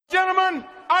Gentlemen,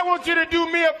 I want you to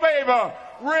do me a favor.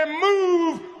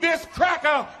 Remove this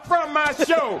cracker from my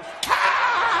show.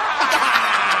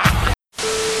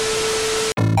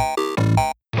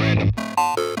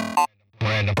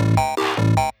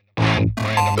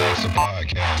 Random Acts of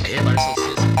Podcast. Everybody's so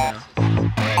sensitive now.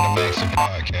 Random Acts of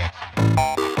Podcast.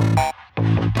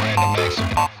 Random Acts of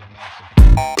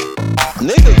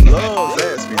Niggas love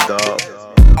Zaxby, dog.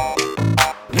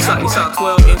 You saw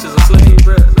 12 inches of cookie,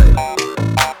 bro. Like,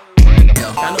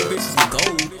 I know bitches with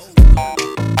gold.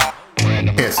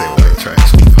 Can't say white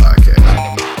trash on the podcast.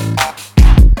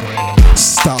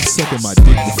 Stop sucking my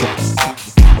dick.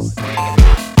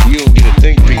 You don't get a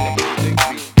think piece.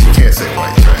 You can't say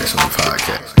white trash on the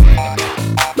podcast.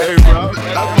 Hey, bro,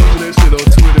 I posted that shit on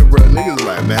Twitter, bro. Niggas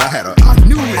like, man, I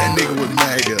knew that nigga was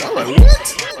mad good. I'm like, what?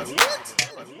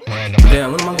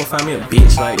 Damn, when am I gonna find me a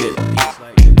bitch like that?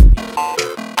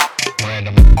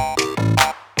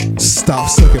 Stop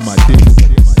sucking my dick.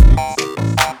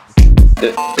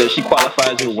 Does she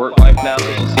qualify as your work wife now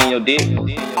since she's seen your dick?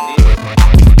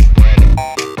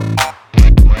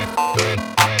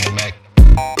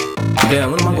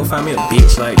 Damn, when am I gonna find me a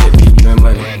bitch like that? Give me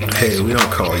money. Hey, we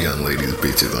don't call young ladies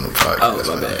bitches on the podcast.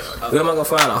 Oh, my bad. When am I gonna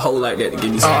find a hoe like that to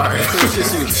give me some? Alright.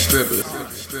 Just with the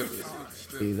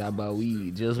strippers. I bought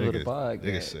weed just for the podcast.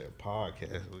 Nigga said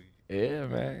podcast weed. Yeah,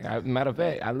 man. Matter of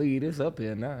fact, I leave this up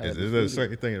here now. Is that the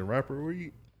second thing as rapper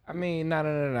weed? I mean,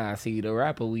 nah. See, the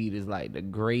rapper weed is like the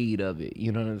grade of it.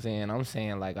 You know what I'm saying? I'm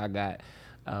saying like I got.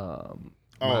 You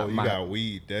got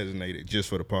weed designated just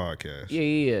for the podcast.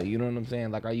 Yeah. You know what I'm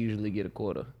saying? Like I usually get a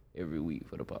quarter every week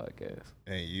for the podcast.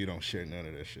 And you don't share none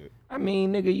of that shit. I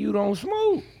mean, nigga, you don't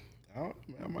smoke. I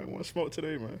might want to smoke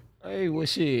today, man. Hey, well,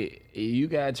 shit, you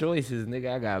got choices,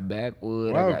 nigga. I got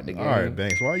backwood. I got the game. All right,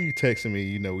 Banks. Why are you texting me?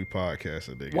 You know we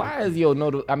podcasting, nigga. Why is your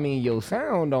your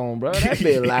sound on, bro? That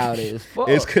bit loud as fuck.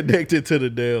 It's connected to the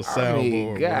damn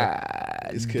soundboard,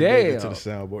 God, It's connected damn. to the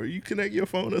soundboard. You connect your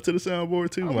phone up to the soundboard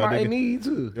too, I my might nigga. need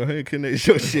to. Go ahead and connect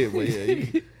your shit, but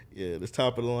yeah, this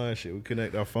top of the line shit. We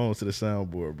connect our phones to the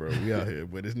soundboard, bro. We out here,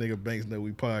 but this nigga Banks know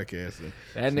we podcasting.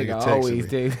 That This nigga texting always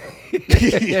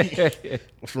me.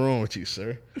 What's wrong with you,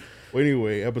 sir? Well,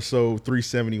 anyway, episode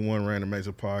 371, Random Acts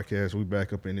of Podcast. We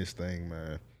back up in this thing,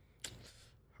 man.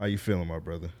 How you feeling, my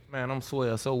brother? Man, I'm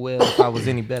swell so well. If I was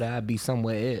any better, I'd be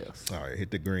somewhere else. All right,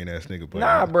 hit the green ass nigga button.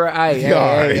 Nah, bro. Hey,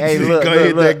 Go look.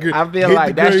 I feel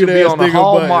like that should be on a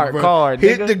Hallmark card,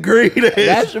 nigga. Hit the green ass.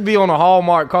 That should be on a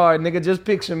Hallmark card, nigga. Just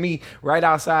picture me right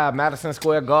outside Madison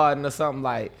Square Garden or something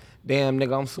like, damn,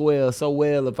 nigga, I'm swell so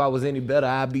well. If I was any better,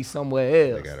 I'd be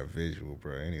somewhere else. I got a visual,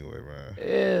 bro. Anyway, man.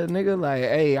 Yeah, nigga, like,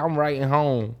 hey, I'm writing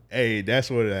home. Hey, that's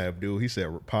what I do. He said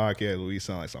podcast, we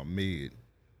sound like some mid.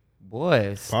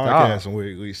 Boy, stop.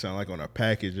 Podcasting, we sound like on a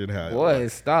package. Boy,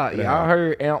 stop. Y'all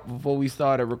heard Amp before we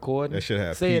started recording. That should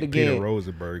have it again. Peter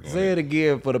Rosenberg on Say it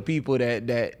again for the people that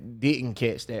didn't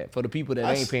catch that. For the people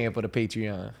that ain't paying for the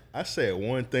Patreon. I said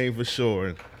one thing for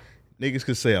sure. Niggas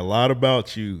could say a lot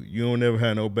about you. You don't ever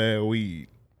have no bad weed.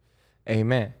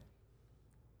 Amen.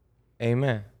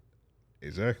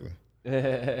 Exactly.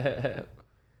 But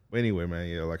anyway, man,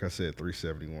 yeah, like I said,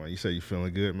 371. You say you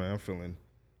feeling good, man. I'm feeling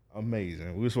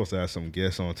amazing. We were supposed to have some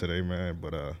guests on today, man,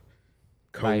 but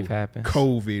Life happens.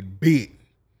 COVID bit.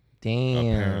 Damn.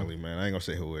 Apparently, man. I ain't gonna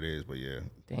say who it is, but yeah.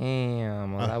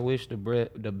 Damn. Well, I wish the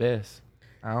best.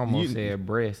 I almost said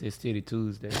breast. It's Titty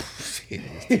Tuesday.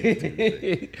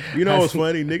 You know what's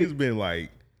funny? Niggas been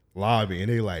like lobbying.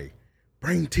 They like,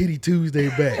 bring Titty Tuesday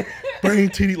back. Bring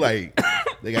Titty, like,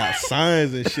 they got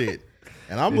signs and shit.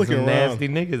 And I'm looking some around. Nasty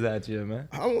niggas out here, man.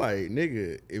 I'm like,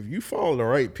 nigga, if you follow the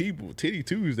right people, Titty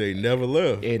Tuesday never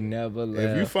left. It never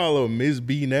left. If you follow Miss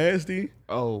B Nasty.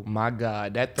 Oh my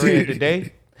God. That thread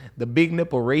today, the big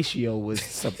nipple ratio was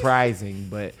surprising,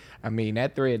 but I mean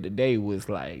that thread today was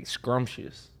like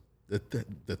scrumptious.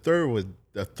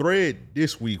 The thread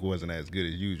this week wasn't as good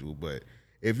as usual, but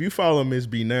if you follow Miss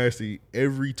B Nasty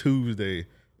every Tuesday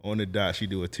on the dot, she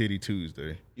do a Titty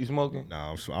Tuesday. You smoking? Nah,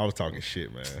 I was talking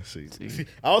shit, man. See,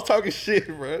 I was talking shit,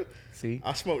 bro. See,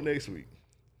 I smoke next week.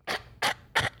 All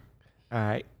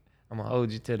right, I'm gonna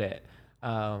hold you to that.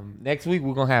 Next week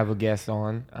we're gonna have a guest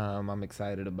on. I'm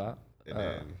excited about. And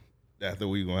then after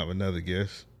we gonna have another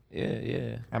guest.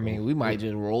 Yeah. I mean, we might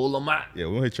just roll them out. Yeah,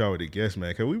 we'll hit y'all with the guests, man,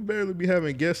 because we barely be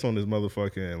having guests on this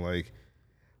motherfucker. And, like,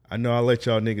 I know I let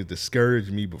y'all niggas discourage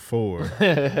me before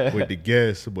with the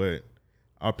guests, but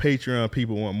our Patreon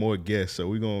people want more guests,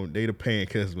 so they the paying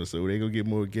customers, so they gonna get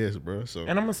more guests, bro. So,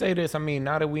 and I'm gonna say this, I mean,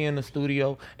 now that we in the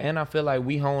studio, and I feel like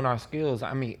we hone our skills,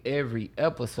 I mean, every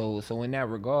episode. So in that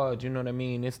regard, you know what I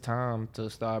mean? It's time to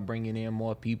start bringing in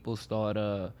more people, start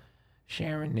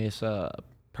sharing this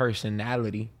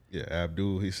personality. Yeah,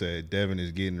 Abdul, he said Devin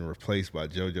is getting replaced by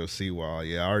JoJo Siwa.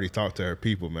 Yeah, I already talked to her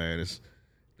people, man.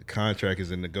 The contract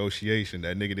is in negotiation.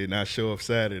 That nigga did not show up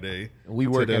Saturday. We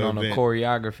working on a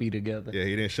choreography together. Yeah,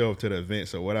 he didn't show up to the event.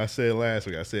 So what I said last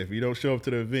week, I said if he don't show up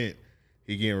to the event,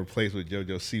 he getting replaced with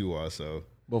JoJo Siwa. So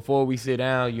before we sit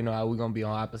down, you know how we gonna be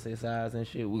on opposite sides and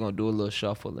shit. We gonna do a little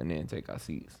shuffle and then take our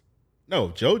seats. no,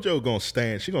 JoJo gonna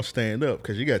stand. She gonna stand up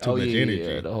because you got too much energy.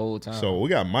 Yeah, the whole time. So we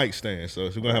got mic stand. So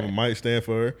we're gonna have a mic stand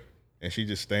for her, and she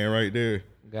just stand right there.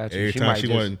 Got you. Every time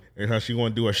she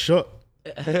want to do a shuck,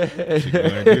 she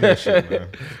gonna do that shit, man.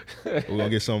 We're gonna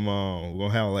get some. We're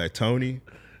gonna have like Tony.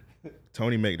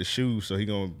 Tony make the shoes, so he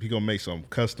gonna make some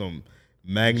custom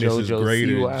Magnus is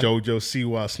greater JoJo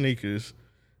Siwa sneakers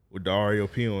with the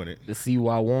REOP on it. The CY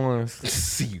ones.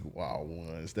 CY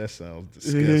ones. That sounds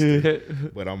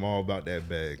disgusting. But I'm all about that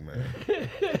bag, man.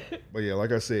 But yeah,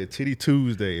 like I said, Titty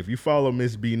Tuesday. If you follow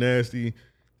Miss B Nasty,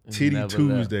 Titty Never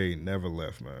Tuesday never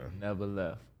left, man. Never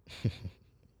left.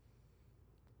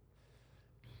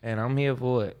 And I'm here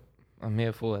for it. I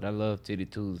love Titty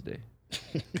Tuesday.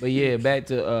 But yeah, back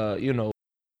to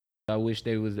I wish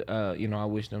they was I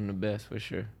wish them the best for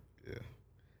sure. Yeah.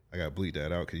 I gotta bleep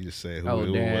that out because you just said who Oh, it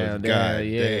was. damn,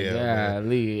 Damn,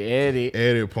 Lee, Eddie.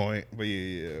 Edit point. But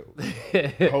yeah.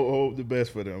 Hope the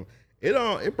best for them.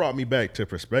 It brought me back to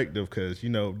perspective because,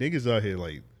 niggas out here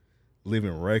like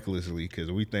living recklessly because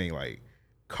we think like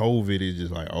COVID is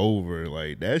just like over.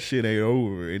 Like that shit ain't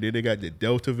over. And then they got the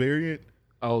Delta variant.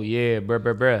 Oh yeah,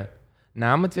 bruh.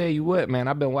 Now I'm gonna tell you what, man.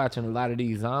 I've been watching a lot of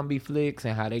these zombie flicks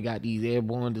and how they got these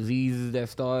airborne diseases that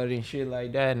started and shit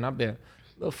like that, and I've been a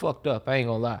little fucked up. I ain't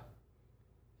gonna lie.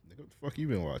 What the fuck you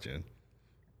been watching?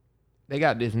 They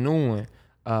got this new one,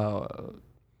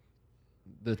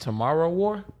 the Tomorrow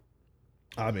War.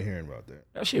 I've been hearing about that.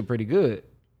 That shit pretty good.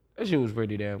 That shit was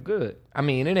pretty damn good. I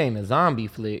mean, it ain't a zombie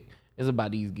flick. It's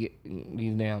about these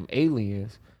damn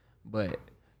aliens, but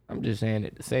I'm just saying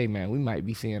it to say, man, we might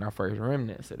be seeing our first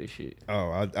remnants of this shit.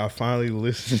 Oh, I finally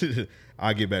listened.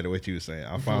 I'll get back to what you were saying.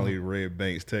 I finally read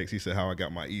Banks' text. He said how I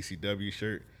got my ECW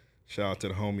shirt. Shout out to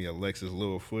the homie Alexis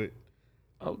Littlefoot.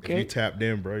 Okay. If you tapped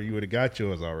in, bro, you would have got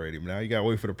yours already. Now you gotta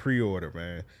wait for the pre-order,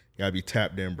 man. You gotta be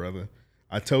tapped in, brother.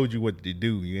 I told you what to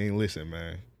do. You ain't listen,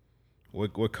 man.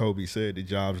 What Kobe said, the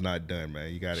job's not done,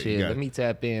 man. You gotta let me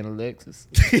tap in, Alexis.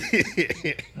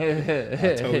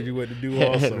 I told you what to do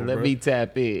also, Let me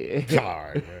tap in. All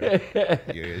right, man.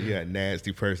 Yeah, you're a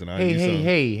nasty person.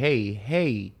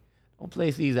 Hey. Don't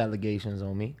place these allegations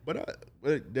on me. But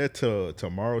that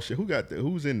tomorrow shit,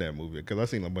 who's in that movie? Because I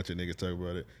seen a bunch of niggas talk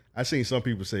about it. I seen some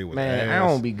people say it was man, ass. I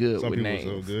don't be good some with people names.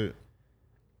 so good.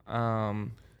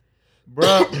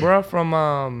 Bruh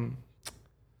from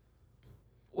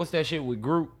what's that shit with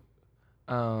Group?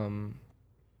 Some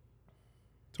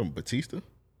Batista?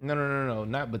 No,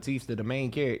 not Batista, the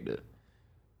main character.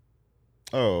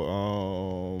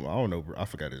 Oh, I don't know, bro. I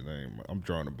forgot his name. I'm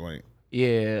drawing a blank.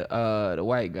 Yeah, the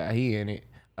white guy, he in it.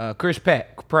 Chris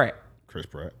Pratt. Chris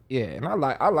Pratt. Yeah, and I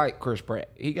like Chris Pratt.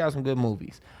 He got some good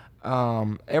movies.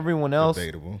 Everyone else.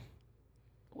 Debatable.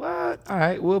 What? All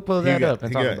right, we'll pull that up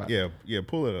and talk about it. Yeah,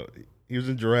 pull it up. He was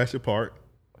in Jurassic Park.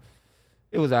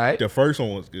 It was all right. The first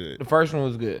one was good. The first one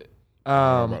was good.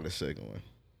 How about the second one?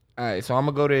 All right, so I'm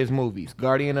going to go to his movies.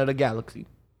 Guardian of the Galaxy.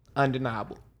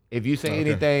 Undeniable. If you say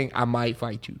anything, I might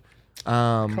fight you.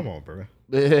 Come on, bro.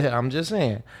 I'm just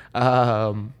saying.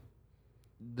 The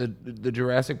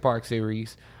Jurassic Park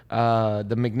series.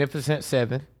 The Magnificent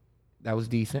Seven. That was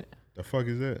decent. The fuck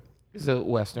is that? It's a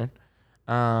Western.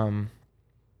 I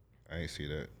ain't see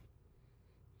that.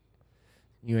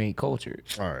 You ain't cultured.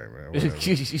 All right, man.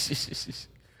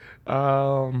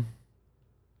 Whatever.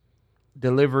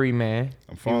 Delivery Man.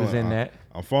 He was in that.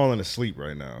 I'm falling asleep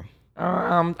right now.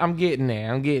 I'm getting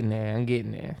there.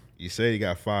 You say you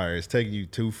got fired. It's taking you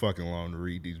too fucking long to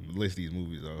list these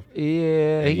movies off.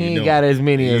 Yeah, he ain't got as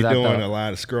many as I thought. You're doing a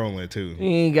lot of scrolling too.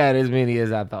 He ain't got as many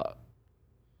as I thought.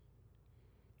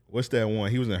 What's that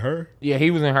one? He was in Her? Yeah, he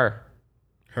was in Her.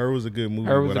 Her was a good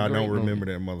movie, but I don't remember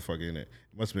that motherfucker in it.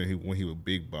 Must have been when he was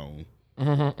Big Bone.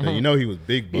 And you know he was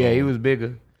Big Bone. Yeah, he was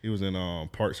bigger. He was in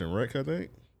Parks and Rec, I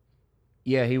think.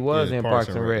 Yeah, he was in Parks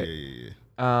and Rec. Yeah.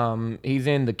 He's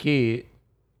in The Kid,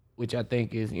 which I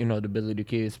think is, the Billy the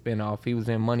Kid spinoff. He was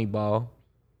in Moneyball,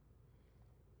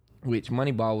 which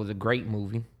Moneyball was a great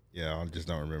movie. Yeah, I just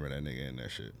don't remember that nigga in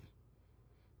that shit.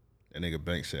 That nigga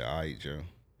Banks said, "All right, Joe.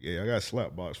 Yeah, I got a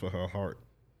slap box for her heart.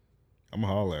 I'm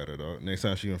gonna holler at her, though. Next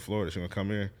time she in Florida, she gonna come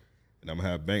here, and I'm gonna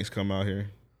have Banks come out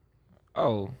here."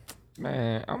 Oh,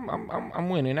 man, I'm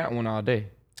winning that one all day.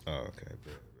 Oh, okay.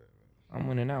 Bet. I'm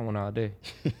winning that one all day.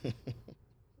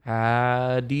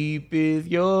 How deep is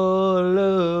your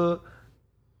love?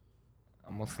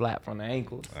 I'm gonna slap from the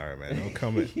ankles. All right, man.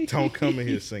 Don't come in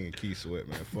here singing Keith Sweat,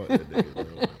 man. Fuck that nigga,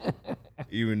 bro.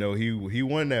 Even though he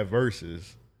won that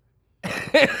versus.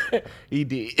 He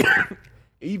did.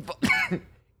 he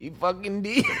fucking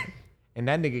did. And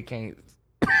that nigga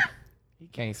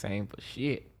can't sing for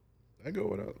shit. I go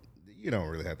without. You don't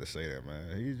really have to say that,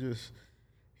 man.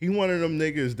 He one of them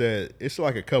niggas that it's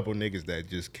like a couple niggas that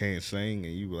just can't sing,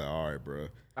 and you be like, all right, bro,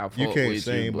 you can't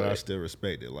sing, but I still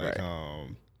respect it. Like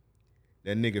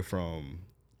that nigga from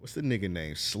what's the nigga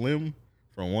name? Slim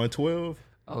from 112.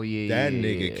 Oh yeah, that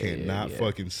nigga cannot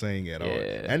fucking sing at all.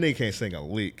 That nigga can't sing a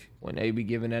lick. When they be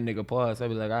giving that nigga pause, I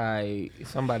be like, all right,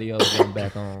 somebody else getting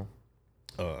back on.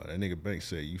 That nigga Banks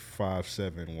said you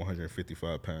 5'7",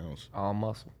 155 pounds. All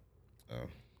muscle.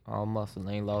 All muscle.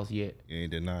 Ain't lost yet. You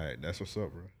ain't denied. That's what's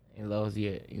up, bro. Ain't lost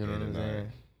yet. You know what I'm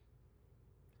saying?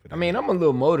 But I mean, I'm a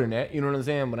little more than that. You know what I'm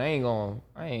saying? But I ain't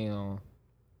gonna.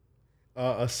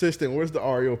 Assistant, where's the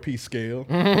REOP scale?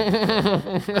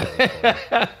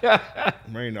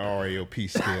 Bring the REOP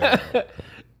scale.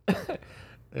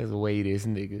 Let's weigh this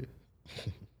nigga.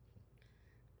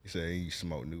 He said he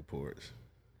smoke Newports.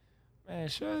 Man,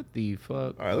 shut the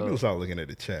fuck All right, up. let's start looking at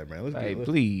the chat, man.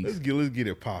 Please. Let's get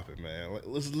it popping, man.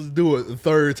 Let's do it the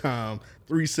third time.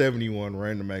 371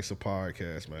 Random Acts of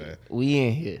Podcast, man. We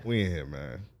in here,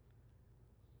 man.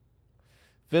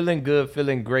 Feeling good,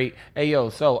 feeling great. Hey, yo,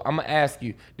 so I'm going to ask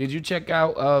you, did you check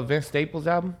out Vince Staples'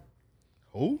 album?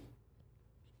 Who?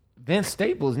 Vince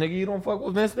Staples, nigga. You don't fuck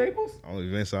with Vince Staples? Only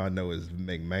Vince I know is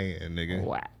McMahon, nigga.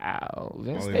 Wow.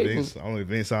 Vince Staples. Only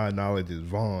Vince I acknowledge is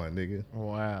Vaughn, nigga.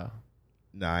 Wow.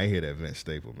 Nah, I ain't hear that Vince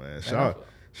Staples, man. Shout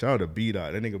out to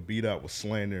B-Dot. That nigga B-Dot was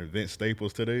slandering Vince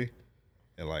Staples today.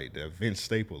 And like the Vince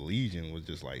Staples Legion was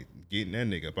just like getting that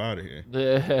nigga up out of here.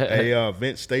 Hey,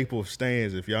 Vince Staples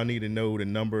stands. If y'all need to know the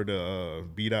number to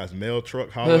B-Dot's mail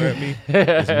truck, holler at me.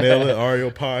 It's mail at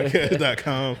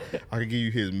ariopodcast.com. I can give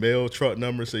you his mail truck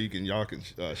number so y'all can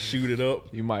shoot it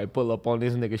up. You might pull up on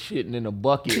this nigga shitting in a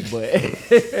bucket, but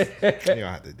you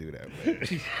don't have to do that, man.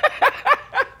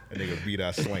 That nigga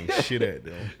B-Dot slang shit at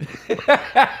them.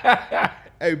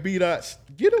 Hey, B-Dots,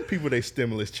 get them people they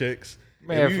stimulus checks.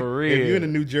 Man, for real. If you're in the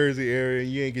New Jersey area and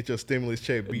you ain't get your stimulus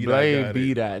check, B-Dot blame got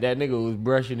B-Dot. That nigga was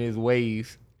brushing his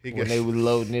waves when they was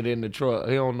loading it in the truck.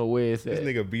 He don't know where it's at. This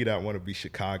nigga B-Dot want to be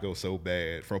Chicago so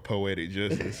bad from Poetic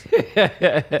Justice.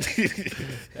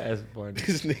 That's funny.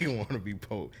 This nigga want to be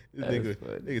This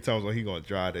nigga talks like he gonna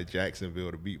drive to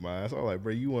Jacksonville to beat my ass. I'm like,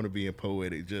 bro, you want to be in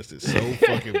Poetic Justice so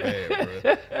fucking bad,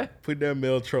 bro. Put that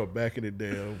mail truck back in the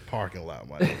damn parking lot,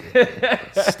 my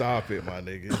nigga. Stop it, my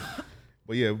nigga.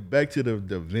 But yeah, back to the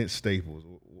Vince Staples.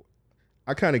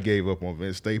 I kind of gave up on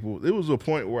Vince Staples. It was a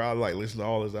point where I like listened to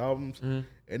all his albums, and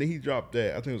then he dropped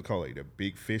that. I think it was called like the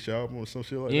Big Fish album or some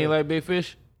shit like that. You ain't like Big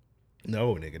Fish?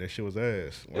 No, nigga, that shit was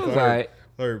ass. It was alright.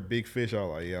 Heard Big Fish, I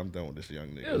was like, yeah, I'm done with this young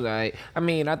nigga. It was alright. I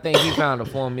mean, I think he found a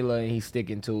formula and he's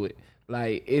sticking to it.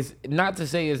 Like, it's not to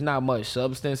say it's not much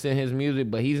substance in his music,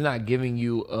 but he's not giving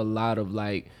you a lot of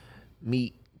like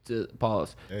meat to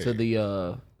to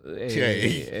the.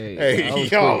 Hey,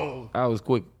 I was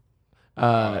quick.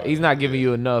 He's not giving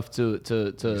you enough to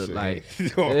like.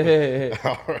 All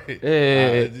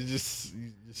right. Just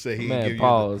say he ain't give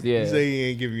pause. You say he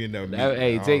ain't giving you enough.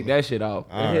 Hey, take that shit off.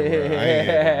 All right, bro. I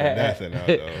ain't nothing out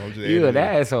though. I'm just you an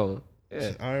asshole.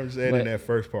 Yeah. I'm just editing that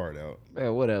first part out.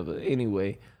 Man, whatever.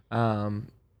 Anyway,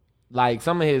 like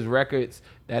some of his records,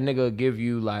 that nigga give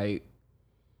you like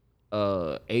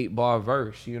 8-bar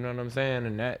verse. You know what I'm saying?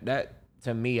 And that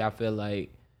to me, I feel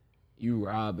like you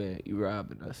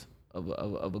robbing us of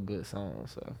a good song.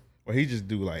 So. Well, he just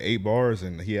do like 8 bars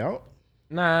and he out.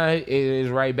 Nah, it is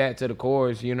right back to the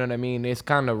chorus. You know what I mean? It's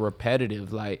kind of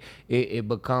repetitive. Like it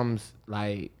becomes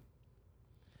like,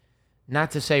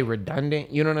 not to say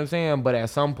redundant. You know what I'm saying? But at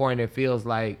some point, it feels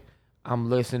like I'm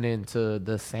listening to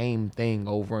the same thing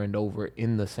over and over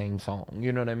in the same song.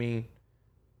 You know what I mean?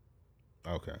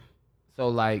 Okay. So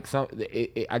like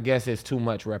I guess it's too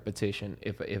much repetition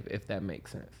if that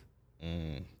makes sense.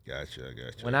 Gotcha.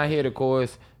 When I hear the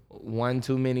chorus one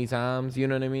too many times, you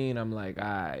know what I mean? I'm like, all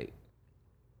right.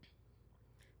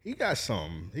 He got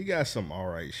some all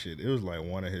right shit. It was like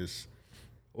one of his,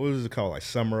 what was it called? Like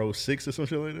Summer 06 or some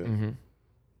shit like that? Mm-hmm.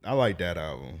 I like that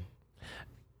album.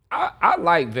 I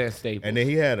like Vince Staples. And then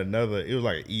he had another, it was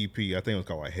like an EP. I think it was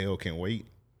called like Hell Can Wait.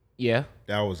 Yeah.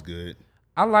 That was good.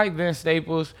 I like Vince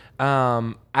Staples.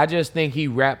 I just think he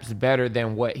raps better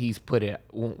than what he's putting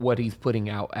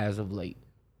out as of late.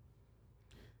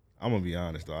 I'm gonna be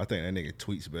honest though. I think that nigga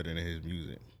tweets better than his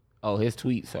music. Oh, his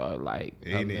tweets are like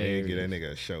he need to get that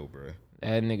nigga a show, bro.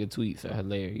 That nigga tweets are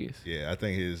hilarious. Yeah, I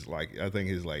think his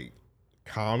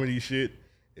comedy shit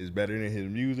is better than his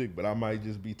music, but I might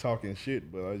just be talking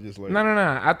shit. But I just like No.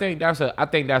 I think that's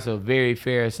a very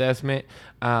fair assessment.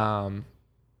 And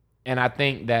I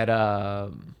think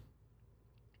that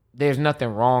there's nothing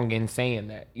wrong in saying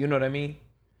that. You know what I mean?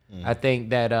 I think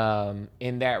that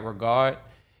in that regard,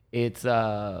 it's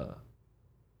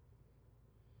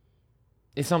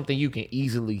something you can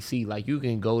easily see. Like you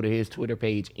can go to his Twitter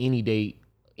page any day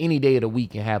of the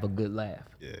week and have a good laugh.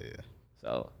 Yeah.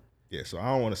 So So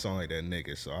I don't want to sound like that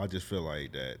nigga. So I just feel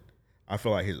like that. I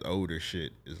feel like his older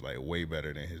shit is like way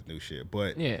better than his new shit.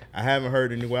 But yeah, I haven't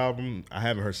heard the new album. I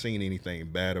haven't seen anything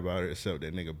bad about it except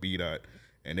that nigga B Dot,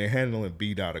 and they're handling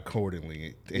B Dot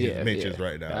accordingly in his mentions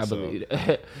right now. I so believe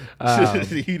that.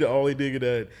 he the only nigga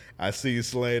that I see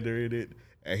slandering it,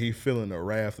 and he feeling the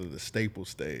wrath of the staple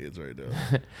stands right now.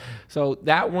 So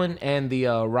that one and the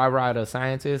Rah the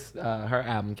Scientist, her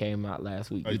album came out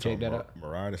last week. You check that out?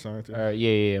 Mariah the Scientist?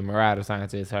 Yeah, Mariah the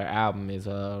Scientist. Her album is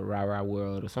Rah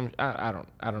World or some. I don't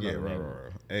know. Yeah, the name.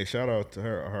 right. Hey, shout out to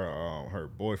her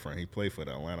boyfriend. He played for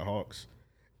the Atlanta Hawks.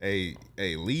 Hey,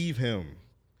 leave him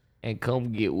and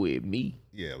come get with me.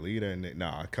 Yeah, leave that nigga.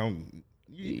 Nah, come.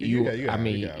 You can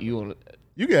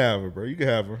have her, bro. You can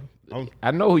have her.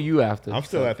 I know who you after. I'm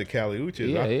still after Cali Uchis.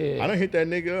 Yeah. I don't hit that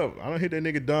nigga up. I don't hit that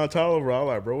nigga Don Tolliver. I'm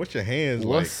like, bro, what's your hands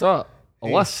like? What's up?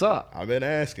 What's up? I've been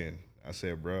asking. I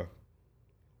said, bro,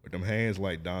 with them hands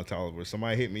like Don Tolliver.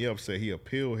 Somebody hit me up, said he a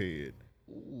pill head.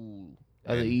 Ooh,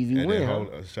 that's an easy win.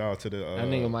 Shout out to the that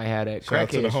nigga might have that. Shout out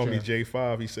to the homie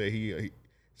J5. He said he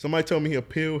somebody told me he a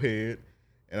pill head.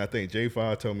 And I think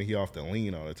J5 told me he off the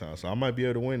lean all the time. So I might be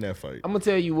able to win that fight. I'm going to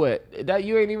tell you what. That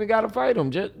you ain't even got to fight him.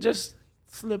 Just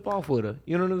slip off with her.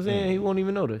 You know what I'm saying? He won't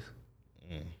even notice.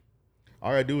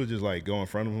 All I gotta do is just like go in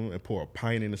front of him and pour a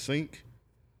pint in the sink.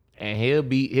 And he'll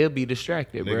be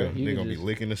distracted, bro. They're going to be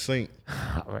licking the sink.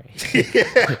 All right.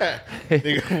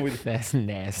 That's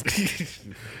nasty.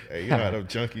 Hey, you know how them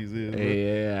junkies is, bro.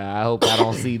 Yeah, I hope I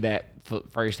don't see that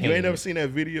firsthand. You ain't never seen that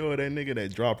video of that nigga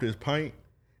that dropped his pint?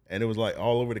 And it was like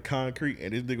all over the concrete,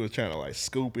 and this nigga was trying to like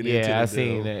scoop it into the I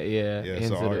seen that. Yeah,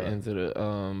 into the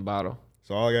bottle.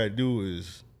 So all I gotta do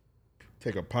is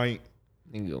take a pint,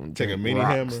 take a mini rocks.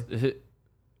 hammer, ding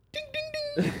ding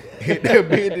ding, hit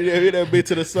that bit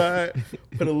to the side,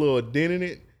 put a little dent in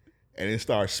it, and then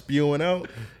start spewing out.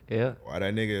 Yeah. Why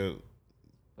that nigga?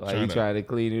 While you try to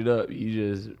clean it up, you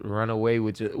just run away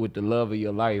with the love of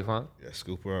your life, huh? Yeah,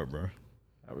 scoop her up, bro.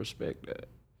 I respect that.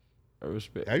 Have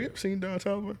you ever seen Don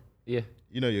Tolliver? Yeah.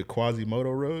 You know your Quasimodo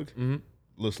rug? Mm-hmm.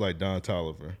 Looks like Don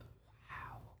Tolliver.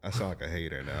 Wow. I sound like a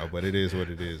hater now, but it is what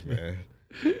it is, man.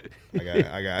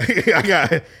 I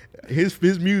got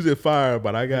his music fire,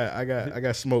 but I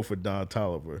got smoke for Don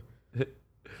Tolliver.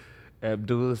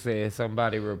 Abdul said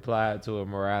somebody replied to a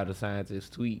Mariah the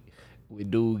Scientist tweet with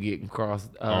dude getting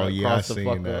crossed. I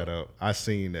seen that up. I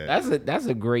seen that. That's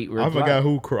a great reply. I forgot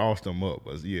who crossed him up,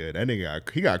 but yeah, that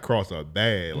nigga he got crossed up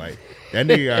bad. Like that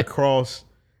nigga got crossed,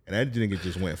 and that nigga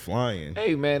just went flying.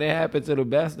 Hey man, it happened to the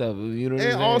best of us. You know what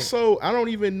I'm saying? And also, I don't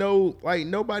even know. Like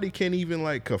nobody can even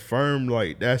like confirm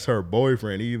like that's her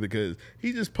boyfriend either, because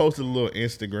he just posted a little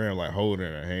Instagram like holding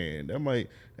her hand. That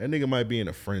nigga might be in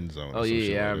a friend zone. Oh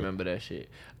yeah, I remember that shit.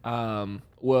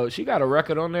 Well, she got a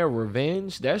record on there,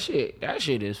 Revenge. That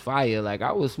shit is fire. Like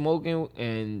I was smoking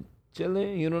and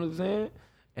chilling, you know what I'm saying?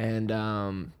 And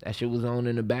that shit was on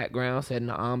in the background, setting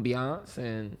the ambiance,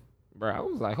 and bro, I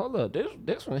was like, hold up,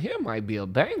 this one here might be a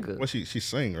banger. Well, she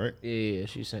sing, right? Yeah,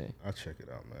 she sang. I'll check it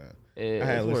out, man. Yeah, I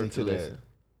had listened to that.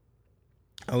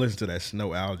 I listened to that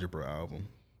Snow Algebra album.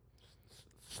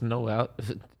 Snow out.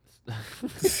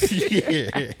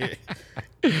 Yeah.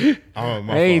 I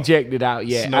ain't checked it out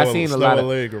yet. I seen a lot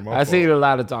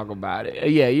of talk about it.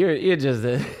 Yeah, you're just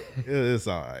it's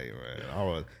all right,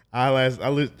 man.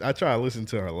 I tried to listen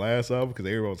to her last album because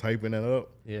everyone was hyping that up.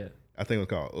 Yeah. I think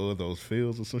it was called Those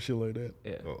Fields or some shit like that.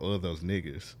 Yeah. Or Those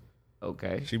Niggas.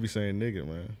 Okay. She be saying nigga,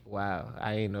 man. Wow,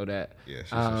 I ain't know that. Yeah,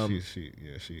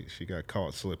 she got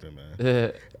caught slipping,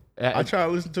 man. I tried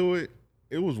to listen to it.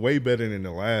 It was way better than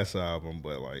the last album,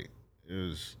 but like it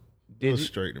was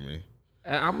straight to me.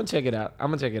 I'm gonna check it out.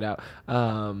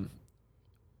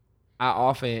 I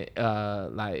often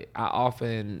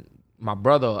my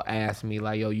brother asked me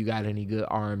like, yo, you got any good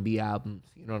R&B albums?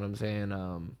 You know what I'm saying?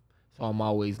 So I'm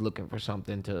always looking for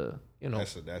something to, you know.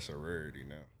 That's a rarity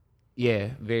now.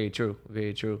 Yeah, very true.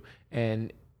 Very true.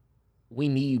 And we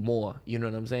need more. You know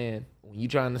what I'm saying? When you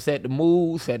trying to set the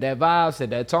mood, set that vibe, set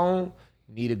that tone,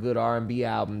 you need a good R&B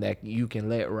album that you can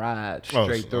let ride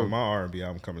straight through. My R&B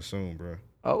album coming soon, bro.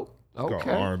 Oh, it's called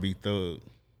R&B Thug.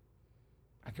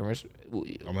 I can. I'm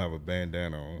gonna have a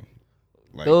bandana on.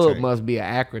 Like Thug must be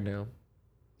an acronym.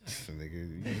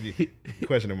 Nigga, you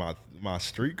questioning my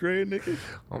street cred, nigga?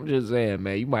 I'm just saying,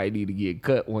 man. You might need to get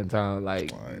cut one time,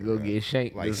 like go man. get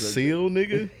shanked. Like seal,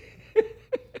 nigga.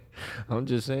 I'm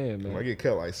just saying, man. If I get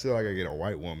cut like seal, I gotta get a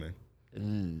white woman.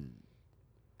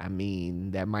 I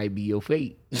mean, that might be your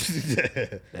fate.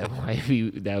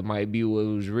 that might be what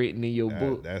was written in your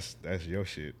book. That's your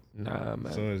shit. Nah, man.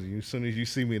 As soon as you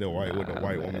see me with the white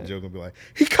woman joke, and be like,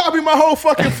 he copied my whole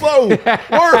fucking flow,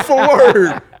 word for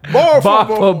word, bar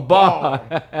for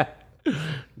bar.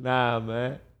 Nah,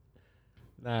 man.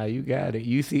 Nah, you got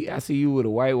it. I see you with a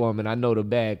white woman. I know the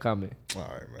bag coming. All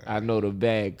right, man. I know the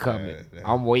bag coming. Man.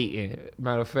 I'm waiting.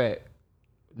 Matter of fact,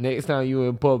 next time you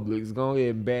in Publix, go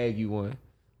ahead and bag you one.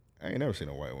 I ain't never seen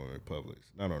a white woman in Publix.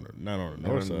 Not on the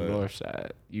north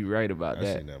side. You right about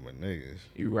that. I seen that with niggas.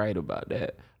 You right about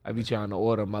that. I be trying to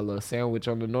order my little sandwich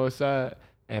on the north side,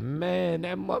 and man,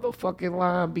 that motherfucking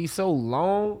line be so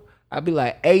long. I be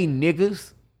like, hey,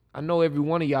 niggas, I know every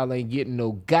one of y'all ain't getting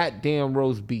no goddamn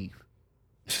roast beef.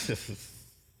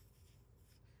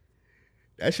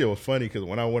 That shit was funny because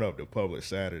when I went up to Publix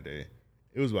Saturday,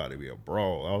 it was about to be a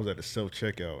brawl. I was at the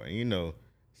self-checkout, and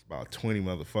it's about 20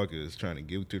 motherfuckers trying to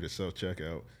get through the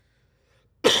self-checkout.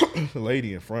 The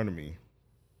lady in front of me,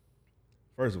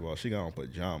 first of all, she got on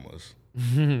pajamas.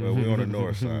 But we on the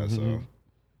north side, so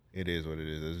it is what it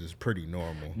is. It's just pretty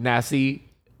normal. Now, see,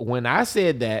 when I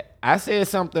said that, I said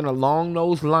something along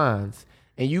those lines,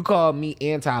 and you called me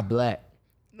anti-black.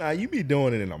 Nah, you be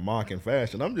doing it in a mocking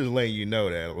fashion. I'm just letting you know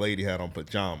that a lady had on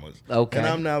pajamas. Okay. And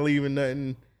I'm not leaving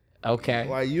nothing. Okay.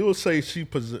 Like, you'll say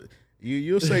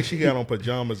you'll say she got on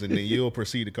pajamas, and then you'll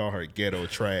proceed to call her ghetto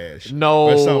trash.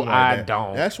 No, or something like I that.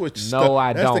 don't. That's what.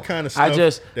 I that's don't. the kind of stuff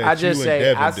I just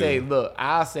say, do. look,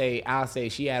 I'll say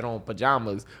she had on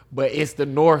pajamas, but it's the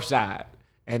north side,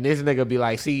 and this nigga be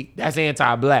like, see, that's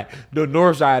anti-black. The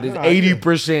north side is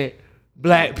 80%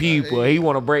 black people. He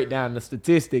want to break down the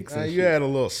statistics. And you shit. had a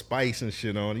little spice and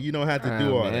shit on it. You don't have to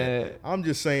do all man. that. I'm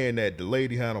just saying that the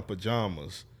lady had on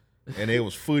pajamas, and it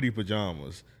was footy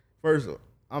pajamas. First,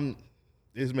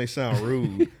 this may sound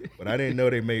rude, but I didn't know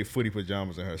they made footy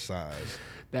pajamas in her size.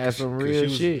 That's some real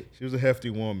shit. She was a hefty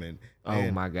woman.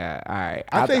 Oh my God. All right.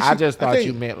 I just thought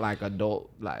you meant like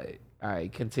adult, like, all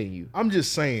right, continue. I'm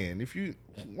just saying,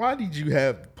 why did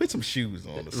you put some shoes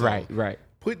on or something? Right.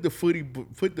 Put the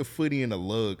footy in a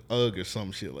UGG or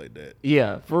some shit like that.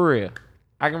 Yeah, for real.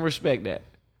 I can respect that.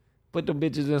 Put them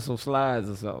bitches in some slides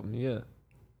or something. Yeah.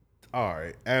 All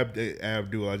right,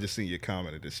 Abdul, I just seen your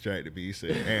comment that distracted me. You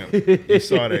said, damn, you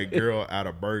saw that girl out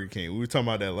of Burger King. We were talking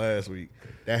about that last week.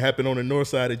 That happened on the north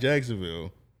side of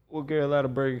Jacksonville. What girl out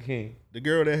of Burger King? The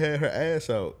girl that had her ass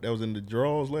out, that was in the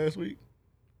drawers last week.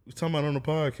 We was talking about on the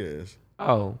podcast.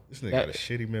 Oh. This nigga got a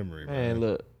shitty memory, man.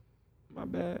 Look, my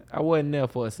bad. I wasn't there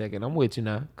for a second. I'm with you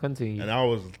now. Continue. And I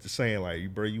was saying,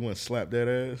 like, bro, you want to slap that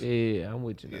ass? Yeah, I'm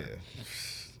with you now. Yeah.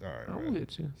 All right, I'm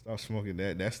with you. Stop smoking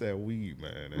that. That's that weed,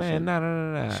 man. That man,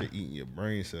 nah. That shit eating your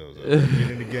brain cells up. Get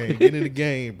in the game. Get in the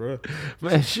game, bro.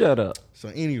 Man, shut up. So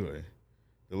anyway,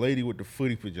 the lady with the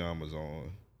footy pajamas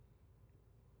on,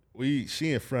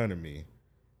 she in front of me.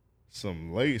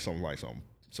 Some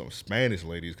Spanish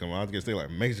ladies come on. I guess they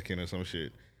like Mexican or some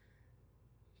shit.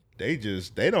 They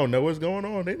don't know what's going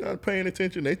on. They not paying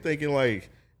attention. They thinking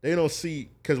like they don't see,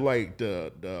 cause like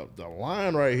the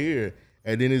line right here.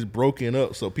 And then it's broken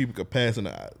up so people could pass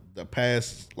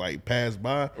pass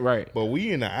by. Right. But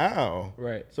we in the aisle.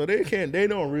 Right. So they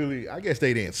don't really, I guess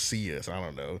they didn't see us. I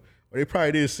don't know. Or they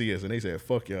probably did see us and they said,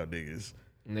 fuck y'all niggas.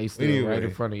 And they stood right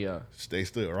in front of y'all. They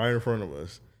stood right in front of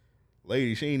us.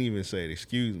 Lady, she ain't even said,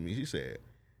 excuse me. She said,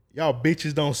 y'all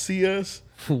bitches don't see us?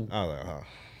 I was like, huh.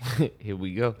 Here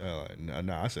we go.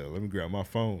 I said, let me grab my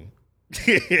phone.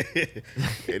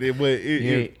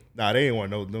 They ain't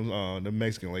want the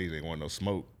Mexican ladies ain't want no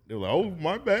smoke. They were like, oh,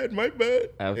 my bad.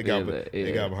 They got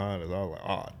behind us. I was like,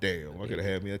 oh, damn. I could have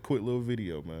had me a quick little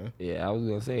video, man. Yeah, I was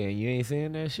going to say, and you ain't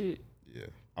saying that shit? Yeah.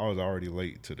 I was already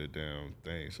late to the damn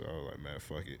thing, so I was like, man,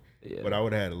 fuck it. Yeah. But I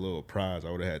would have had a little prize.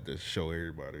 I would have had to show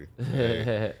everybody.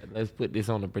 Let's put this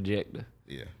on the projector.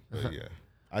 Yeah, but yeah.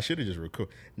 I should have just record.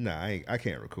 Nah, I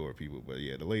can't record people. But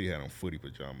yeah, the lady had on footy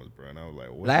pajamas, bro. And I was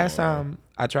like, what? Last time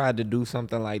I tried to do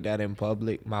something like that in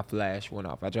public, my flash went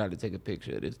off. I tried to take a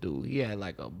picture of this dude. He had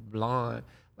like a blonde,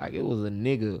 like it was a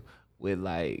nigga with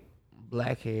like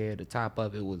black hair. The top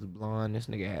of it was blonde. This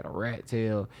nigga had a rat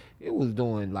tail. It was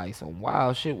doing like some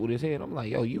wild shit with his head. I'm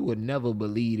like, yo, you would never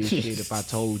believe this shit if I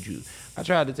told you. I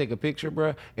tried to take a picture,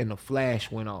 bro, and the flash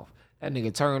went off. That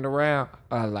nigga turned around.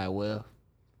 I was like, well.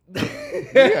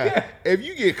 Yeah, if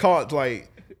you get caught, like,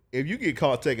 if you get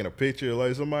caught taking a picture of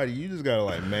like somebody, you just gotta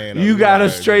like, man. You gotta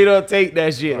straight up take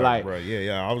that shit, like, bro,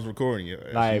 yeah, I was recording you.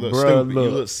 like, you look bro, stupid. look,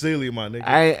 You look silly, my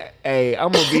nigga. Hey,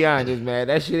 I'm gonna be honest, man.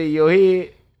 That shit in your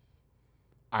head,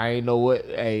 I ain't know what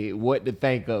to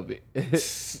think of it.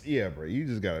 Yeah, bro, you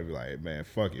just gotta be like, man,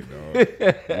 fuck it, dog.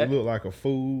 You look like a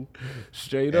fool,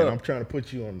 straight and up. I'm trying to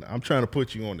put you on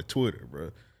the Twitter,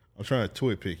 bro. I'm trying to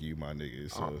twit pick you, my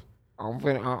nigga. So.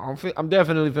 I'm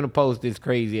definitely finna post this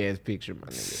crazy ass picture, my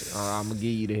nigga. I'm gonna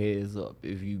give you the heads up.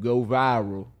 If you go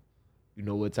viral, you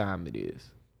know what time it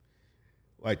is.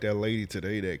 Like that lady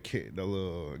today, the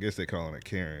little, I guess they calling it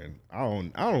Karen. I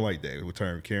don't like that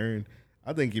term Karen.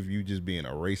 I think if you just being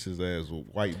a racist ass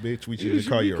white bitch, we should just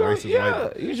call you a racist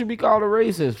white. You should be called a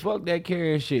racist. Fuck that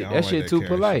Karen shit. That shit too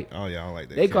polite. Oh yeah, I don't like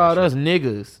that. They called us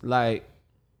niggas, like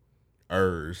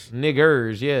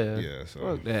niggers, yeah. Yeah, so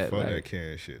fuck that. Fuck that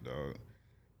Karen shit, dog.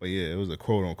 But yeah, it was a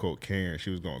quote unquote Karen.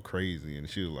 She was going crazy, and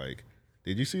she was like,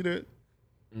 "Did you see that?"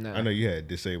 Nah. I know you had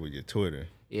disabled your Twitter.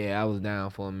 Yeah, I was down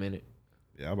for a minute.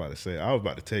 Yeah, I was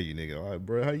about to tell you, nigga, like,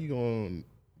 bro, how you gonna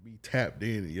be tapped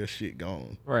in and your shit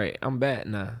gone? Right, I'm back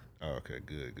now. Oh, okay,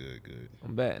 good.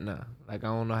 I'm back now. Like, I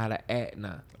don't know how to act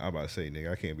now. I about to say,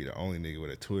 nigga, I can't be the only nigga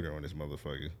with a Twitter on this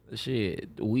motherfucker. Shit,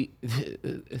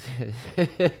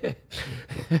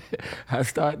 I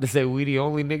started to say we the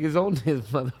only niggas on this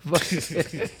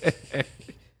motherfucker.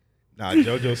 Nah,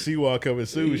 JoJo Siwa coming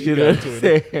soon. She got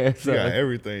Twitter. She got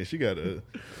everything. She gonna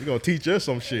teach us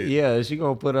some shit. Yeah, she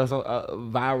gonna put us on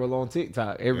viral on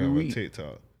TikTok every week.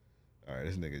 TikTok. All right,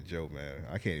 this nigga Joe, man.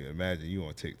 I can't even imagine you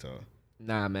on TikTok.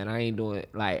 Nah, man, I ain't doing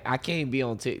like I can't be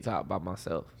on TikTok by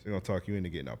myself. She gonna talk you into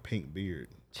getting a pink beard.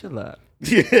 Chill out.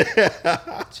 Yeah.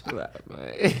 Chill out,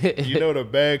 man. You know the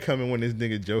bag coming when this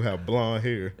nigga Joe have blonde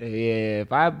hair. Yeah,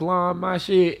 if I blonde my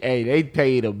shit, hey, they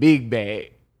paid a big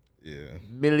bag. Yeah.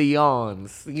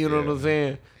 Millions. You know what I'm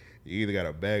saying? You either got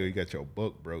a bag or you got your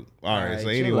book broke. All right, so chill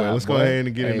anyway, out, let's go ahead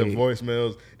and get into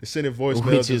voicemails. The Senate voicemail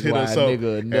Which just is hit why us a up.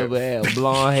 nigga never had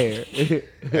blonde hair.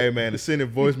 Hey, man, the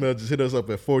Senate voicemail just hit us up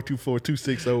at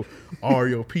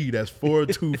 424-260-REOP. That's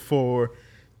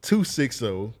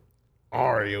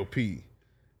 424-260-REOP.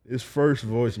 This first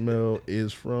voicemail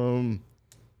is from,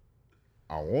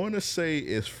 I want to say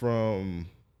it's from...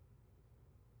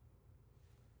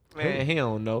 Man, he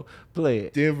don't know. Play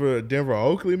it. Denver,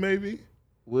 Oakley, maybe?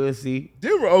 We'll see.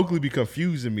 Denver, Oakley be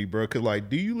confusing me, bro. Because, like,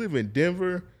 do you live in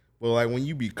Denver? Well, like, when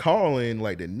you be calling,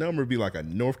 like, the number be like a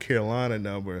North Carolina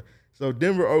number. So,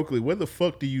 Denver, Oakley, where the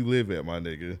fuck do you live at, my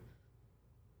nigga?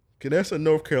 Cause that's a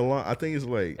North Carolina. I think it's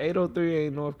like 803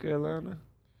 ain't North Carolina.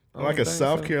 Like a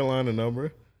South Carolina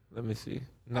number. Let me see.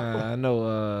 Nah, I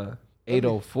know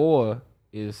 804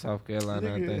 is South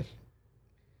Carolina, I think.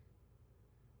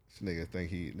 This nigga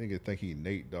think he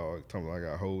Nate Dogg. Talking about I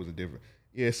got hoes in different.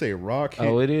 Yeah, it say Rock here.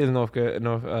 Oh, it is North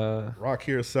Carolina. Rock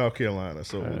here, South Carolina.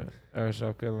 So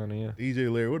South Carolina, yeah.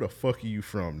 DJ Larry, where the fuck are you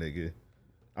from, nigga?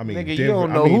 I mean, nigga, Denver, you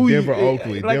don't know who Denver, you,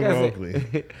 Oakley. like Denver, I said,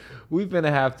 Oakley. We finna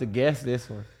have to guess this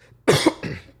one.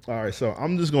 All right, so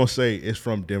I'm just gonna say it's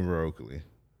from Denver, Oakley.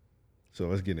 So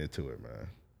let's get into it, man.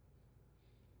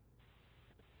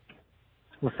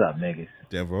 What's up, niggas?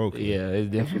 Denver, Oakley. Yeah, it's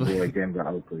It's your definitely. boy Denver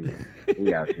Oakley.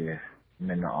 We out here.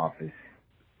 I'm in the office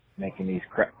making these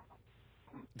All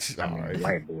right.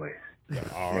 white boys.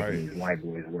 All making right. these white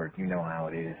boys work. You know how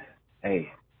it is.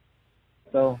 Hey,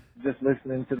 so just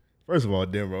listening to. First of all,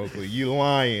 Denver, Oakley, you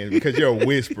lying because you're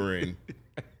whispering.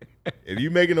 If you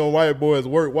making them white boys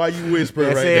work, why you whispering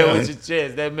right Say it now? with your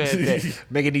chest. That man said,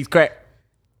 making these crack.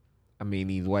 I mean,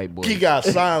 these white boys. He got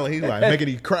silent. He's like making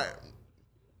these crap.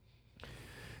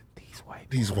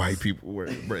 These white people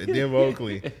work, bro. Denver,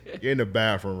 Oakley, you're in the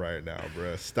bathroom right now,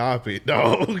 bro. Stop it,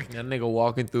 dog. That nigga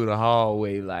walking through the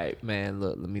hallway like, man,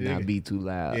 look, let me not be too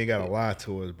loud. You ain't gotta lie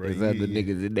to us, bro. There's other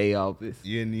niggas in their office.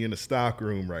 You're in the stock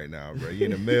room right now, bro.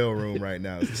 You're in the mail room right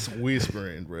now. It's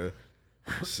whispering, bro.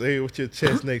 Say it with your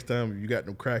chest next time if you got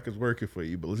them crackers working for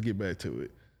you. But let's get back to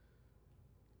it.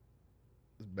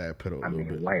 Let's back pedal a little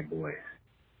bit. White boys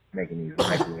making these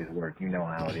white boys work. You know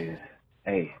how it is.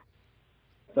 Hey,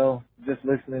 so just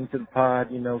listening to the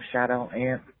pod. You know, shout out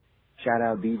Amp. Shout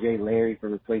out DJ Larry for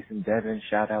replacing Devin.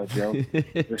 Shout out Joe.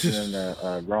 Listening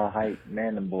to Raw Hype.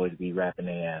 Man, them boys be rapping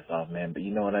their ass off, man. But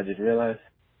you know what I just realized?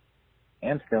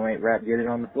 Amp still ain't rap Get It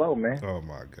on the flow, man. Oh,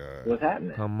 my God. What's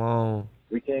happening? Come on.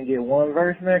 We can't get one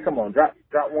verse, man? Come on, drop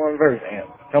one verse,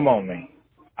 Amp. Come on, man.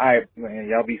 All right, man,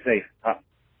 y'all be safe.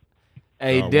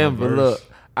 Hey, Denver, look.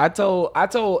 I told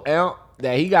Amp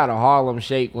that he got a Harlem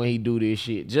Shake when he do this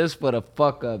shit, just for the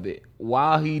fuck of it,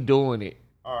 while he doing it.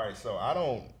 All right, so I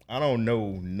don't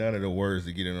know none of the words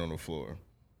to Get It on the floor.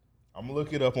 I'm gonna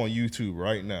look it up on YouTube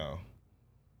right now.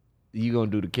 You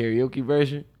gonna do the karaoke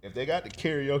version? If they got the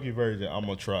karaoke version, I'm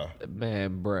gonna try.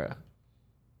 Man, bruh.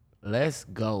 Let's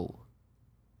go.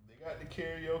 They got the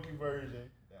karaoke version.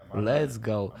 Let's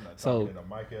go. I'm not So talking to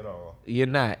Mike at all. you're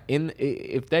not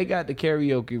if they got the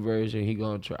karaoke version, he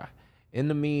gonna try. In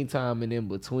the meantime and in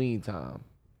between time,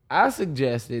 I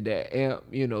suggested that Amp,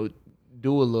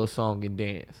 do a little song and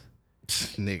dance.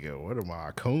 Nigga, what am I,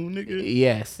 a coon nigga?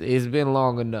 Yes, it's been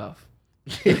long enough.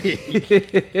 This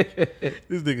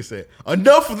nigga said,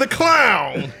 enough of the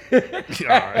clown.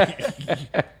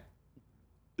 Alright.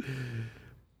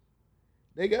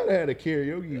 They gotta have a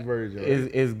karaoke version.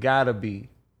 Right? It's gotta be.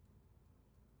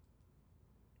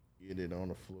 Get it on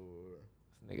the floor.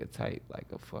 This nigga tight like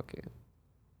a fucking.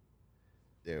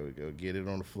 There we go. Get it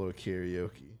on the floor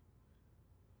karaoke.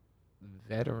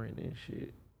 Veteran and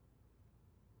shit.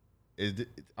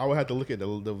 I would have to look at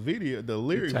the video, the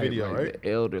lyric video, like right?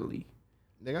 The elderly.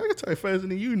 Nigga, I can type faster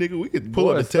than you, nigga. We could pull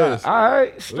Boy, up the test. All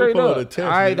right, straight pull up. the test, All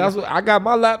right, nigga. that's what I got.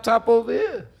 My laptop over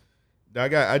here.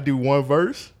 I do one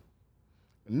verse.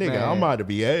 Nigga, Man. I'm about to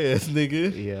be ass,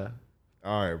 nigga. Yeah.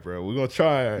 All right, bro. We're gonna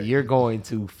try it. You're going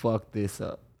to fuck this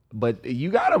up, but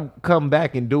you gotta come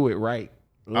back and do it right.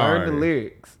 Learn the right.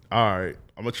 lyrics. All right.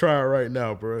 I'm gonna try it right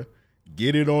now, bro.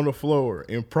 Get it on the floor.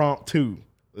 Impromptu.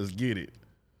 Let's get it.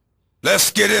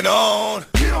 Let's get it on.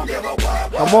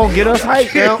 Come on, get us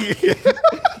hyped now.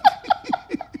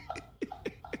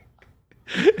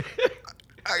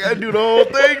 I gotta do the whole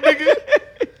thing, nigga.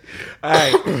 All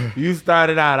right, you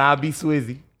started out. I'll be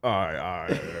Swizzy. All right.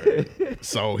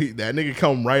 So that nigga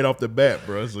come right off the bat,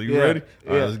 bro. So you Yeah, ready?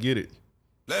 All right, yeah. let's get it.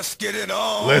 Let's get it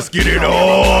on. Let's get it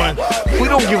on. We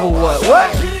don't give a what.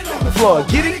 What? Get it on the floor.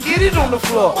 Get it on the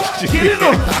floor. Get it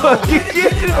on the floor. Get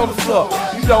it on the floor.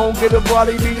 You don't get a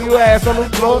body, then your ass on the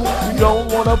floor. You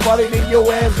don't want a body, then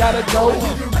your ass gotta go.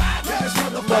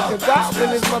 Motherfucker, God in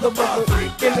this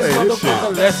motherfucker. In this motherfucker.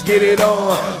 shit. Let's get it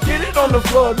on. Get it on the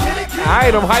floor. Get it. All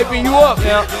right, I'm hyping you up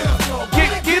now.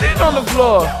 Get it on the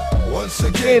floor. Once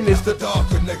again, it's the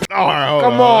darker nigga. All right, hold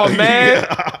Come on, man.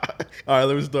 All right,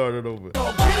 let me start it over.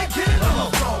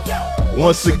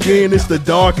 Once again, it's the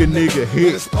darker nigga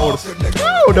hit.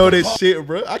 I don't know this shit,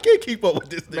 bro. I can't keep up with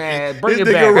this nigga. Man, bring This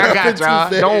it nigga back. I rapping got too y'all.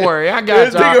 fast. Don't worry, I got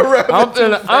This nigga y'all. rapping I'm too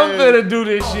finna fast. do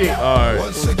this shit. All right.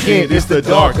 Once again, It's the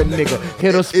darker nigga.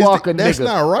 Hit a spark a That's nigga.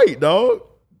 not right, dog.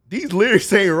 These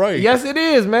lyrics ain't right. Yes, it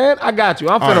is, man. I got you.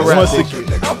 I'm All finna right, rap once this again,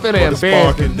 shit. I'm for finna the embarrass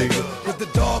sparking this nigga. Cause the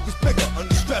dog is bigger,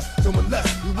 under stress, doing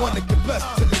less. We wanna get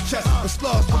blessed to the chest. The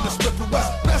slugs from the strip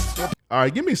west. All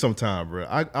right, give me some time, bro.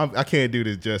 I can't do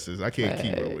this justice. I can't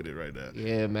keep up with it right now.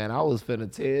 Yeah, man. I was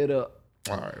finna tear it up.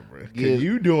 All right, bro. Cause Give-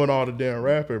 you doing all the damn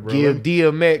rapping, bro. Give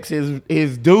DMX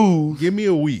his dues. Give me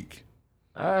a week.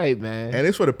 All right, man. And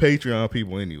it's for the Patreon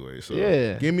people anyway. So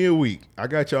Yeah. give me a week. I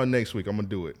got y'all next week. I'm gonna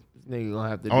do it. This nigga gonna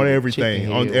have to On do the everything.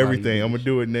 chicken On head while everything. you I'm do gonna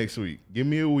do it next week. Give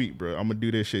me a week, bro. I'm gonna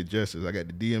do this shit justice. I got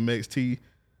the DMX tee.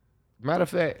 Matter of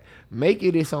fact, make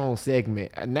it its own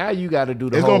segment. Now you got to do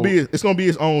the It's whole. gonna be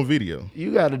its own video.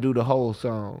 You got to do the whole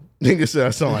song. Nigga said I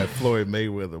sound like Floyd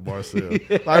Mayweather, Marcel.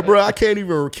 Like, bro, I can't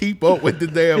even keep up with the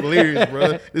damn lyrics,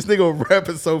 bro. This nigga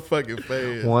rapping so fucking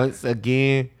fast. Once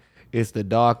again, it's the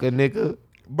darker nigga.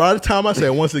 By the time I said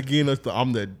once again,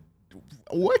 I'm the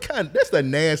what kind? That's the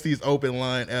nastiest open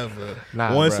line ever.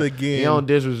 Nah, once bruh. again, You don't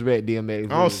disrespect DMX. I'm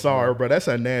lyrics, sorry, bro. bro. That's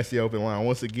a nasty open line.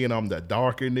 Once again, I'm the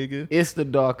darker nigga. It's the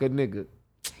darker nigga.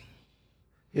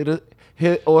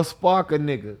 Hit or spark a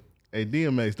nigga. Hey,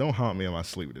 DMX, don't haunt me in my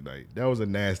sleep tonight. That was a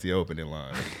nasty opening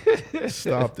line.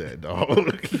 Stop that,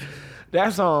 dog.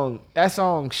 That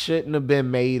song shouldn't have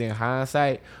been made in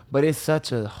hindsight, but it's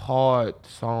such a hard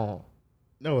song.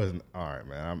 No, it's all right,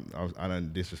 man. I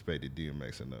done disrespected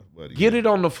DMX enough, buddy. Get it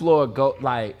on the floor. Go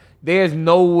like. There's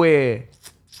nowhere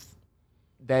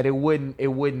that it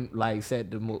wouldn't like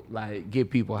set the mood, like get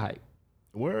people hype.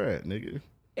 Where at, nigga?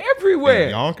 Everywhere. In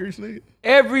Yonkers, nigga.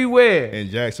 Everywhere. In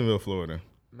Jacksonville, Florida.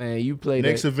 Man, you play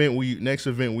Next that. event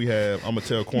we have. I'm gonna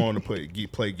tell Quan to play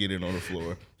Get It on the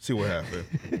floor. See what happens.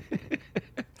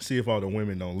 See if all the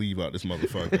women don't leave out this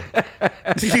motherfucker.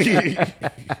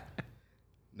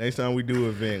 Next time we do an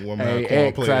event, one man Hey, Quan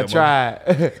X, play I that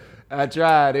tried. I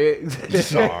tried, X.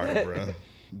 Sorry, bro.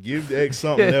 Give the X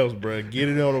something else, bro. Get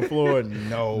it on the floor.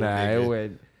 No, Nah, nigga. it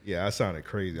wasn't. Yeah, I sounded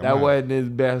crazy. That wasn't his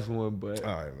best one, but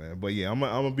All right, man. But yeah, I'm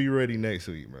gonna be ready next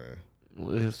week, man.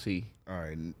 we'll see. All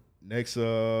right, next.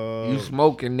 You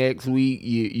smoking next week.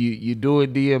 You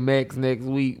doing DMX next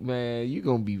week, man. You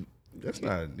gonna be. That's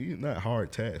not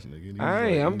hard task, nigga.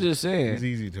 I'm just saying. It's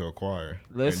easy to acquire.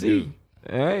 Let's and see.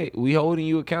 All right, we holding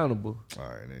you accountable. Do. All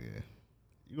right, nigga.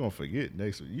 You gonna forget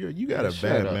next week. You got a Shut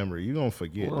bad up. memory. You gonna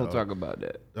forget. We don't dog. talk about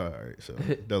that. All right, so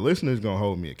the listeners gonna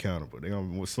hold me accountable. They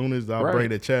gonna as soon as I Right.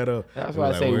 bring the chat up. That's they why I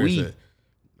like, say "Where's we." that?"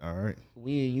 All right.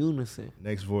 We in unison.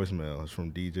 Next voicemail is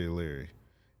from DJ Larry,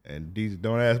 and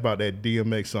don't ask about that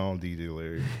DMX song, DJ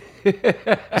Larry.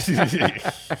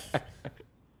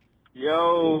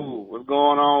 Yo, what's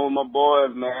going on with my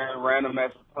boys, man? Random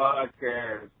Acts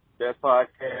Podcast. Best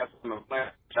podcast from the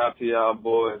planet. Shout out to y'all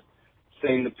boys.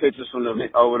 Seen the pictures from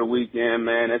over the weekend,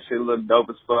 man. That shit look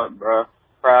dope as fuck, bro.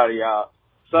 Proud of y'all.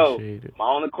 So, my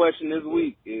only question this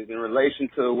week is in relation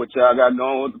to what y'all got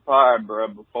going with the pod, bro.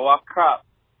 Before I cop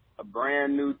a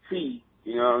brand new tee,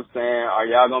 you know what I'm saying? Are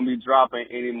y'all gonna be dropping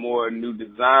any more new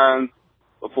designs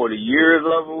before the year is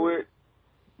over with?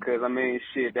 Cause I mean,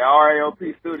 shit, the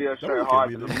RAOP studio shirt hard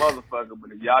to the motherfucker,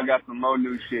 but if y'all got some more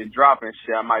new shit dropping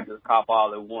shit, I might just cop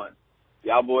all at once.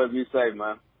 Y'all boys be safe,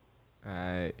 man. All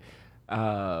right.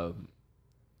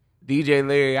 DJ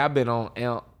Larry, I've been on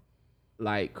Amp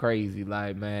like crazy.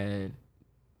 Like, man,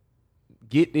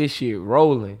 get this shit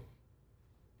rolling.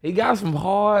 He got some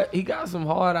hard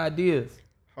ideas.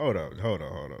 Hold on.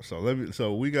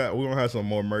 So we're gonna have some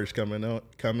more merch coming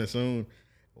soon.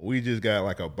 We just got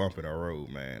like a bump in the road,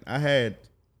 man. I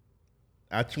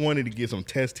wanted to get some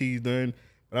test tees done,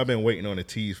 but I've been waiting on the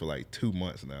tees for like 2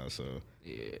 months now. So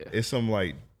yeah, it's some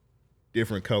like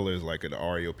different colors like at the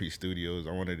REOP studios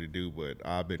I wanted to do, but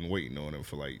I've been waiting on them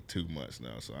for like 2 months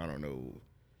now. So I don't know,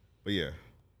 but yeah,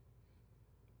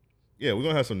 we're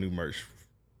gonna have some new merch.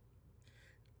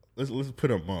 Let's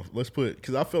put a month.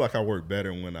 Because I feel like I work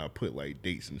better when I put like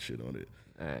dates and shit on it.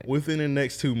 Right. Within the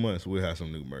next 2 months, we'll have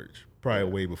some new merch. Probably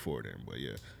way before then, but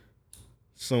yeah.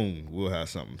 Soon we'll have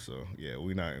something. So yeah,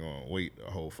 we're not gonna wait a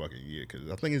whole fucking year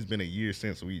because I think it's been a year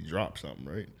since we dropped something,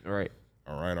 right? Right.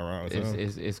 All right, around.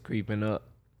 It's creeping up.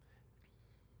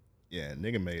 Yeah,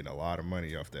 nigga made a lot of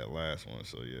money off that last one.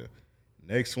 So yeah,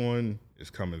 next one is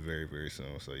coming very, very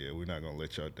soon. So yeah, we're not gonna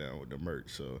let y'all down with the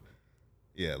merch. So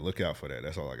yeah, look out for that.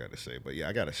 That's all I got to say. But yeah,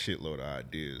 I got a shitload of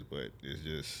ideas, but it's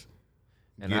just.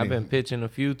 And I've been pitching a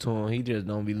few to him. He just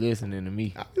don't be listening to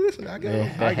me. I got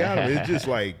him. It's just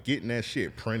like getting that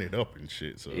shit printed up and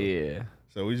shit. So yeah.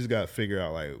 So we just got to figure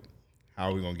out like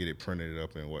how we gonna get it printed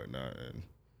up and whatnot, and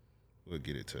we'll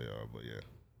get it to y'all. But yeah,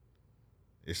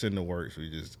 it's in the works.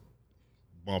 We just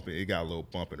bump it. It got a little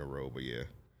bump in the road, but yeah,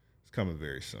 it's coming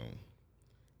very soon.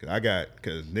 Cause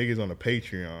niggas on the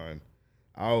Patreon,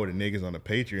 I owe the niggas on the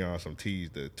Patreon some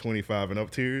tees, the 25 and up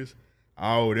tiers.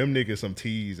 I owe them niggas some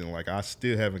tees, and like I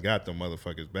still haven't got them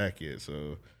motherfuckers back yet.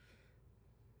 So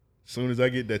as soon as I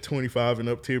get that 25 and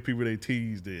up tier people they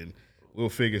tees, then we'll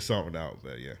figure something out.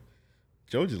 But yeah,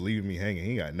 Joe just leaving me hanging. He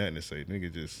ain't got nothing to say.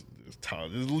 Nigga just talk,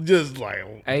 just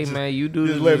like, hey man, you do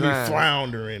just the let design. me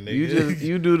flounder in there.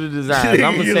 You do the design.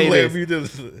 I'm gonna say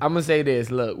this. I'm gonna say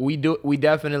this. Look, we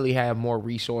definitely have more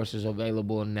resources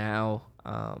available now.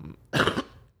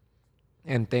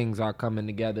 And things are coming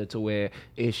together to where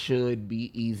it should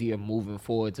be easier moving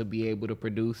forward to be able to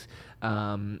produce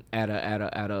at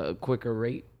a quicker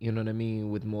rate. You know what I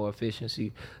mean, with more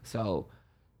efficiency. So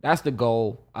that's the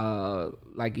goal.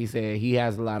 Like he said, he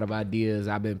has a lot of ideas.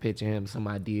 I've been pitching him some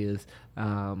ideas.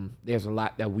 There's a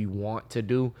lot that we want to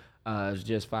do. It's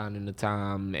just finding the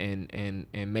time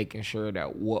and making sure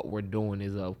that what we're doing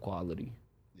is of quality.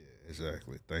 Yeah,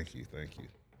 exactly. Thank you.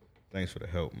 Thanks for the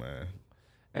help, man.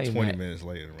 Hey, 20 man, minutes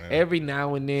later, man. Every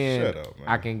now and then, Shut up,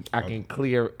 man. I can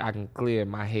clear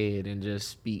my head and just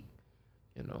speak.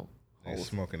 You know, they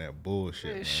smoking that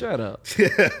bullshit. Man. Shut up,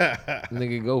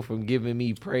 nigga. Go from giving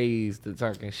me praise to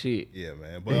talking shit. Yeah,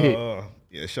 man. But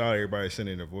yeah, shout out everybody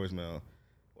sending their voicemail.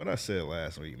 What I said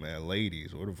last week, man.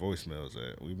 Ladies, where the voicemails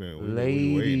at? We've been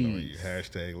waiting on you.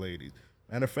 # ladies.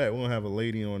 Matter of fact, we're gonna have a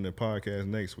lady on the podcast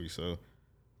next week, so.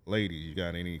 Ladies, you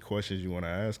got any questions you want to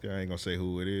ask? I ain't gonna say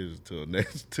who it is till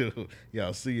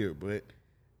y'all see it, but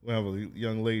we'll have a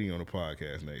young lady on the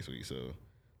podcast next week. So,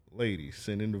 ladies,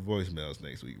 send in the voicemails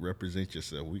next week. Represent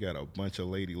yourself. We got a bunch of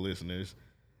lady listeners.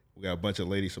 We got a bunch of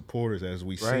lady supporters as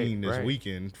we seen this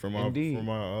weekend from our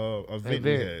event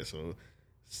we had. So,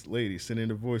 ladies, send in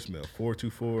the voicemail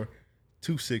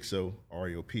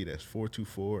 424-260-REOP. That's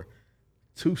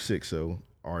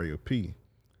 424-260-REOP.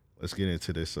 Let's get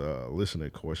into this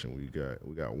listener question we got.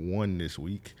 We got one this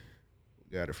week. We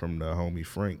got it from the homie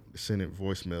Frank. Send it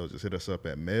voicemails. Just hit us up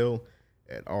at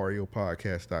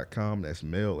mail@reopodcast.com. That's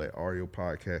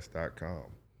mail@reopodcast.com.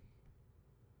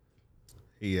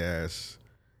 He asks,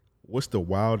 what's the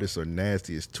wildest or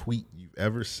nastiest tweet you've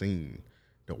ever seen?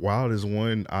 The wildest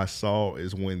one I saw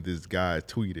is when this guy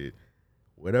tweeted,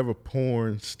 whatever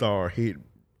porn star hit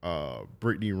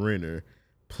Brittany Renner,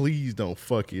 please don't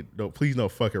fuck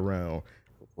around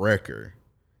record.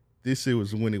 This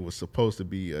was when it was supposed to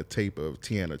be a tape of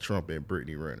Tiana Trump and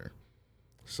Brittany Renner.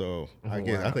 So I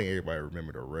think everybody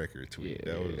remember the record tweet.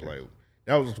 Yeah,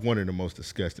 that was one of the most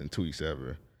disgusting tweets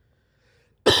ever.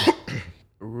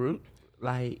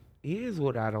 Like, here's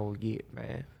what I don't get,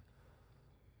 man.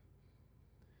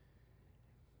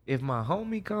 If my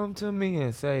homie come to me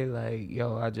and say, like,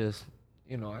 yo, I just,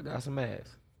 I got some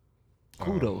ass.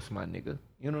 Kudos, my nigga.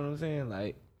 You know what I'm saying?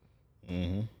 Like,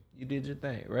 you did your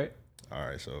thing, right? All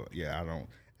right, so, yeah, I don't.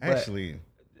 Actually,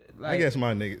 I guess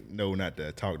my nigga know not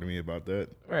to talk to me about that.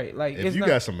 Right, like, if you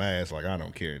got some ass, like, I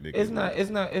don't care, nigga.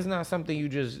 It's not something you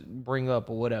just bring up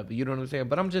or whatever. You know what I'm saying?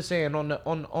 But I'm just saying on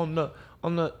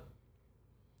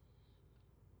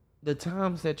the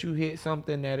times that you hit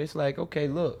something that it's like, okay,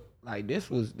 look, like this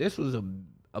was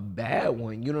a bad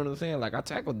one. You know what I'm saying? Like, I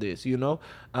tackled this.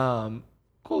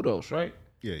 Kudos, right?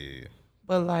 Yeah.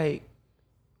 But like,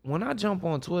 when I jump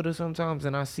on Twitter sometimes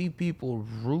and I see people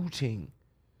rooting,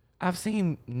 I've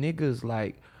seen niggas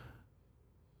like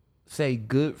say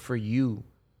good for you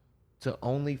to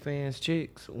OnlyFans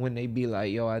chicks when they be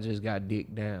like, yo, I just got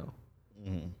dick down.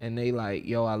 And they like,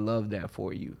 yo, I love that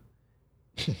for you.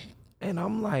 And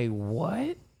I'm like,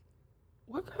 what?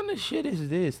 What kind of shit is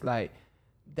this? Like,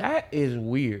 that is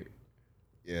weird.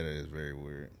 Yeah, that is very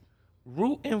weird.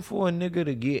 Rooting for a nigga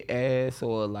to get ass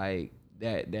or like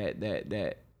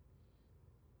that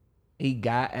he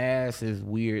got ass is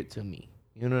weird to me.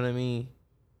 You know what I mean?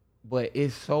 But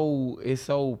it's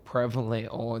so prevalent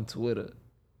on Twitter.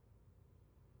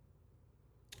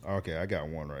 Okay, I got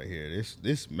one right here.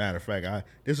 This matter of fact,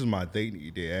 this is my date that you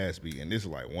did ass beat, and this is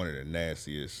like one of the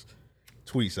nastiest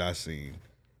tweets I seen.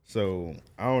 So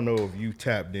I don't know if you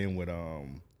tapped in with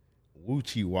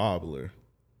Woochie Wobbler.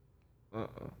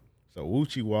 So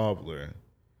Woochie Wobbler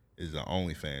is the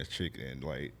OnlyFans chick, and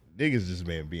like niggas just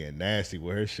been being nasty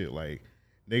with her shit. Like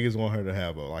niggas want her to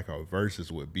have a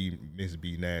versus with Miss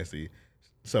B Nasty.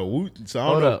 So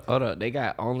hold up. They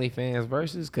got OnlyFans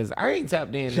versus? Because I ain't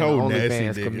tapped in the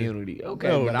OnlyFans community.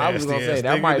 Okay, but I was going to say,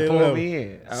 that might pull me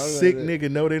in. Sick nigga,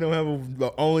 no, they don't have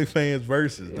a OnlyFans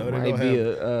versus. No, they don't have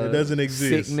it doesn't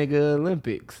exist. Sick nigga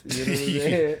Olympics. You know what I'm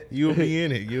saying? You'll be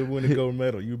in it. You'll win the gold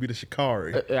medal. You'll be the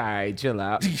Shikari. All right, chill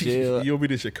out. Chill. You'll be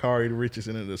the Shikari, the richest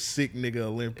in the sick nigga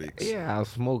Olympics. Yeah, I'll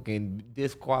smoke and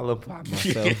disqualify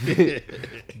myself.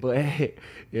 But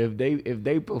if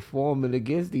they performing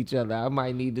against each other, I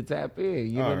might need to tap in.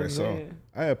 You know what I'm saying?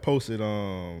 I had posted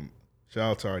shout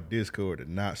out to our Discord, the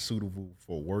not suitable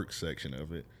for work section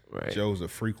of it. Right. Joe's a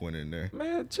frequent in there.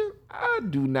 Man, I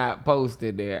do not post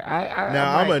it there.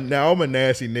 I'm a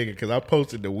nasty nigga because I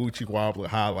posted the Woochie Wobbler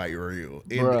highlight reel.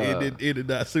 It did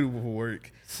not suitable for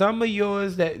work. Some of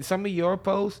your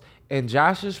posts and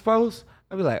Josh's posts,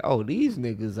 I'd be like, oh, these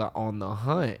niggas are on the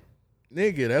hunt.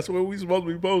 Nigga, that's what we supposed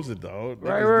to be posting, dog.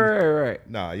 Right.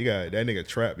 Nah, you got that nigga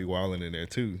Trap be wilding in there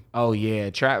too. Oh yeah,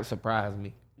 Trap surprised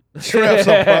me. Trap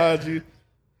surprised you?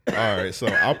 All right, so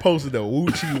I posted the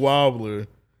Woochie Wobbler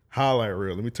highlight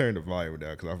reel. Let me turn the volume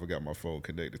down because I forgot my phone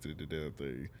connected to the damn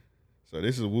thing. So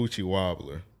this is Woochie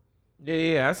Wobbler.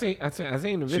 Yeah, I seen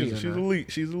the video.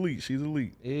 She's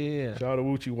elite. Yeah. Shout out to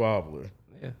Woochie Wobbler.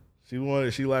 Yeah.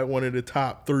 She like one of the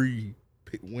top 3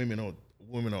 women on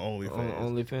OnlyFans.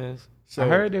 OnlyFans. So, I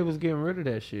heard they was getting rid of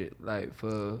that shit, like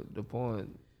for the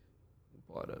porn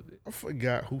part of it. I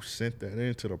forgot who sent that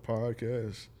into the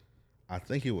podcast. I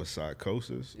think it was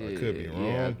Psychosis. I could be wrong.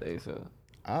 Yeah, I think so.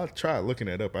 I tried looking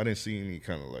that up. I didn't see any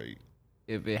kind of like.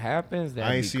 If it happens,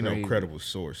 I ain't seen no credible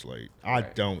source. Like I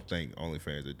don't think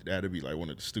OnlyFans that'd be like one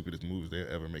of the stupidest moves they'll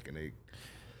ever make in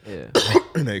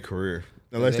their career.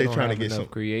 Unless they trying to get some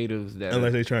creatives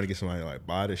unless they trying to get somebody like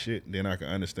buy the shit, then I can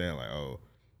understand like, oh,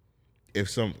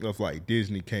 if like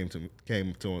Disney came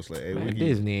to us like, hey,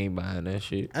 Disney ain't buying that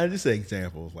shit. I just say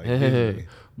examples like Disney.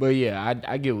 But yeah,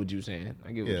 I get what you're saying.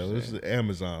 Let's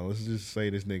Amazon. Let's just say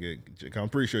this nigga. I'm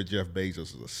pretty sure Jeff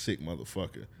Bezos is a sick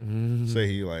motherfucker. Say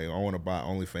he like, I want to buy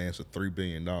OnlyFans for $3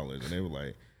 billion, and they were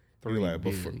like,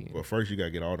 but first you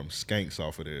gotta get all them skanks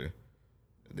off of there.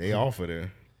 They off of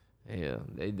there. Yeah,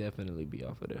 they definitely be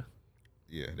off of there.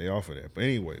 Yeah, they off of that. But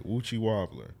anyway, Woochie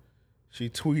Wobbler. She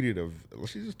just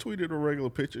tweeted a regular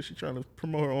picture. She trying to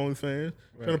promote her OnlyFans,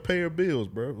 trying to pay her bills,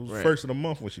 bro. It was first of the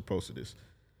month when she posted this.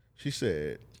 She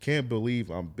said, "Can't believe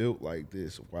I'm built like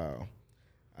this. Wow,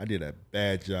 I did a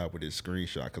bad job with this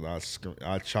screenshot because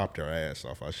I chopped her ass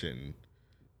off. I shouldn't.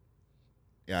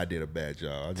 Yeah, I did a bad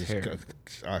job.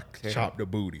 I chopped the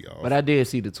booty off. But I did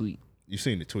see the tweet. You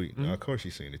seen the tweet? Mm-hmm. Of course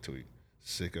you seen the tweet,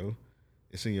 sicko.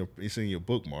 It's in your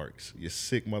bookmarks. You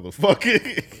sick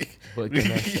motherfucker. What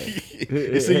can I say?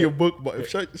 It's in your book.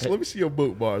 Let me see your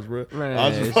book bars, bro.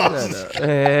 Man,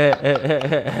 Hey,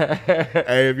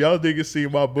 if y'all niggas see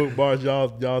my book bars,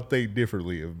 y'all think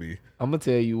differently of me. I'm gonna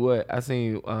tell you what. I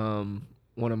seen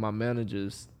one of my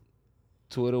managers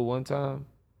Twitter one time,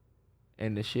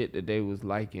 and the shit that they was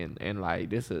liking, and like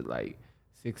this is like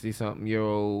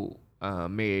 60-something-year-old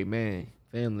married man,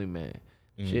 family man.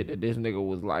 Shit that this nigga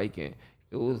was liking.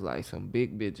 It was like some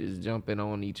big bitches jumping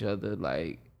on each other,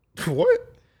 like what?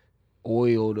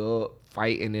 Oiled up,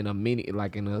 fighting in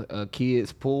a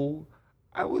kid's pool.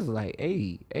 I was like,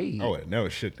 hey. I would never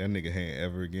shook that nigga hand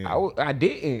ever again. I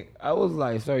didn't. I was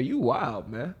like, sir, you wild,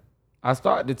 man. I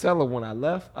started to tell her when I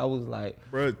left. I was like,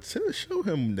 bro, show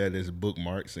him that it's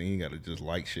bookmarks and he ain't got to just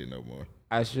like shit no more.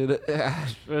 I should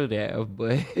have,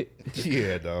 but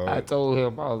yeah, dog. I told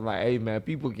him, I was like, hey, man,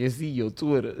 people can see your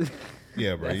Twitter.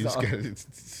 Yeah, bro. That's You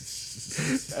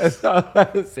just That's all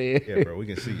I said. Yeah, bro. We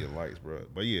can see your likes, bro.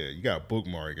 But yeah, you got to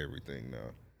bookmark everything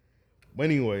now. But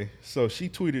anyway, so she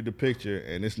tweeted the picture,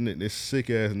 and this sick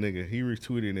ass nigga, he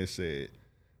retweeted and said,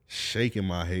 "Shaking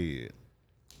my head.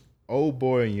 Old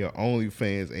boy and your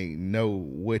OnlyFans ain't know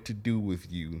what to do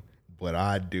with you, but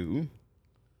I do."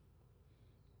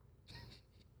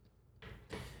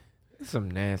 There's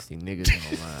some nasty niggas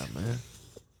online, man.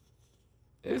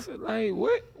 It's like,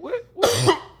 what?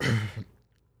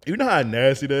 You know how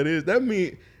nasty that is? That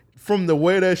mean, from the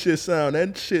way that shit sound,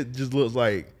 that shit just looks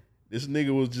like this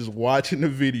nigga was just watching the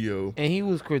video. And he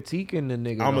was critiquing the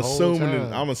nigga I'm the assuming whole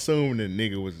time. I'm assuming the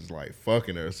nigga was just like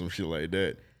fucking her or some shit like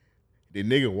that. The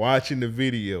nigga watching the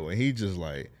video and he just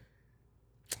like,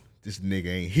 this nigga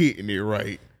ain't hitting it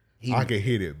right. I can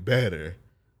hit it better.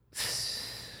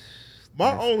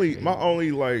 My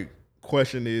only like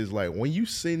question is like, when you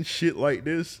send shit like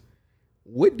this,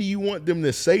 what do you want them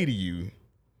to say to you?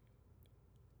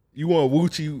 You want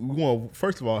Woochie?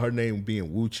 First of all, her name being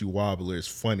Woochie Wobbler is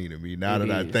funny to me now that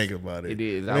I think about it. It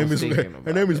is. Her name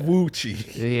is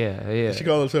Woochie. Yeah. She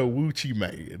calls herself Woochie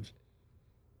Man.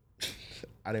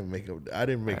 I didn't make up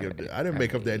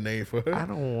that name for her. I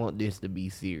don't want this to be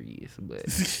serious, but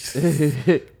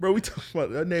bro, we talking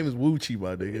about her name is Woochie,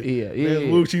 my nigga. Yeah.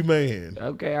 Woochie Man.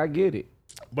 Okay, I get it.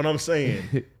 But I'm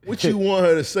saying, what you want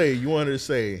her to say? You want her to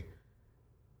say,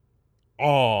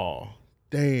 "Oh,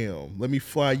 damn, let me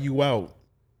fly you out."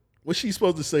 What's she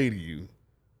supposed to say to you?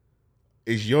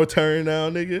 It's your turn now,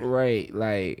 nigga? Right,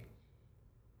 like,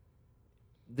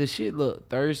 the shit look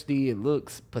thirsty. It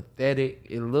looks pathetic.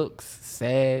 It looks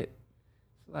sad.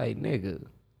 Like, nigga,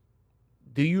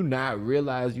 do you not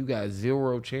realize you got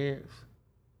zero chance?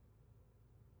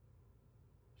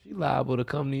 She liable to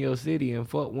come to your city and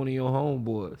fuck one of your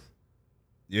homeboys.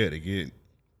 Yeah, to get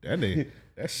that nigga.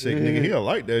 That sick nigga. He'll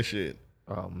like that shit.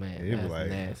 Oh man, He that's be like,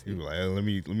 nasty. he be like, let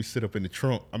me sit up in the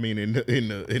trunk. I mean, in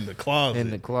the closet.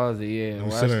 In the closet, yeah. I'm And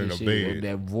watch sitting in this the shit, bed.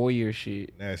 that voyeur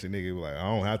shit. Nasty nigga be like, I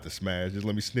don't have to smash. Just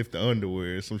let me sniff the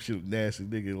underwear. Some shit nasty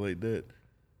nigga like that.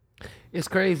 It's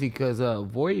crazy because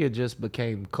voyeur just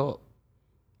became cuck.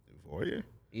 Voyeur?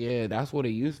 Yeah, that's what it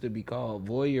used to be called.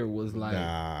 Voyeur was like.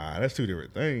 Nah, that's two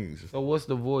different things. So what's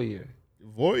the voyeur?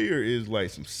 Voyeur is like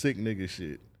some sick nigga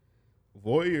shit.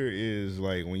 Voyeur is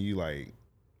like when you like,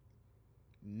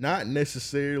 not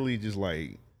necessarily just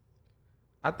like.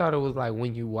 I thought it was like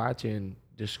when you watching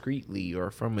discreetly or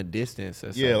from a distance or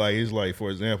something. Yeah, like it's like,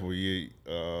 for example,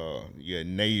 your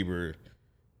neighbor,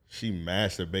 she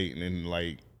masturbating in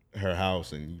like her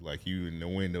house and you in the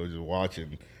window just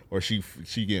watching, or she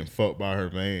getting fucked by her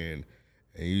man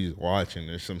and you just watching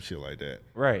or some shit like that.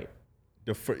 Right.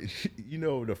 The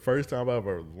first time I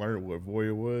ever learned what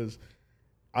voyeur was,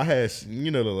 I had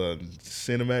the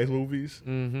Cinemax movies.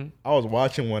 Mm-hmm. I was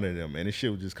watching one of them and this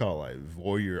shit was just called like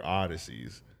Voyeur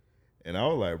Odysseys, and I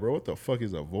was like, bro, what the fuck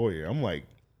is a voyeur? I'm like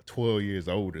 12 years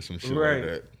old or some shit like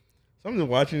that. So I'm just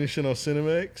watching this shit on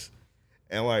Cinemax,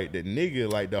 and like the nigga,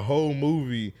 like the whole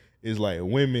movie is like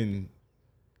women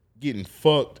getting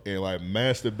fucked and like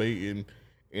masturbating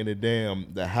in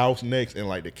the house next, and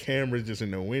like the camera's just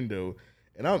in the window.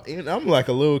 And I'm like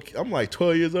I'm like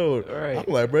 12 years old. Right.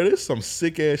 I'm like, bro, this is some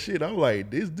sick ass shit. I'm like,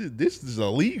 this is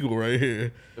illegal right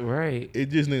here. Right. It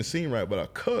just didn't seem right. But a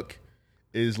cuck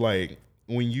is like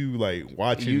when you like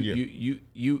watching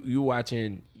you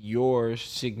watching your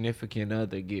significant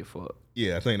other get fucked.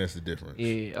 Yeah, I think that's the difference.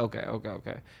 Yeah.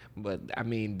 Okay. But I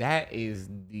mean, that is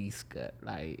the scut.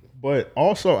 Like. But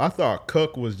also, I thought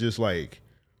cuck was just like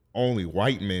only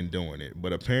white men doing it,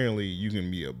 but apparently you can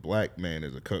be a black man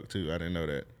as a cuck too. I didn't know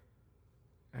that.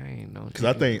 I ain't know. Because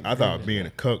I thought being a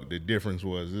cuck, the difference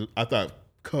was I thought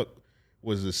cuck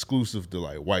was exclusive to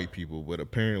like white people, but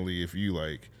apparently if you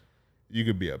like, you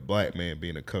could be a black man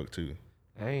being a cuck too.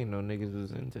 I ain't know niggas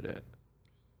was into that.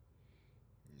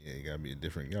 Yeah, you gotta be a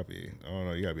different. You gotta be. I don't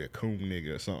know. You gotta be a coon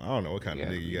nigga or something. I don't know what kind of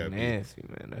nigga you gotta nasty,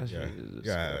 man. That shit is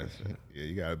disgusting. Yeah,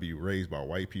 you gotta be raised by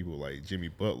white people like Jimmy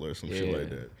Butler or some shit like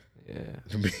that. Yeah.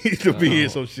 To be in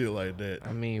some shit like that.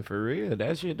 I mean, for real,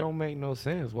 that shit don't make no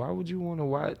sense. Why would you want to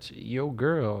watch your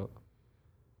girl,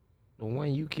 the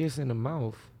one you kiss in the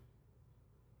mouth?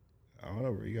 I don't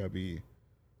know, bro. You gotta be.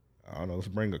 I don't know. Let's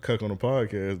bring a cuck on the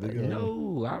podcast. Nigga.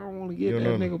 No, I don't want to get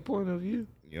that nigga point of view.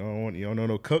 You don't know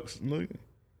no cucks, nigga.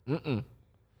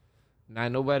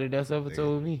 Not nobody that's ever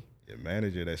told me. Your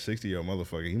manager, that 60-year-old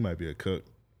motherfucker, he might be a cuck.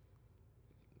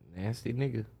 Nasty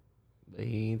nigga. But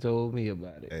he ain't told me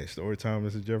about it. Hey, story time,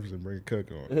 Mr. Jefferson, bring a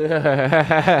cuck on.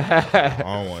 I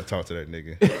don't want to talk to that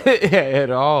nigga. At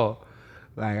all.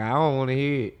 Like, I don't want to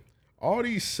hear it. All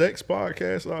these sex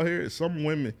podcasts out here, some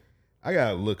women, I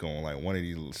gotta look on like one of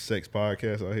these little sex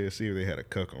podcasts out here, see if they had a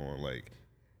cuck on,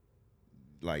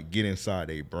 like get inside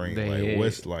their brain.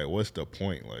 What's the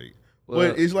point? Like,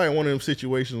 but it's like one of them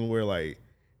situations where like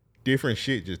different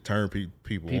shit just turn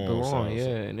people on. Yeah,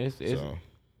 and it's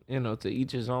you know, to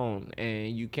each his own,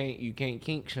 and you can't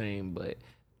kink shame, but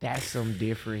that's some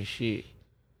different shit.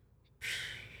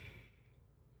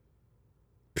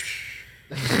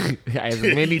 As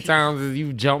many times as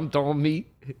you jumped on me.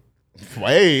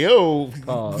 Hey yo,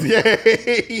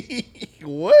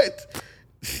 what?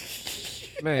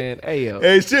 Man, hey yo,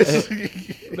 it's just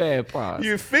bad pause.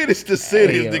 You finished the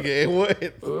sentence, nigga.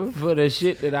 What? For the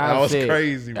shit that I said. That was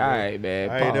crazy, bro. All right, man.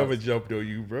 I ain't never jumped on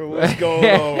you, bro. What's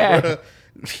going on, bro?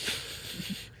 You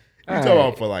talking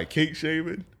about for like kink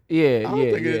shaming? Yeah.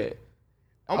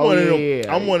 I'm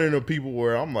one of them people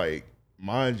where I'm like,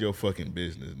 mind your fucking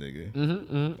business,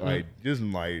 nigga. Like, just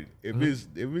like if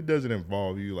it doesn't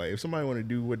involve you, like if somebody want to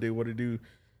do what they want to do,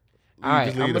 all right,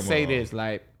 I'm gonna say this,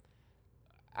 like,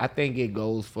 I think it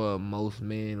goes for most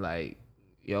men, like,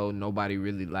 yo, nobody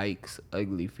really likes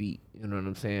ugly feet, you know what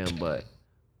I'm saying? But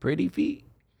pretty feet,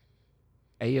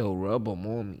 hey yo, rub them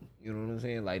on me, you know what I'm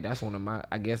saying? Like, that's one of my,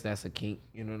 I guess that's a kink,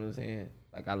 you know what I'm saying?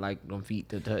 Like, I like them feet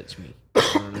to touch me, you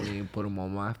know what I mean? Put them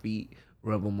on my feet.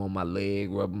 Rub them on my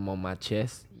leg, rub them on my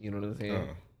chest. You know what I'm saying?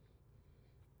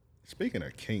 Speaking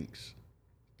of kinks,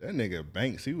 that nigga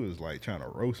Banks, he was like trying to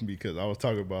roast me because I was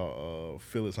talking about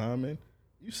Phyllis Hyman.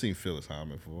 You've seen Phyllis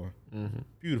Hyman before.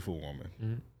 Beautiful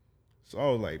woman. So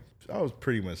I was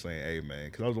pretty much saying, hey,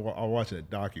 man, because I was watching a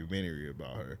documentary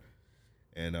about her.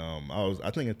 And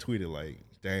I think I tweeted like,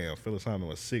 damn, Phyllis Hyman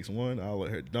was 6'1", I'll let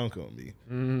her dunk on me.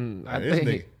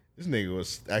 This nigga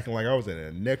was acting like I was in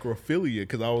a necrophilia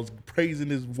because I was praising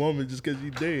this woman just because she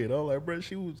dead. I was like, bro,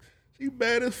 she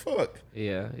bad as fuck.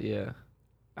 Yeah.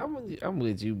 I'm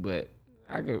with you, but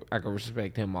I could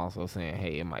respect him also saying,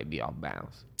 hey, it might be off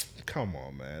bounds. Come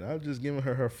on, man. I was just giving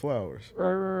her flowers.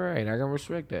 Right. I can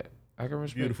respect that.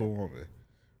 Beautiful woman.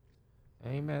 I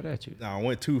ain't mad at you. Now, I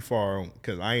went too far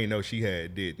because I ain't know she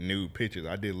did nude pictures.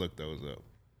 I did look those up.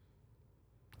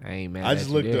 I ain't mad. I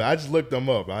just looked them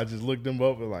up. I just looked them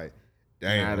up and like,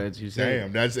 damn,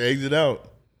 that's exit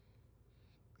out.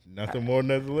 Nothing more,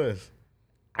 nothing less.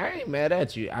 I ain't mad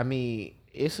at you. I mean,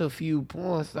 it's a few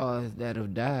porn stars that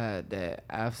have died that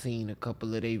I've seen a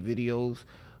couple of their videos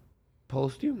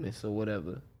posthumous or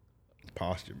whatever.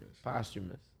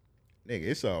 Posthumous. Nigga,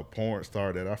 it's a porn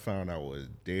star that I found out was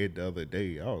dead the other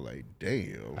day. I was like,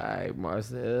 damn. All right,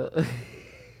 Marcel.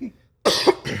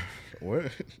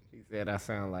 What? He said I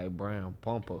sound like Brown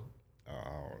Pumper.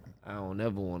 I don't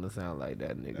ever want to sound like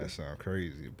that nigga. That sounds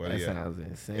crazy. But that sounds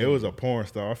insane. It was a porn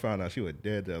star. I found out she was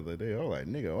dead the other day. I was like,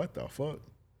 nigga, what the fuck?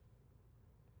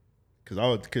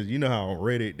 Cause you know how on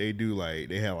Reddit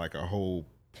they have like a whole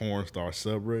porn star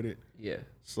subreddit. Yeah.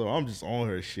 So I'm just on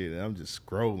her shit and I'm just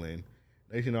scrolling.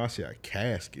 Next you know, I see a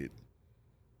casket.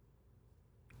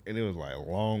 And it was like,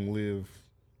 long live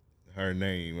her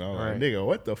name. I was like, nigga,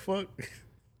 what the fuck?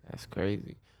 That's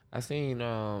crazy. I seen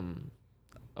a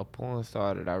porn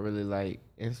star that I really like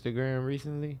Instagram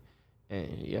recently,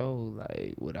 and yo,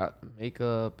 like without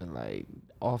makeup and like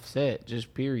offset,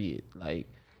 just period. Like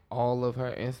all of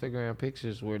her Instagram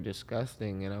pictures were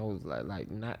disgusting, and I was like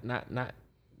not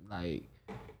like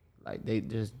they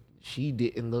just, she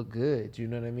didn't look good. You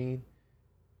know what I mean?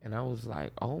 And I was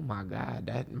like, oh my God,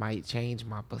 that might change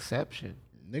my perception.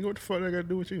 Nigga, what the fuck that got to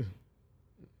do with you?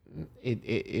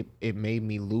 It made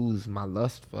me lose my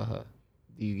lust for her.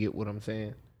 Do you get what I'm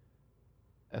saying?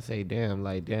 I say, damn,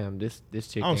 this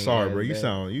chick. I'm sorry, bro.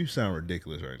 You sound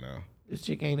ridiculous right now. This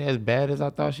chick ain't as bad as I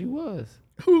thought she was.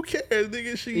 Who cares,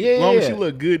 nigga? Yeah, long as yeah. she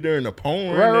look good during the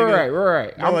porn,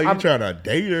 Right. Not like you trying to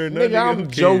date her, nothing. Nigga, Who I'm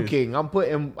cares? joking. I'm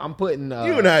putting.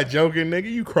 You not joking,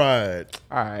 nigga. You cried.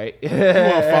 All right. You want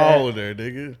to follow her,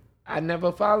 nigga? I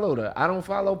never followed her. I don't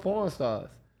follow porn stars.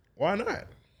 Why not?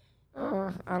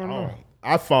 I don't know.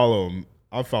 I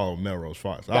follow Melrose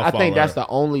Fox. I think that's the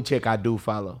only chick I do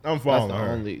follow. I'm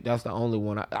following her. That's the only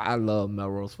one. I love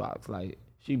Melrose Fox. Like,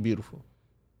 she beautiful.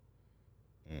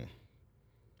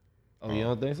 Oh, you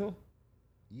don't think so?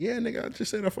 Yeah, nigga, I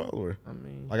just said I follow her. I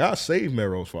mean, like, I saved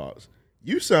Melrose Fox.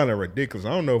 You sounded ridiculous. I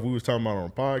don't know if we was talking about it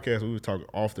on the podcast or we was talking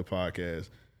off the podcast.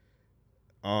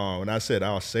 When I said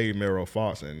I'll save Melrose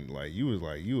Fox, and like you was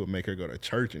like, you would make her go to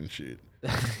church and shit.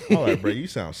 I'm like, bro, you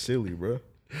sound silly, bro.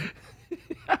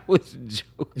 I was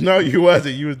joking. No, you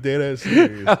wasn't. You was dead ass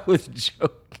serious. I was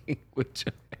joking with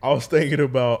you. I was thinking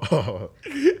about,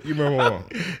 you remember one?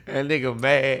 That nigga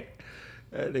mad.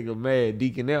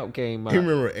 Deacon Elp came out. You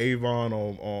remember Avon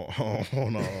on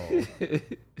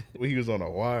when he was on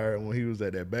a wire when he was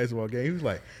at that basketball game? He was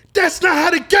like, "That's not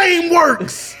how the game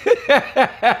works."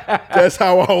 That's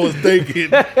how I was thinking.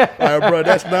 Like, bro,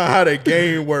 that's not how the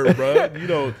game works, bro. You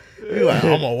know, you're like,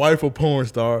 I'm a wife a porn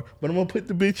star, but I'm gonna put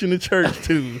the bitch in the church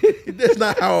too. That's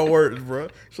not how it works, bro.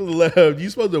 So let her. You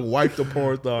supposed to wife the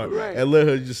porn star and let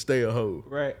her just stay a hoe,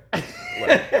 right?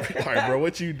 Like, bro,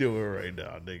 what you doing right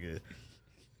now, nigga?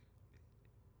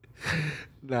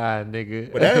 Nah,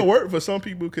 nigga. But that worked for some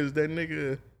people because that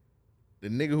nigga, the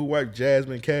nigga who wiped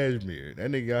Jasmine Cashmere, that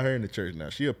nigga got her in the church now.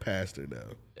 She a pastor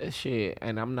now. Shit,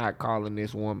 and I'm not calling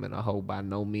this woman a hoe by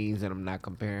no means, and I'm not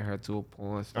comparing her to a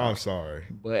porn star. I'm sorry.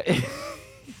 But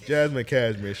Jasmine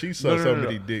Cashmere, she sucked so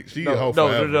many dicks. She a hoe no,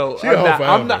 forever. no. She a hoe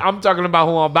forever. I'm talking about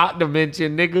who I'm about to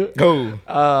mention, nigga. Who?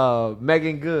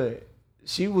 Megan Good.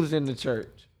 She was in the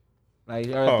church. Like,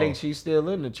 I think she's still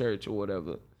in the church or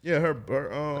whatever. Yeah, her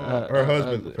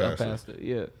husband's a pastor.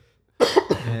 Yeah.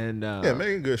 And yeah,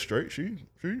 Megan Good straight. She.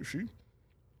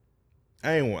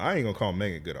 I ain't gonna call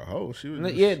Megan Good a hoe. She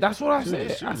was. That's what I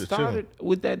said. I started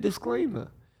with that disclaimer.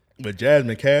 But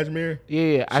Jasmine Cashmere.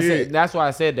 Yeah, I said that's why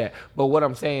I said that. But what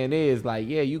I'm saying is, like,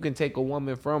 yeah, you can take a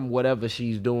woman from whatever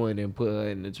she's doing and put her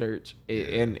in the church,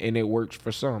 and it works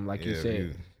for some, like you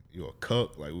said. You a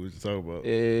cuck, like we was talking about.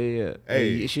 Yeah.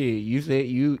 Hey, shit, you said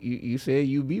you said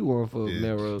you be one for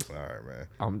Melrose. All right, man.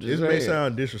 I'm just this saying. May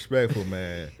sound disrespectful,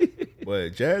 man,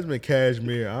 but Jasmine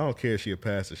Cashmere, I don't care if she a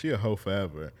pastor. She a hoe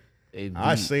forever. Indeed.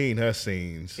 I seen her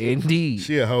scenes. Indeed.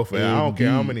 She a hoe forever. I don't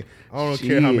care how many. I don't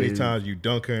care how many times you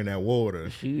dunk her in that water.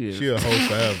 She a hoe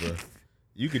forever.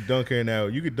 You could dunk her in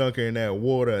that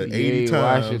water 80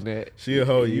 times. She a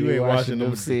hoe. You ain't washing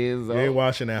them sins. You ain't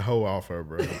washing that hoe off her,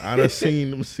 bro. I done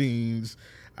seen them scenes.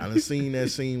 I done seen that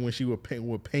scene when she was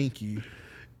with Pinky.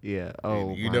 Yeah.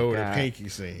 Oh, you know the Pinky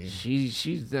scene.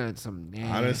 She's done some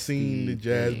nasty. I done seen the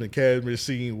Jasmine Cashmere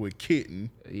scene with Kitten.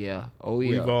 Yeah. Oh yeah.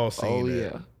 We've all seen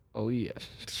that. Yeah. Oh yeah.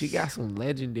 She got some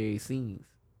legendary scenes.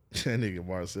 That nigga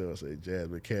Marcel said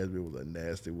Jasmine Cashmere was a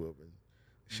nasty woman.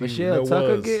 Michelle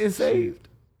Tucker getting saved.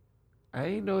 I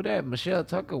ain't know that. Michelle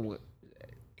Tucker went.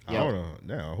 I don't know.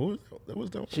 Now, who was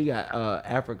that? She got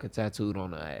Africa tattooed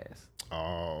on her ass.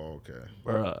 Oh, okay.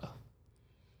 Bruh.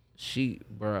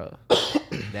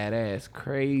 That ass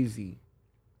crazy.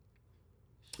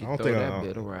 I don't think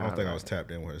I was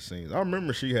tapped in with her scenes. I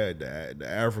remember she had the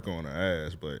Africa on her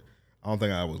ass, but I don't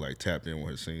think I was like tapped in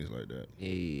with her scenes like that.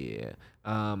 Yeah.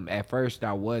 At first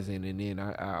I wasn't, and then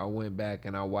I went back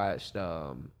and I watched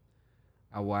a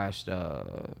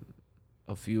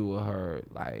few of her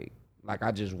like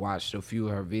I just watched a few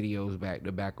of her videos back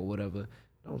to back or whatever.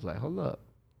 I was like, hold up,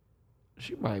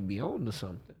 she might be on to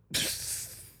something.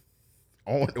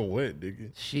 On to what,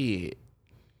 nigga? Shit,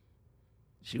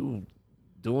 she was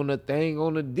doing a thing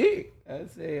on the dick. I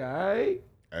say, all right.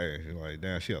 Hey, like,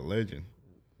 damn, she a legend.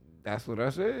 That's what I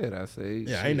said. I say,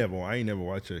 yeah, shit. I ain't never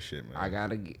watched that shit, man. I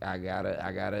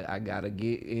gotta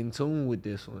get in tune with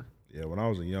this one. Yeah, when I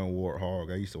was a young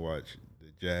warthog, I used to watch the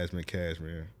Jasmine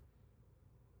Cashmere,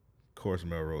 of course,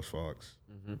 Melrose Fox,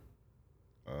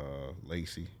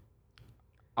 Lacey.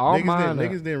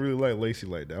 Niggas didn't really like Lacey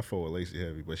like that. I fought with Lacey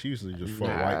heavy, but she used to just fuck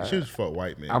white. She just fuck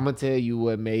white men. I'm gonna tell you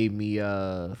what made me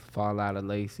fall out of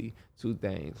Lacey. Two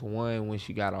things. One, when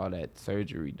she got all that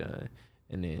surgery done,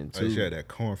 and then two, she had that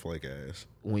cornflake ass.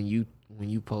 When you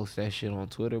post that shit on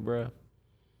Twitter, bro,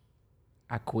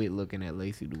 I quit looking at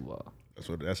Lacey Duval.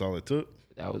 That's all it took.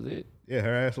 That was it. Yeah,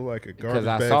 her ass was like a garbage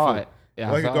bag. Because I saw it.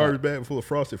 Yeah, like a garbage bag full of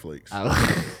Frosted Flakes.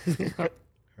 Her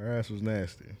ass was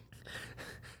nasty.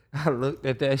 I looked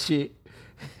at that shit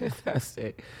and I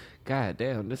said, God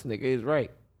damn, this nigga is right.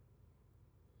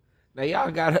 Now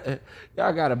y'all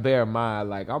gotta bear in mind,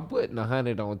 like I'm putting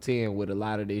 100 on 10 with a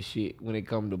lot of this shit when it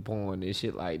come to porn and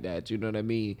shit like that. You know what I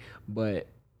mean? But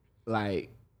like,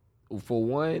 for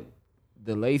one,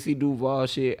 the Lacey Duval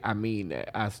shit, I mean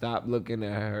that. I stopped looking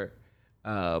at her.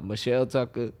 Michelle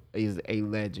Tucker is a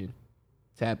legend.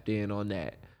 Tapped in on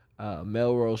that.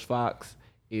 Melrose Fox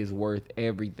is worth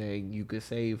everything. You could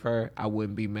save her. I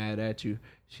wouldn't be mad at you.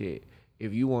 Shit.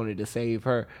 If you wanted to save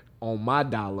her on my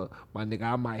dollar, my nigga,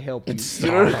 I might help you.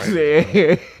 You know what I'm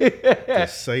saying?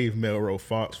 Just save Melrose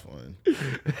Fox fund.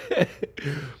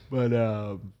 But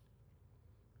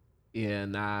yeah,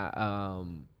 nah.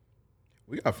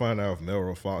 We gotta find out if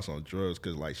Melrose Fox on drugs,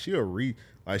 cause like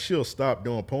she'll stop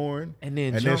doing porn and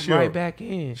then jump right back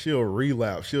in. She'll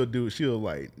relapse. She'll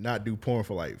like not do porn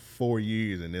for like 4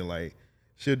 years, and then like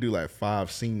she'll do like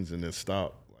 5 scenes and then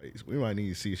stop. Like we might need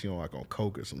to see if she on like on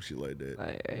coke or some shit like that.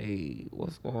 Like, hey,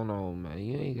 what's going on, man?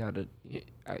 You ain't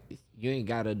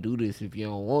gotta do this if you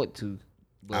don't want to.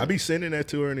 I be sending that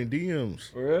to her in the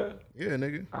DMs. For real? Yeah,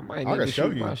 nigga. I might need to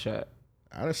shoot my shot.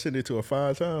 I done sent it to her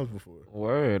 5 times before.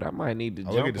 Word, I might need to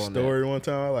jump on that. I look at the story one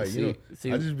time, like, I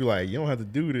just be like, you don't have to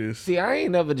do this. See, I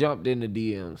ain't never jumped in the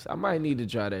DMs. I might need to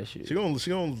try that shit. She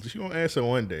gonna answer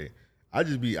one day. I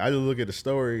just look at the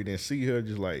story, then see her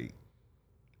just like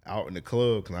out in the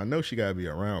club, because I know she gotta be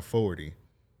around 40.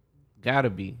 Gotta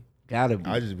be. I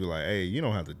just be like, hey, you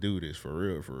don't have to do this for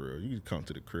real. You can come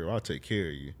to the crib. I'll take care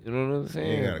of you. You know what I'm saying?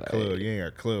 You ain't got a club. You ain't got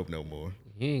a club no more.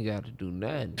 You ain't got to do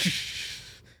nothing.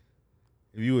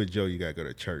 If you a Joe, you gotta go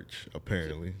to church,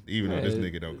 apparently. Even though this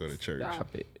nigga don't go to church.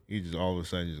 Stop it. He just all of a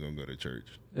sudden just gonna go to church.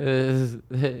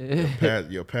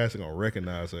 Your pastor gonna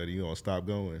recognize that you gonna stop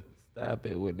going. Stop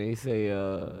it. When they say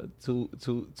two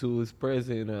is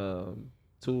present,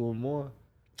 2 or more.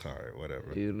 All right,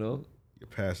 whatever. You know? Your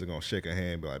pastor gonna shake a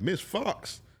hand and be like, Miss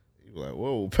Fox. You be like,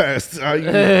 whoa, pastor, how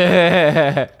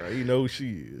you know who she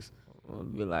is? I'll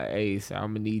be like, hey, so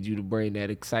I'm gonna need you to bring that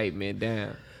excitement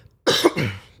down.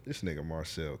 This nigga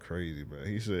Marcel crazy, man.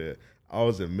 He said, I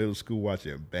was in middle school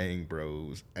watching Bang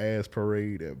Bros, Ass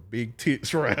Parade, and Big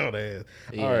Tits Round Ass.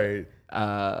 Yeah. All right.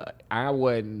 I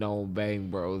wasn't on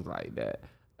Bang Bros like that.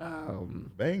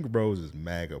 Bang Bros is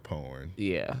MAGA porn.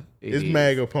 Yeah. It's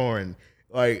MAGA porn.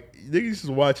 Like, niggas used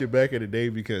to watch it back in the day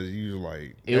because you was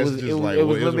like, it was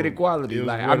limited quality.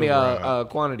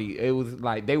 Quantity. It was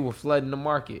like they were flooding the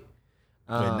market.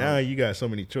 But now you got so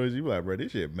many choices. You be like, bro,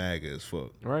 this shit MAGA as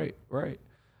fuck. Right.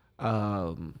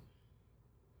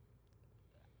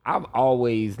 I've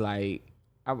always liked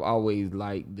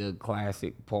the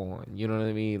classic porn. You know what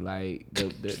I mean? Like them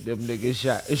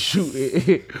niggas shoot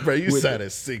it. Bro, you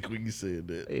sounded sick when you said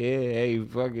that. Yeah, hey,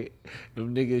 fuck it.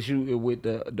 Them niggas shooting with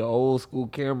the old school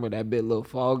camera, that bit look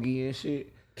foggy and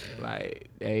shit. Like,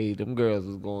 hey, them girls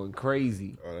was going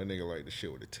crazy. Oh, that nigga like the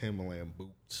shit with the Timberland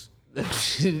boots.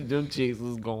 Them chicks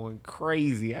was going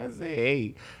crazy. I said,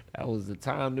 hey, that was the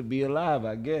time to be alive,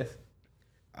 I guess.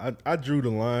 I drew the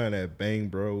line at Bang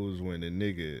Bros when the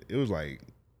nigga, it was like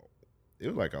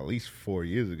at least 4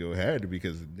 years ago. It had to be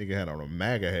because the nigga had on a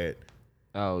MAGA hat.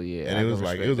 Oh yeah. And it was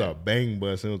a bang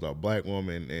bus, and it was a black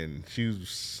woman, and she was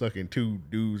sucking 2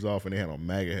 dudes off, and they had on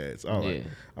MAGA hats. I was like,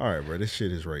 all right, bro, this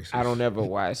shit is racist. I don't ever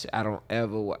watch.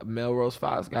 Melrose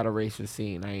Fox got a racist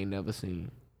scene I ain't never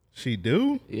seen. She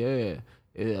do? Yeah.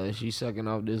 She's sucking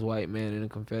off this white man in a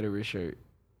Confederate shirt.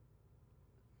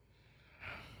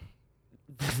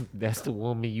 That's the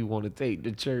woman you want to take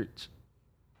to church.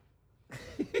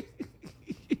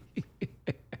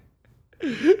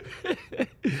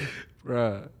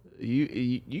 Bruh,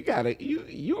 you gotta,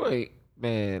 you ain't,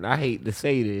 man, I hate to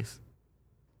say this.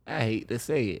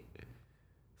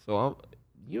 So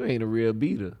you ain't a real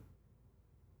beater.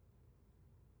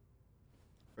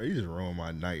 Bro, you just ruined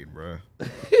my night, bro.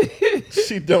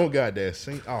 She don't got that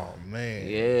sing. Oh, man.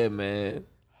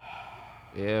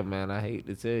 Yeah, man. I hate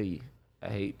to tell you.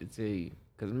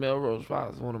 Because Melrose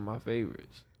Fox is one of my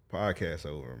favorites. Podcast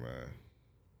over, man.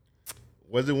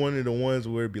 Was it one of the ones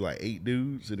where it'd be like 8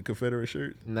 dudes in the Confederate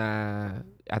shirt? Nah,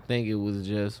 I think it was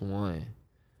just one.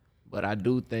 But I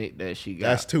do think that she got...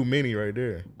 That's too many right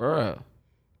there. Bruh.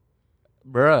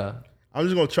 I'm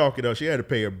just going to chalk it up. She had to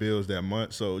pay her bills that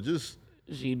month, so just...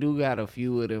 She do got a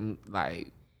few of them,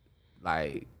 like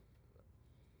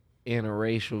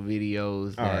interracial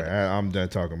videos. All right, I'm done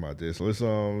talking about this. Let's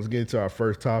get into our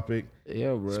first topic.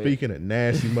 Yeah, bro. Speaking of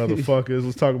nasty motherfuckers,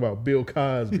 let's talk about Bill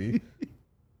Cosby.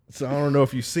 So I don't know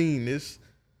if you've seen this.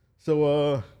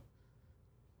 So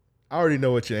I already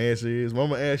know what your answer is, but I'm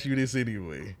gonna ask you this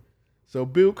anyway. So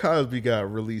Bill Cosby got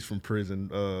released from prison.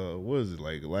 What was it,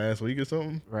 like last week or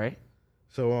something? Right.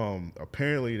 So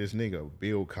apparently this nigga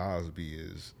Bill Cosby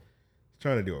is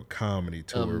trying to do a comedy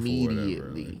tour for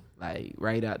immediately, whatever. like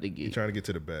right out the gate. He's trying to get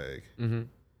to the bag. Mm-hmm.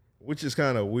 Which is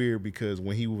kind of weird because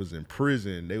when he was in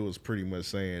prison, they was pretty much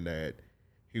saying that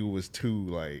he was too,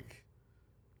 like,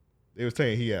 they were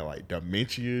saying he had, like,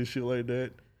 dementia and shit like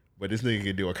that. But this nigga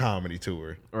could do a comedy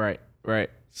tour. Right.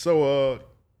 So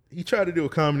he tried to do a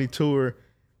comedy tour,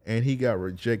 and he got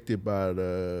rejected by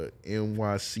the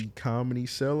NYC Comedy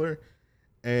Cellar.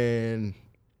 And,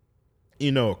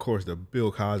 you know, of course, the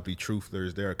Bill Cosby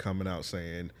truthers, they're coming out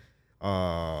saying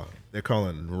they're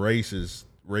calling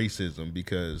racism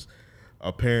because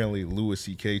apparently Louis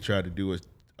C.K. tried to do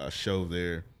a show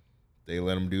there. They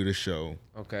let him do the show.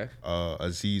 Okay.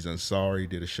 Aziz Ansari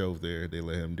did a show there. They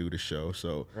let him do the show.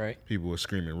 So people were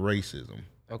screaming racism.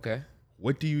 Okay.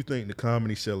 What do you think the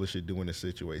Comedy Cellar should do in this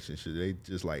situation? Should they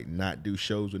just like not do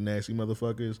shows with nasty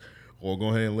motherfuckers, or go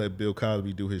ahead and let Bill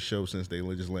Cosby do his show since they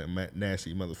just let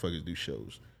nasty motherfuckers do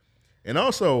shows? And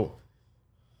also,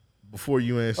 before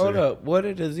you answer, hold up, what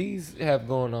did Aziz have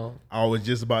going on? I was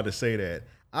just about to say that.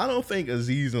 I don't think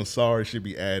Aziz Ansari should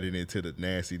be added into the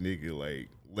nasty nigga like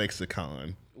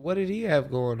lexicon. What did he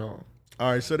have going on?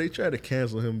 All right, so they tried to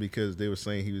cancel him because they were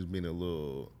saying he was being a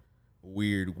little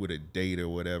weird with a date or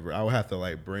whatever. I would have to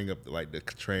like bring up the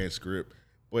transcript,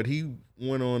 but he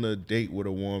went on a date with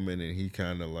a woman and he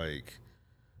kind of like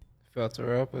felt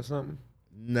her up or something.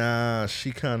 Nah,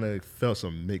 she kind of felt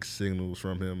some mixed signals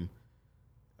from him.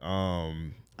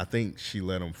 I think she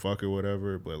let him fuck or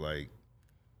whatever, but like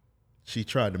she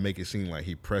tried to make it seem like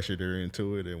he pressured her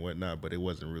into it and whatnot, but it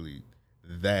wasn't really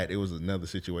that. It was another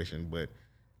situation, but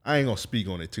I ain't gonna speak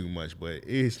on it too much, but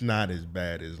it's not as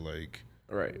bad as like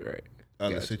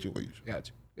other situations.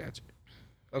 Gotcha.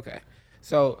 Okay.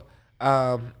 So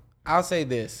I'll say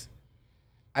this.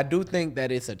 I do think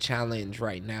that it's a challenge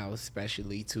right now,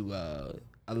 especially to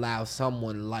allow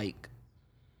someone like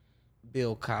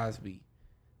Bill Cosby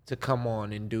to come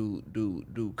on and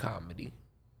do comedy.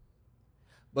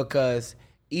 Because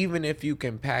even if you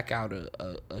can pack out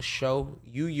a show,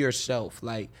 you yourself,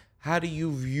 like, how do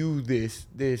you view this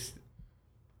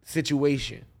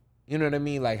situation? You know what I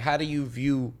mean? Like, how do you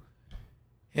view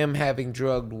him having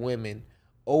drugged women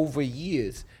over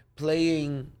years,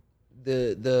 playing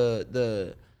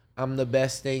the I'm the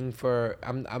best thing for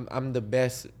I'm the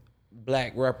best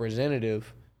black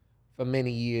representative for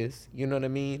many years. You know what I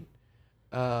mean?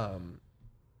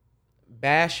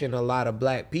 Bashing a lot of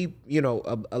black people, you know,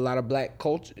 a lot of black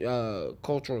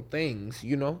cultural things,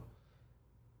 you know?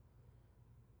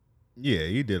 Yeah,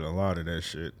 he did a lot of that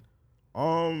shit.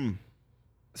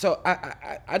 So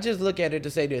I just look at it to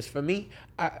say this. For me,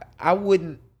 I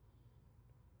wouldn't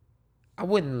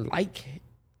like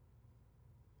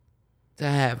to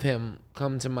have him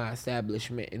come to my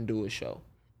establishment and do a show.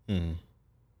 Mm.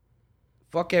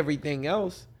 Fuck everything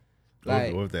else.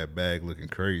 Like, what if that bag looking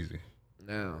crazy?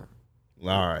 No.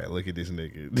 All right, look at this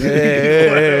nigga. Yeah.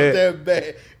 What if that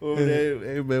bag?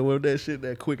 What if that shit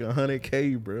that quick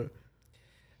 100K, bro?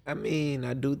 I mean,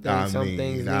 I do think some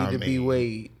things need to be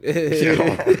weighed.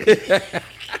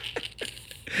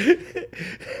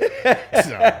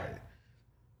 Sorry.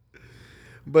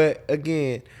 But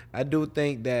again, I do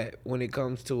think that when it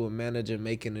comes to a manager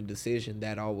making a decision,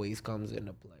 that always comes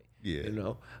into play. Yeah. You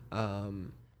know,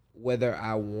 whether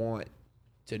I want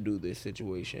to do this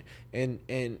situation.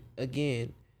 And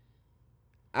again,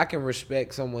 I can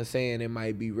respect someone saying it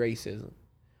might be racism.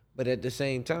 But at the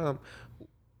same time,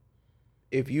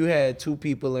 if you had two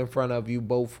people in front of you,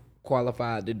 both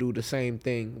qualified to do the same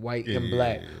thing, white and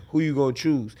black, who you gonna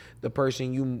choose? The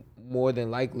person you more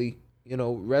than likely, you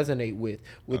know, resonate with,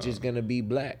 which is gonna be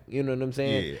black. You know what I'm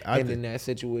saying? Yeah, and in that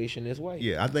situation, it's white.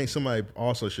 Yeah, I think somebody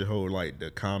also should hold like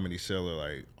the Comedy Cellar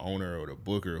like owner or the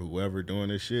booker, whoever doing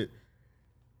this shit.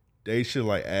 They should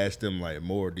like ask them like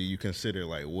more. Do you consider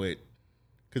like what?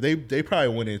 Because they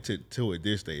probably went into it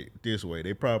this way.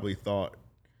 They probably thought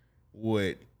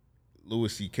what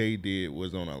Louis C.K. did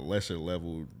was on a lesser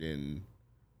level than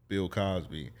Bill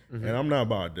Cosby. Mm-hmm. And I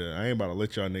ain't about to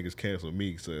let y'all niggas cancel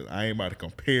me, so I ain't about to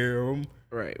compare them.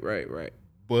 Right.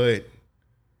 But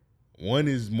one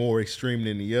is more extreme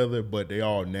than the other, but they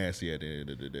all nasty at the end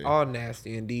of the day. All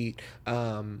nasty indeed.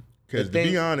 Because to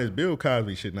be honest, Bill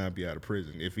Cosby should not be out of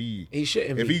prison. If he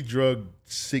shouldn't be. If he drugged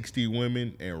 60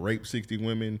 women and raped 60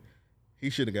 women, he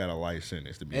should have got a life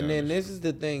sentence, to be honest. And then this is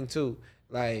the thing too,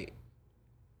 like,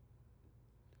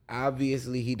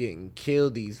 obviously he didn't kill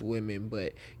these women,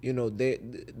 but you know,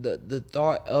 the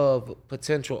thought of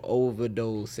potential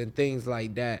overdose and things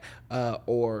like that,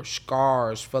 or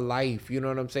scars for life, you know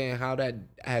what I'm saying, how that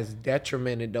has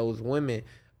detrimented those women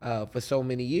for so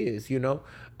many years, you know.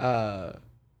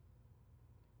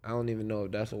 I don't even know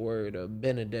if that's a word, or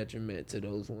been a detriment to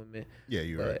those women. Yeah,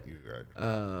 you're right. You're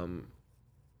right.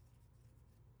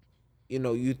 You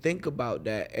know, you think about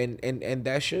that, and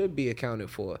that should be accounted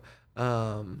for.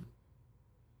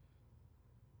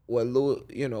 What Louis,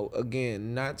 you know,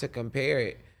 again, not to compare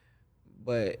it,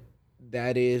 but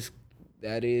that is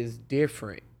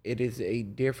different. It is a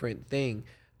different thing.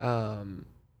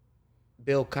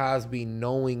 Bill Cosby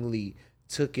knowingly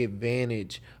took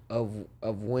advantage of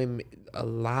women, a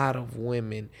lot of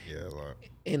women, Yeah, a lot.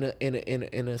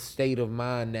 in a state of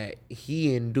mind that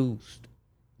he induced.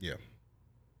 Yeah.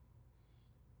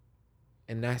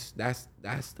 And that's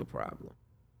the problem.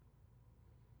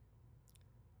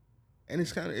 And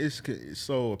it's kind of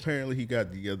so apparently he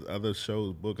got the other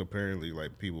shows booked. Apparently,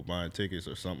 like people buying tickets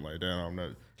or something like that. I don't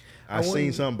know. I've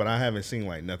seen something, but I haven't seen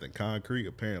like nothing concrete.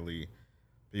 Apparently,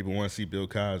 people want to see Bill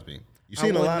Cosby. You've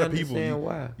seen a lot of people.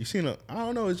 Why? You seen I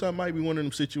don't know. It might be one of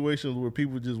them situations where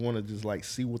people just want to just like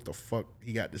see what the fuck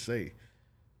he got to say.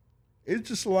 It's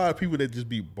just a lot of people that just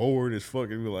be bored as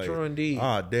fuck and be like, True indeed.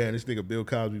 Damn, this nigga Bill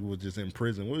Cosby was just in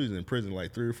prison. What was he in prison,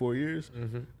 like 3 or 4 years?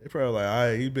 Mm-hmm. They probably like, all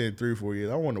right, he been 3 or 4 years.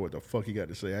 I wonder what the fuck he got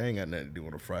to say. I ain't got nothing to do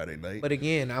on a Friday night. But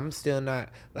again, I'm still not,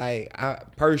 like,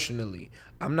 personally,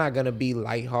 I'm not going to be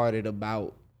lighthearted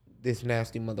about this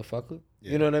nasty motherfucker.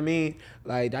 Yeah. You know what I mean?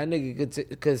 Like, that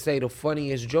nigga could say the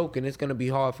funniest joke, and it's going to be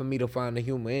hard for me to find the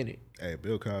humor in it. Hey,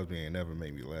 Bill Cosby ain't never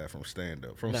made me laugh from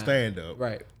stand-up. Stand-up.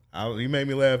 Right. He made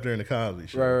me laugh during the Cosby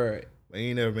show. Right. But he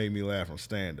ain't never made me laugh from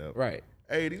stand-up. Right.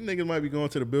 Hey, these niggas might be going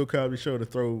to the Bill Cosby show to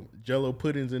throw Jello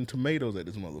puddings and tomatoes at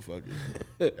this motherfucker.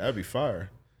 That'd be fire.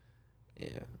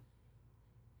 Yeah.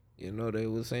 You know, they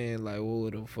was saying, like,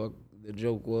 what the fuck the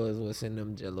joke was, what's in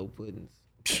them Jello puddings.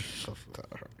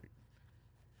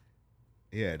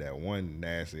 He had that one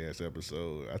nasty-ass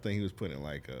episode. I think he was putting,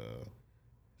 like,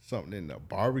 something in the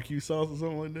barbecue sauce or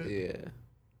something like that. Yeah.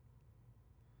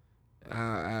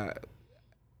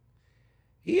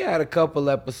 He had a couple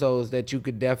episodes that you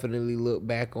could definitely look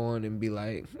back on and be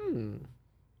like,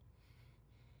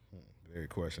 Very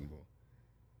questionable.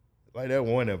 Like that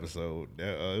one episode,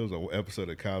 it was an episode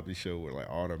of Cosby Show where like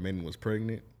all the men was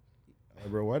pregnant. Like,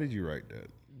 bro, why did you write that?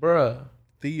 Bruh.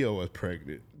 Theo was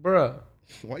pregnant. Bruh.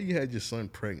 Why you had your son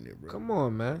pregnant, bro? Come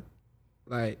on, man.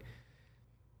 Like,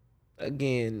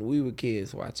 again, we were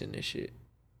kids watching this shit.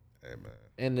 Hey, man.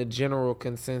 And the general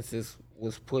consensus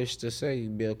was pushed to say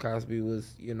Bill Cosby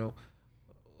was, you know,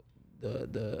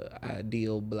 the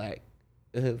ideal black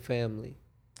family.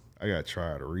 I got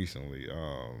tried recently.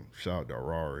 Shout out to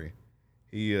Rory.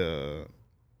 He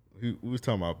was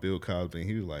talking about Bill Cosby, and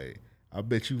he was like, I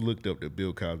bet you looked up that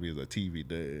Bill Cosby as a TV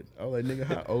dad. I was like, nigga,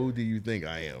 how old do you think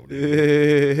I am?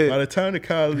 By the time the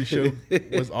Cosby Show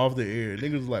was off the air,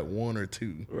 niggas was like 1 or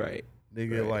 2. Right.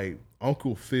 Nigga, like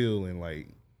Uncle Phil and like,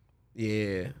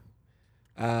 yeah.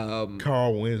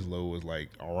 Carl Winslow was like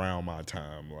around my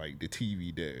time, like the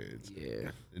TV dads. Yeah.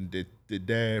 And the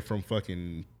dad from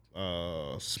fucking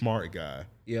Smart Guy.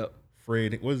 Yep.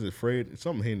 Fred, what is it? Fred,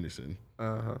 something Henderson.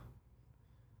 Uh-huh.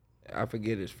 I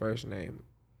forget his first name.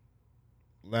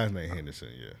 Last name Henderson,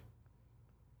 yeah.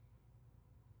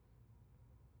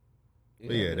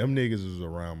 But yeah, them niggas was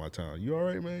around my time. You all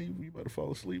right, man? You about to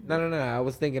fall asleep? No. I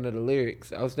was thinking of the lyrics.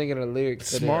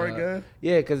 Smart Guy?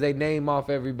 Yeah, because they name off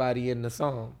everybody in the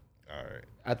song. All right.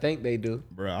 I think they do.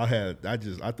 Bro, I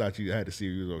thought you had to see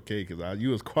if you was okay because you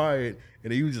was quiet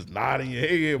and then you was just nodding your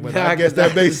head. But I guess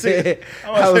that makes sense.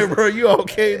 I was saying, bro, you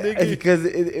okay, nigga? Because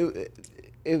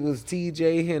it was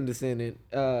T.J. Henderson and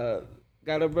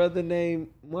got a brother named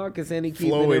Marcus and he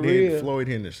keeping it real. Floyd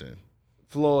Henderson.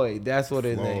 Floyd, that's what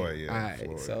his name. Yeah, all right,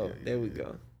 Floyd, so there we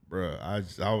go. Bro, I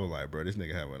was like, bro, this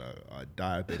nigga having a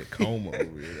diabetic coma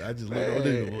over here. I just looked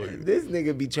at this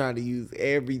nigga be trying to use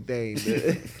everything.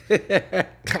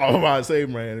 I'm about to say,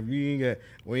 man, if you ain't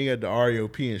got the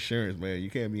REOP insurance, man, you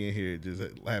can't be in here just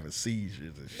having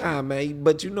seizures and shit. Nah, man,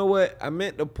 but you know what? I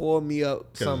meant to pour me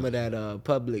up some of that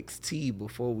Publix tea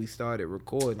before we started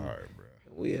recording. All right, bro.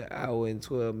 We an hour and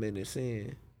 12 minutes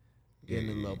in. Getting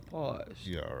a little pause.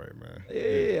 Yeah, all right, man.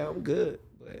 Yeah, I'm good.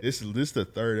 But this is the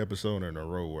 3rd episode in a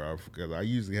row where because I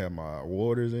usually have my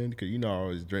waters in because I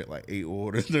always drink like 8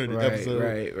 waters during the episode.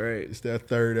 Right. It's that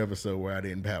 3rd episode where I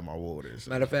didn't have my waters.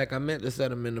 Matter of fact, I meant to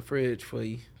set them in the fridge for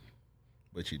you.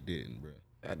 But you didn't, bro.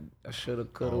 I should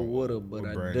have, could have, would have, but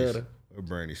I did have. What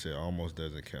Bernie said almost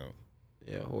doesn't count.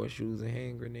 Yeah, horseshoes and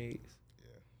hand grenades.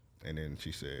 Yeah. And then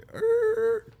she said,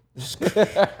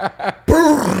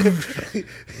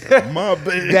 my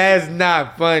bad. That's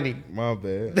not funny. My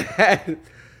bad.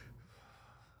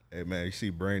 Hey man, you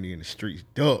see Brandy in the streets,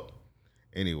 duck.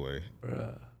 Anyway,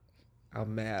 bruh,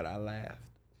 I'm mad. I laughed.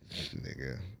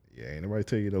 Nigga, Yeah, ain't nobody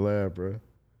tell you to laugh, bro.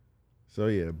 So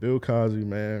yeah, Bill Cosby,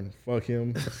 man, fuck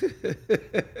him.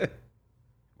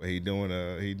 But he doing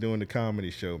the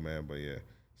comedy show, man. But yeah,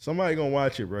 somebody gonna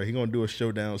watch it, bro. He gonna do a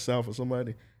show down south for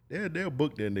somebody. They'll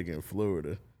book that nigga in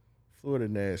Florida. Florida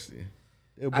nasty.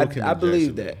 They'll book him I in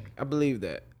believe Jacksonville. that. I believe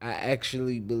that. I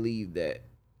actually believe that.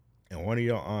 And one of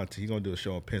y'all auntie, he gonna do a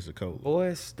show in Pensacola.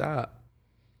 Boy, stop.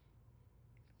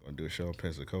 Gonna do a show in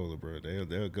Pensacola, bro.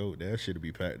 They'll go. That shit'll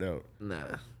be packed out.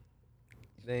 Nah.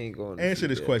 They ain't going to Answer see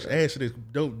this that, question. bro. Answer this.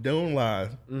 Don't lie.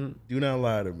 Mm-hmm. Do not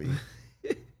lie to me.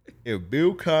 If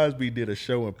Bill Cosby did a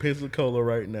show in Pensacola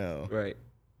right now, Right.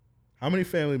 how many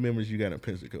family members you got in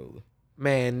Pensacola?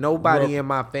 Man, nobody in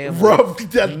my family. Rough.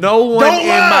 No one Don't in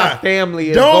lie. my family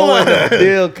is Don't going lie. to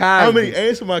Bill Cosby. How many?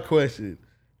 Answer my question.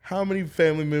 How many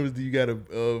family members do you got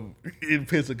in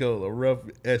Pensacola? A rough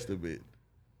estimate.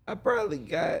 I probably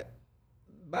got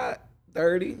about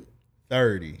 30.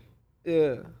 30.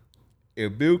 Yeah.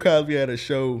 If Bill Cosby had a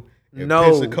show in No.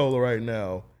 Pensacola right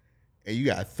now, and you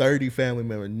got 30 family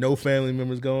members, no family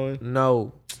members going?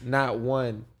 No, not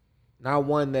one. Not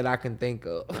one that I can think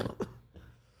of.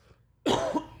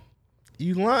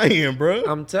 You lying, bro.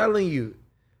 I'm telling you.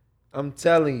 I'm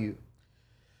telling you.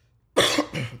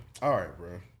 All right,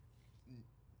 bro.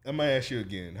 I'm gonna ask you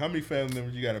again. How many family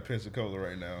members you got in Pensacola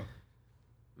right now?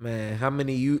 Man, how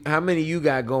many you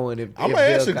got going if I'm if gonna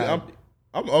Bill answer. Cosby-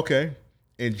 I'm okay.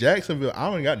 In Jacksonville, I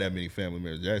don't got that many family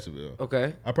members in Jacksonville.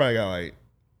 Okay. I probably got like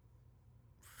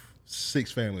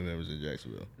 6 family members in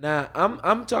Jacksonville. Now,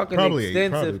 I'm talking Probably 8,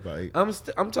 extensive. probably about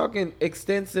 8. I'm talking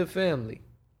extensive family.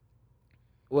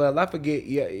 Well, I forget.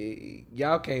 Yeah,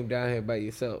 y'all came down here by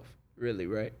yourself, really,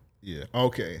 right? Yeah.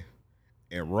 Okay.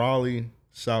 In Raleigh,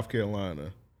 South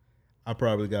Carolina, I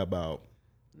probably got about.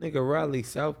 Nigga, Raleigh,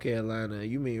 South Carolina.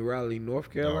 You mean Raleigh,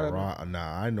 North Carolina?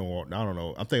 I don't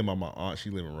know. I'm thinking about my aunt. She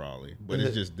live in Raleigh, but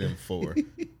it's just them 4.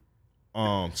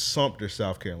 Sumter,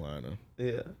 South Carolina.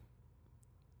 Yeah.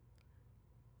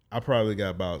 I probably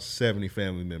got about 70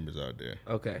 family members out there.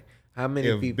 Okay. How many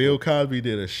If people? Bill Cosby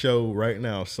did a show right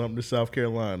now, Sumter, South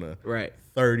Carolina, Right.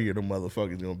 30 of the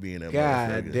motherfuckers gonna be in that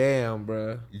God motherfucker. damn,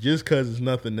 bro. Just because it's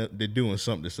nothing that they're doing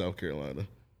something to South Carolina.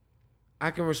 I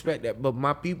can respect that, but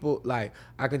my people, like,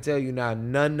 I can tell you now,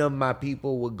 none of my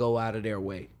people would go out of their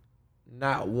way.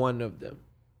 Not one of them.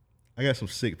 I got some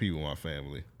sick people in my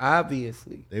family.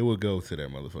 Obviously. They would go to that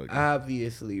motherfucker.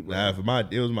 Obviously, bro. Now, if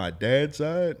it was my dad's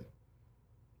side,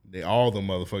 all the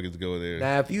motherfuckers go there.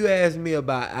 Now, if you ask me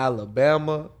about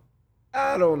Alabama,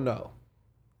 I don't know.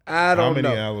 I How don't many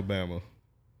know. Alabama?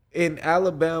 In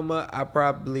Alabama,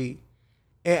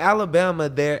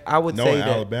 there, I would No, say in that.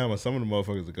 Alabama, some of the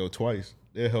motherfuckers that go twice.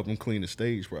 They'll help them clean the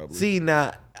stage probably. See,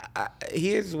 now,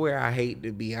 here's where I hate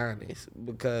to be honest,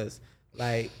 because,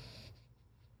 like,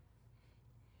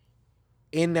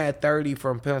 in that 30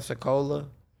 from Pensacola,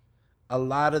 a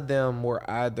lot of them were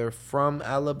either from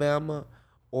Alabama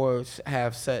or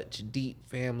have such deep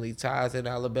family ties in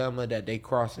Alabama that they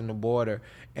crossing the border,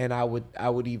 and I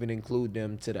would even include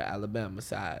them to the Alabama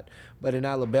side. But in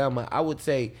Alabama, I would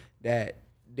say that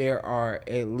there are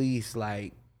at least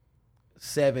like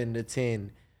 7 to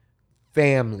 10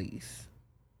 families.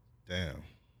 Damn.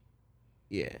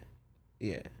 Yeah.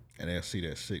 And they'll see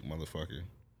that sick motherfucker.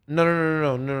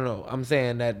 No. I'm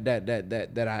saying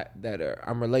that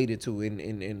I'm related to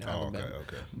in Oh, Alabama.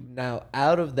 okay. Now,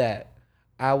 out of that,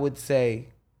 I would say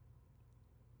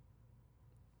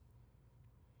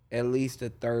at least a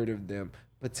third of them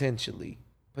potentially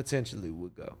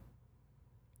would go.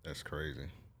 That's crazy.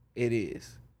 It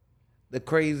is. The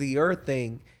crazier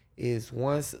thing is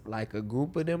once like a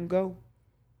group of them go,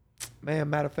 man,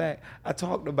 matter of fact, I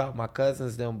talked about my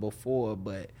cousins them before,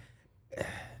 but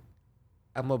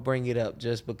I'm going to bring it up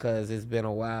just because it's been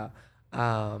a while.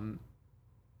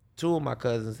 2 of my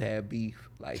cousins had beef,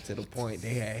 like to the point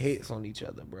they had hits on each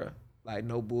other, bro. Like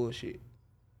no bullshit.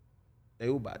 They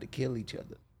were about to kill each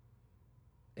other.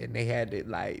 And they had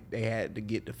to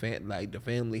get the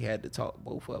family had to talk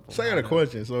both of them. So I got a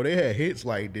question. So they had hits.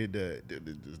 Like, did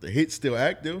the hits still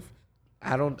active?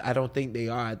 I don't think they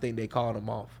are. I think they called them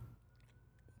off.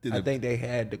 I think they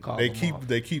had to call them off.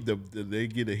 They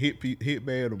get a hit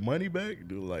man the money back.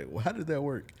 Dude, like, well, how does that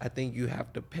work? I think you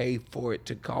have to pay for it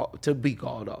to be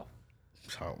called off.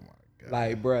 Oh my god!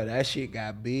 Like, bro, that shit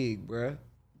got big, bro.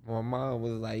 My mom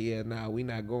was like, "Yeah, nah, we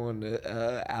not going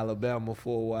to Alabama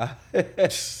for a while."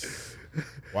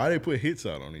 Why they put hits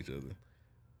out on each other?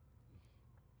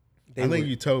 I think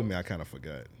you told me. I kind of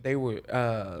forgot. They were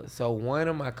so one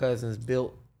of my cousins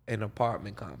built an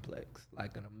apartment complex,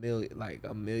 like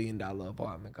 $1 million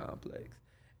apartment complex,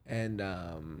 and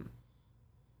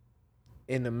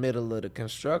in the middle of the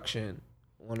construction,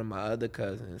 one of my other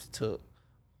cousins took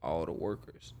all the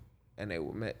workers, and they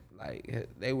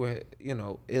were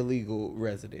illegal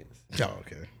residents. Oh,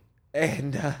 okay.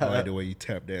 And I like the way you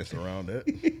tap dance around that.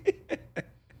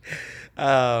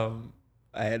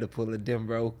 I had to pull a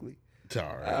Denver Oakley. It's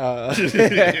all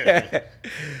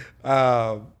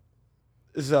right.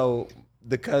 So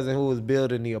the cousin who was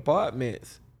building the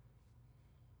apartments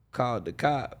called the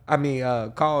cop.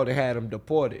 Called and had them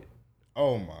deported.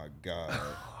 Oh my God.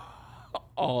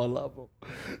 All of them.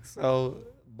 So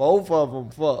both of them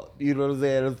fucked. You know what I'm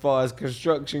saying? As far as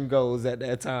construction goes at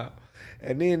that time,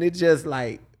 and then it just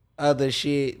like other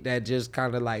shit that just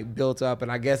kind of like built up,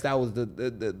 and I guess that was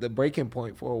the breaking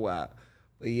point for a while.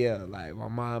 But yeah, like my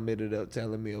mom ended up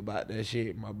telling me about that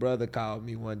shit. My brother called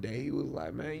me one day. He was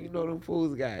like, "Man, you know them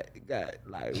fools got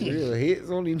like real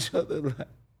hits on each other." Like,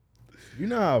 you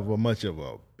know how much of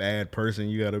a bad person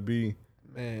you gotta be.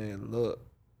 Man, look,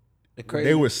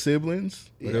 they were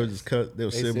siblings. Yeah. They were just they were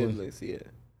siblings. Yeah.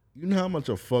 You know how much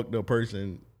a fucked up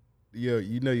person.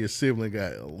 You know your sibling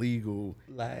got illegal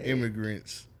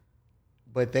immigrants.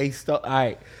 But they all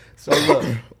right. So look,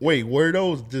 wait, were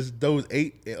those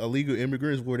 8 illegal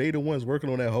immigrants? Were they the ones working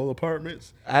on that whole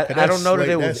apartments? I don't know that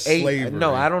it was 8. Slavery.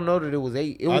 No, I don't know that it was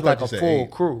 8. It was like a full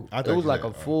crew. It was like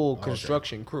a full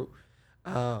construction crew.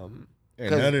 Cause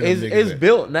it's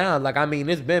built now. Like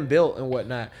it's been built and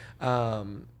whatnot.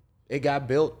 It got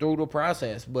built through the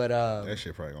process, but that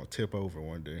shit probably gonna tip over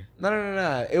one day. No.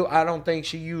 I don't think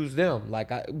she used them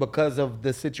because of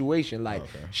the situation. Like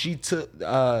she took,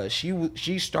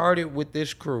 she started with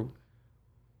this crew.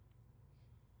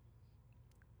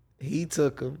 He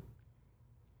took them.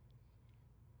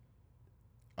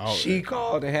 Oh, she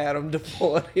called and had them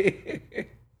deported.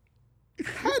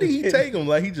 How did he take them?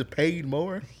 Like he just paid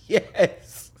more?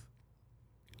 Yes.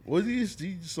 Was he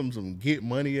some get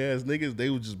money ass niggas?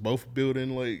 They were just both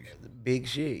building like big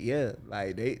shit, yeah.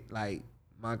 Like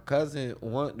my cousin,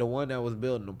 the one that was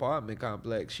building an apartment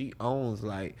complex, she owns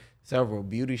like several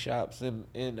beauty shops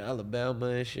in Alabama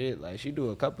and shit. Like she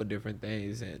do a couple different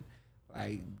things, and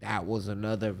like that was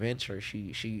another venture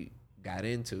she got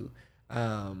into.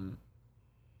 The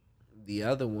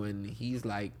other one, he's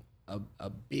like a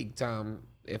big time.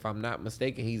 If I'm not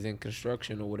mistaken, he's in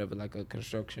construction or whatever, like a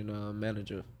construction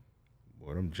manager.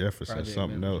 Boy, them Jeffersons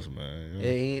something manager. Else, man.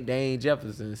 Yeah. They ain't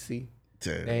Jeffersons, see?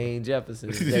 Damn. They ain't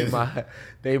Jeffersons.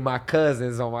 they my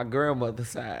cousins on my grandmother's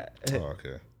side. Oh,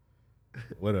 okay.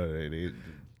 What are they?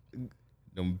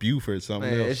 Them Buford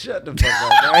something man, else? Shut the fuck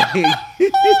up.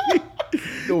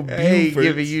 I ain't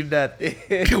giving you nothing.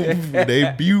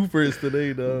 They Bufords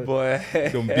today, dog. Boy.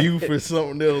 Them Bufords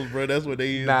something else, bro. That's what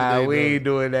they is Nah, today, we dog. ain't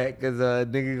doing that because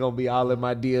nigga gonna be all in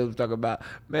my DMs talking about,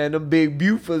 man, them big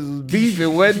Bufords was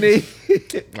beefing, wasn't they?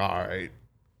 All right.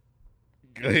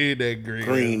 Go ahead, that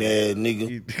green ass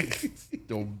nigga.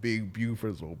 Them big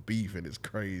Bufords were beefing. It's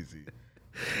crazy.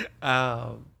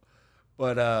 Yeah,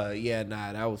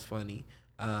 nah, that was funny.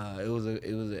 It was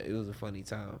a funny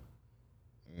time.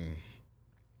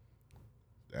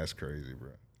 That's crazy, bro.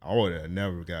 I would have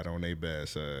never got on their bad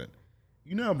side.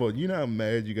 You know how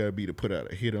mad you gotta be to put out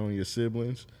a hit on your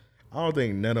siblings? I don't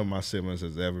think none of my siblings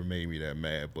has ever made me that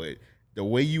mad, but the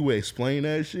way you explain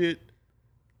that shit,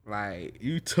 like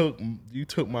you took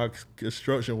my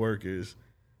construction workers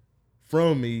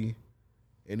from me,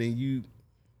 and then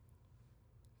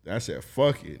I said,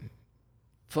 fuck it.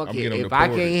 Fuck it. If I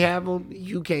can't have them,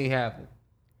 you can't have them.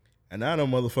 And now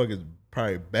them motherfuckers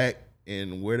probably back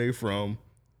in where they from,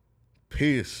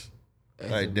 pissed.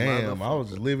 Like, damn, I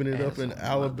was living it up in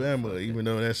Alabama, even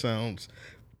though that sounds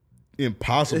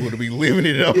impossible to be living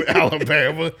it up in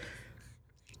Alabama.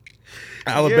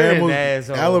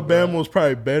 Alabama was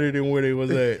probably better than where they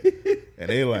was at. And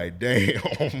they like,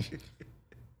 damn.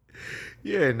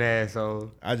 You're an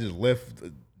asshole. I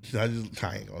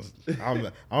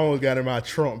almost got in my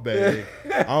Trump bag.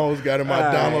 I almost got in my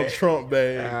Donald Trump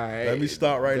bag. Right. Let me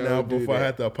stop now before I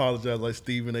have to apologize like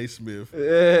Stephen A. Smith.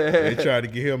 They tried to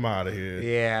get him out of here.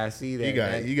 Yeah, I see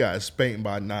that. He got spanked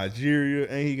by Nigeria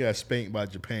and he got spanked by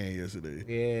Japan yesterday.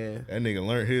 Yeah. That nigga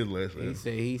learned his lesson. He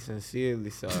said he sincerely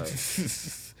sorry.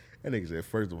 That nigga said,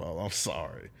 first of all, I'm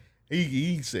sorry.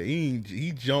 He said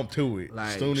he jumped to it. Like,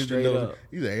 as soon as straight up.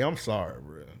 He said, hey, I'm sorry,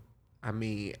 bro. I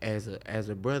mean, as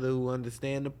a brother who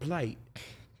understand the plight.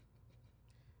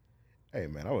 Hey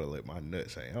man, I would have let my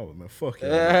nuts hang. I would have been fuck you.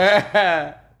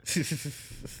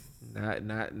 Not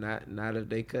if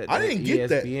they cut. I didn't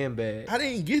get ESPN that. bag. I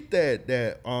didn't get that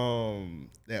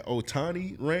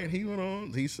Ohtani rant he went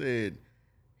on. He said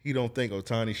he don't think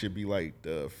Ohtani should be like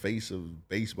the face of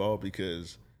baseball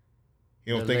because he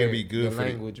don't think it'd be good the for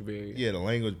language barrier. Yeah, the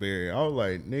language barrier. I was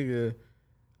like, nigga,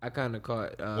 I kind of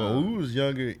caught. Well, when we was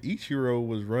younger, Ichiro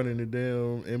was running the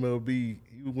damn MLB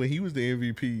when he was the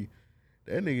MVP.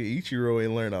 That nigga Ichiro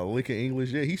ain't learned a lick of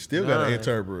English yet. He still got an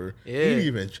interpreter. Yeah.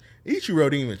 Ichiro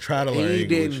didn't even try to learn English. He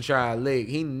didn't try a lick.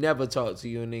 He never talked to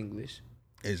you in English.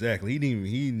 Exactly.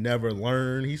 He never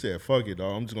learned. He said, "Fuck it,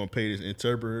 dog. I'm just gonna pay this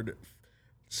interpreter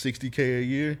 $60K a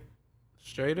year."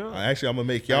 Straight up. Actually, I'm gonna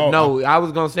make y'all. No, I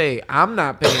was gonna say I'm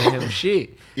not paying him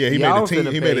shit. Yeah, he Y'all made the team.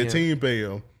 finna He pay made a him. team pay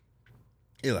him.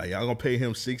 He like, y'all gonna pay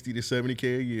him $60 to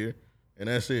 $70K a year, and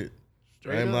that's it.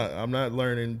 Straight up. I'm not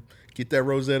learning. Get that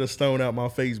Rosetta Stone out my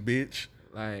face, bitch.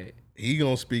 Like he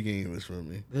gonna speak English for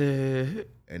me.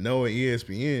 And knowing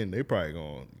ESPN, they probably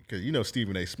gonna, because you know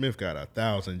Stephen A. Smith got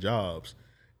 1,000 jobs.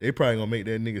 They probably gonna make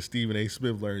that nigga Stephen A.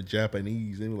 Smith learn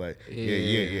Japanese. They be like,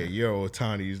 yeah, your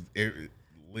Otani's.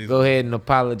 Go ahead and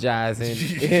apologize. And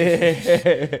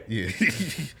yeah.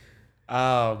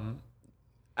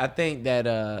 I think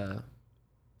that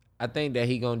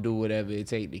he gonna do whatever it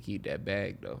take to keep that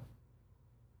bag though.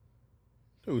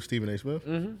 Who, Stephen A. Smith?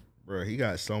 Mm-hmm. Bro, he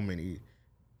got so many.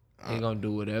 He gonna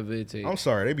do whatever it takes. I'm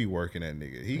sorry, they be working that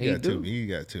nigga. He got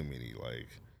too many. Like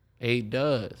he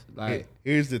does. Like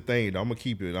here's the thing, though, I'm gonna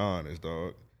keep it honest,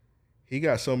 dog. He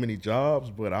got so many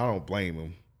jobs, but I don't blame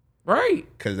him. Right.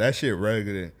 Cause that shit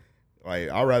regular. Like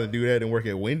I'd rather do that than work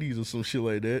at Wendy's or some shit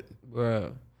like that.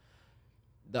 Bro.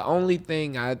 The only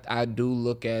thing I do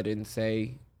look at and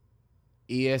say,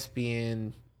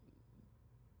 ESPN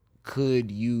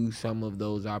could use some of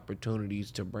those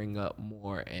opportunities to bring up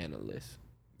more analysts.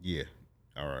 Yeah.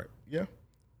 All right. Yeah. As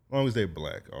long as they're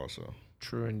black also.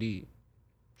 True indeed.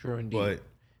 But,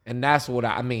 and that's what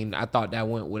I mean, I thought that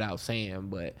went without saying,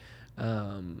 but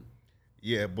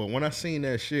yeah, but when I seen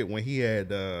that shit, when he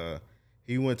had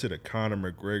he went to the Conor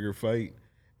McGregor fight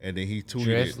and then he tweeted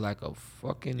dressed like a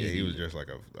fucking idiot. He was dressed like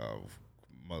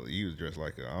mother. He was dressed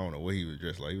like I don't know what he was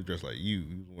dressed like. He was dressed like you.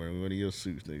 He was wearing one of your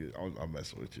suits, nigga. I'm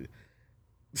messing with you.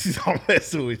 I'm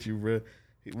messing with you, bro.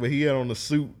 But he had on the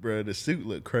suit, bro. The suit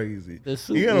looked crazy. The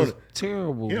suit was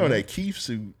terrible. You know that Keith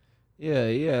suit.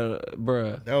 Yeah,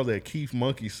 bro. That was that Keith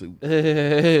monkey suit.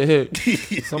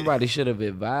 Somebody should have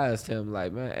advised him,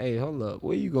 like, man, hey, hold up,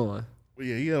 where you going? Well,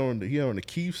 yeah, he on the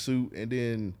Keith suit, and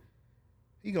then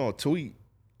he gonna tweet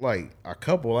like a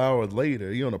couple hours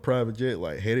later. He on a private jet,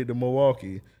 like headed to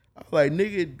Milwaukee. I'm like,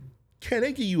 nigga, can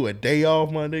they give you a day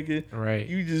off, my nigga? Right.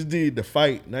 You just did the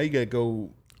fight. Now you gotta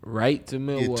go right to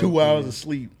Milwaukee. Get 2 hours of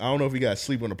sleep. I don't know if he got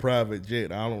sleep on a private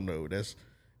jet. I don't know. That's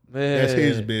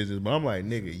his business. But I'm like,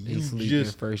 nigga, you just in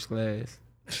first class.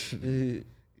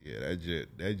 Yeah,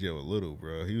 that jet was little,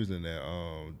 bro. He was in that.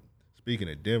 Speaking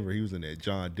of Denver, he was in that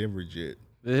John Denver jet.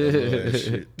 That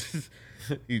shit.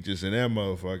 He just in that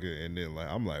motherfucker, and then like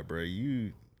I'm like, bro,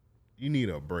 you need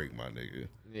a break, my nigga.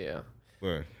 Yeah.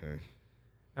 But hey.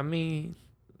 I mean,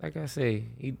 like I say,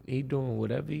 he doing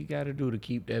whatever he got to do to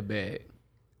keep that bag.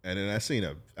 And then I seen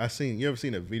you ever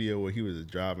seen a video where he was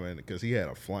driving because he got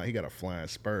a flying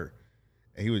spur,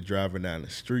 and he was driving down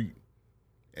the street,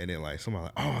 and then like somebody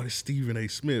like, oh, this Stephen A.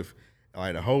 Smith, and,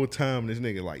 like the whole time this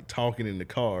nigga like talking in the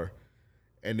car,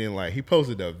 and then like he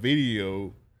posted a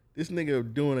video. This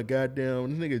nigga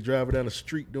driving down the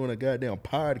street doing a goddamn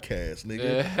podcast,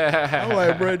 nigga. I'm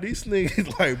like, bro, this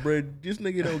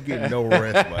nigga don't get no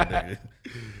rest, my nigga.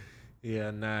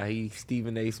 Yeah, nah, he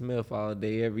Stephen A. Smith all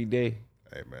day, every day.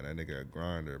 Hey, man, that nigga a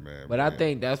grinder, man. But man. I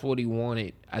think that's what he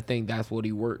wanted. I think that's what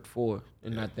he worked for.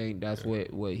 And I think that's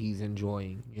what he's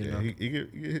enjoying, you know?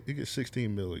 He get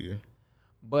 16 mil a year.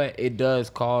 But it does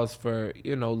cause for,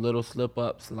 little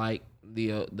slip-ups like the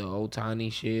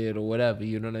Otani shit or whatever,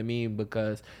 you know what I mean?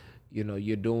 Because,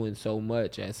 you're doing so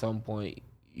much, at some point,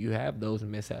 you have those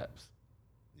mishaps.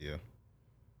 Yeah.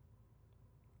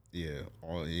 Yeah.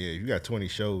 You got 20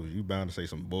 shows, you bound to say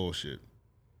some bullshit.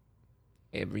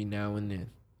 Every now and then.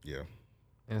 Yeah.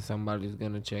 And somebody's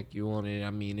going to check you on it. I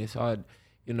mean, it's hard,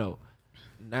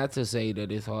 not to say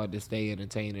that it's hard to stay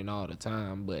entertaining all the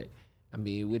time, but, I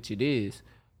mean, which it is.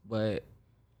 But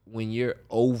when you're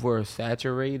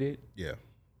oversaturated, yeah,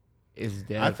 it's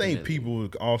definitely. I think people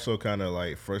also kind of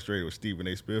like frustrated with Stephen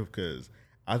A. Smith because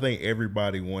I think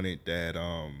everybody wanted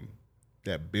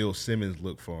that Bill Simmons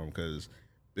look for him because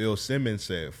Bill Simmons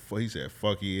said fuck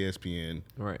ESPN,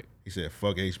 right? He said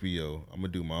fuck HBO. I'm gonna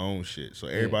do my own shit. So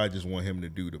everybody just want him to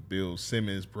do the Bill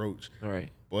Simmons approach, right?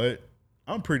 But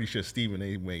I'm pretty sure Stephen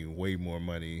A. making way more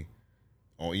money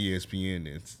on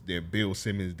ESPN than Bill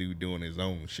Simmons doing his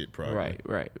own shit probably.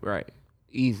 Right.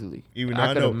 Easily. Even though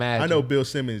I know Bill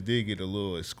Simmons did get a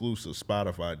little exclusive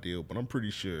Spotify deal, but I'm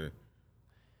pretty sure.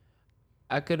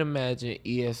 I could imagine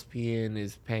ESPN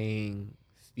is paying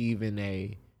Stephen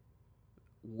A.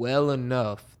 well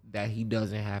enough that he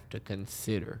doesn't have to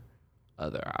consider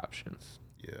other options.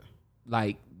 Yeah.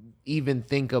 Like, even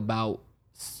think about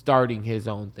starting his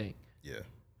own thing. Yeah.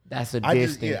 That's a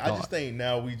distant thought. I just think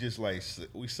now we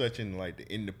such in like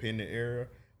the independent era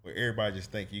where everybody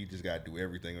just think you just gotta do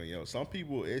everything on your own. Some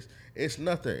people it's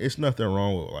nothing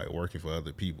wrong with like working for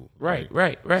other people. Right.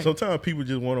 Sometimes people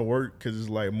just want to work because it's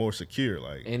like more secure.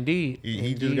 Like Indeed. he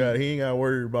ain't got to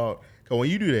worry about. Cause when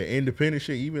you do that independent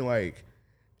shit, even like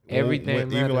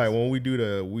everything, even like when we do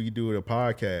the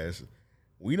podcast,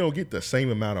 we don't get the same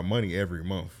amount of money every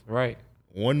month. Right.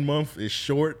 1 month is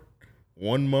short.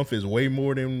 1 month is way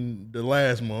more than the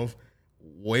last month.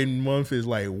 1 month is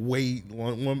like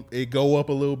one it go up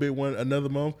a little bit. Another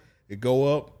month it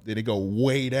go up, then it go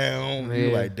way down. Yeah.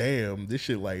 You're like, damn, this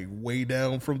shit like way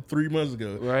down from 3 months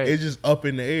ago. Right. It's just up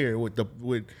in the air with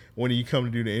when you come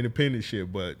to do the independent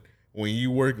shit. But when you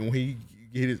work and when he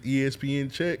get his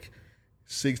ESPN check,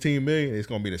 $16 million, it's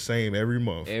gonna be the same every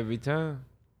month. Every time.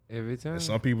 And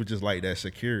some people just like that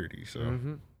security. So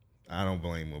I don't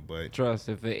blame them. But trust,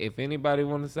 if anybody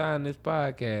want to sign this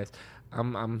podcast,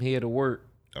 I'm here to work.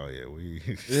 Oh yeah,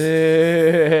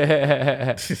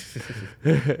 Yeah.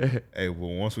 Hey,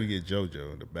 well, once we get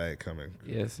JoJo, the bag coming.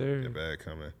 Yes, sir. The bag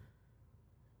coming.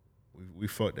 We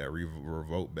fucked that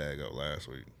revolt bag up last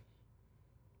week.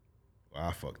 Well,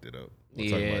 I fucked it up. We're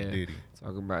talking about Diddy.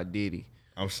 Talking about Diddy.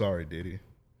 I'm sorry, Diddy.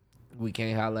 We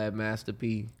can't holler at Master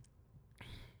P.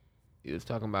 He was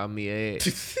talking about me Ed.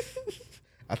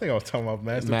 I think I was talking about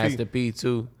Master P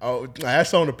too. Oh,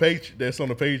 that's on the page. That's on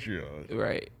the Patreon.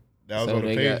 Right. That was on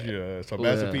the Patreon. So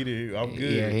Master P, I'm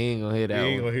good. Yeah, he ain't gonna hear that. He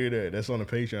ain't gonna hear that. That's on the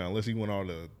Patreon unless he want all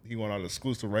the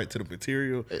exclusive right to the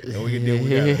material. And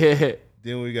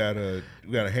we gotta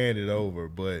hand it over.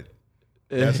 But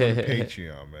that's on the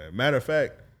Patreon, man. Matter of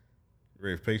fact,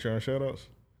 ready for Patreon shout outs?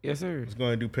 Yes, sir. I was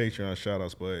going to do Patreon shout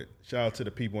outs, but shout out to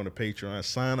the people on the Patreon.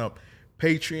 Sign up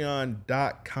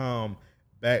patreon.com/Ario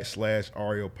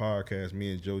Podcast.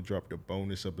 Me and Joe dropped a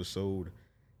bonus episode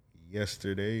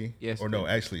yesterday. Yes. Or no,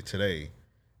 actually today.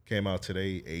 Came out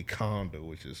today, a condo,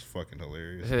 which is fucking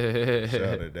hilarious. Shout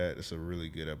out to that. It's a really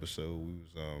good episode. We was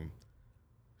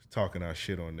talking our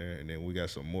shit on there, and then we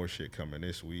got some more shit coming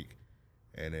this week.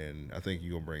 And then I think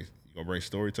you gonna bring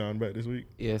story time back this week?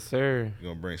 Yes, sir.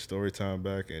 You're gonna bring story time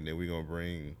back, and then we're gonna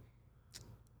bring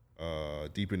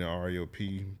Deep in the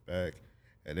REOP back.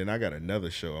 And then I got another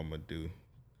show I'm gonna do.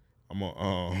 I'm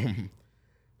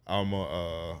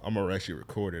gonna actually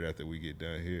record it after we get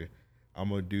done here. I'm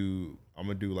gonna do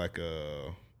like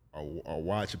a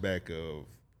watch back of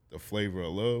the Flavor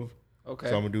of Love. Okay.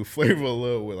 So I'm gonna do Flavor of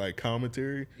Love with like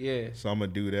commentary. Yeah. So I'm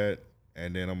gonna do that,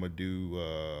 and then I'm gonna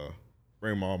do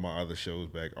bring all my other shows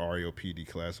back, REOP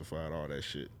Declassified, all that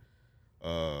shit.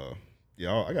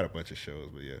 Yeah, I got a bunch of shows,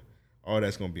 but yeah, all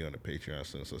that's gonna be on the Patreon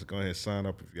soon. So go ahead and sign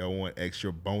up if y'all want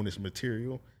extra bonus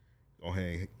material. Go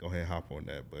ahead and hop on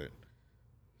that. But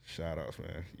shout outs,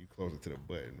 man. You closer to the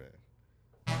button, man.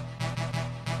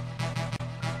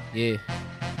 Yeah.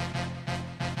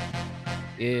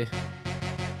 Yeah.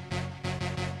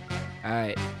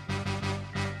 Alright.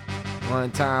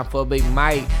 One time for Big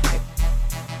Mike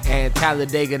and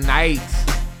Talladega Nights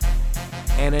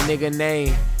and a nigga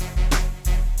named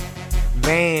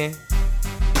Van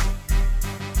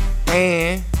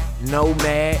and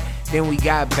Nomad. Then we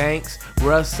got Banks,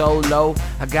 Russ Solo.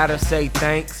 I gotta say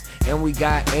thanks. And we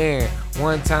got Aaron.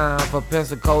 One time for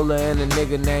Pensacola and a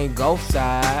nigga named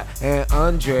Gulfside and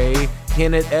Andre,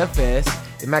 Kenneth FS,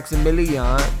 and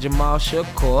Maximilian, Jamal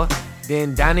Shakur,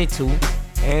 then Donnie 2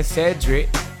 and Cedric.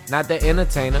 Not the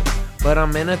entertainer, but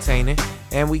I'm entertaining.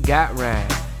 And we got Ryan.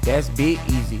 That's Big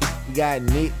Easy. We got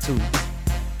Nick too.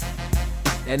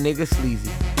 That nigga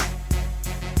sleazy.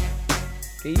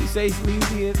 Can you say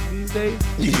sleazy these days?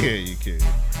 Yeah, you can.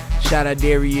 Shout out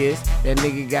Darius. That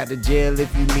nigga got the jail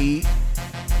if you need.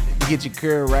 Get your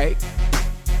curl right.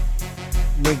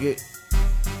 Nigga.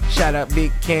 Shout out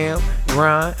Big Cam,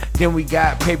 Ron. Then we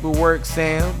got Paperwork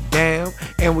Sam, damn.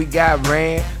 And we got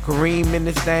Rand, Kareem in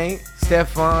this thing.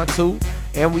 Stefan too.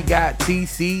 And we got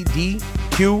TCD,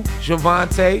 Q,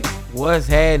 Javante. What's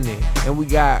happening? And we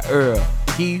got Earl,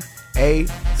 Keith, A,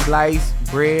 Slice,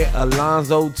 Bread,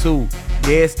 Alonzo too.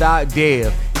 Dead Stock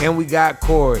Dev. And we got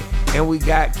Corey. And we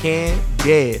got Ken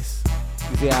Des.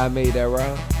 You see how I made that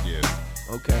rhyme? Yeah.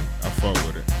 Okay. I fuck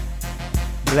with it.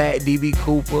 Black DB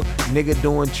Cooper, nigga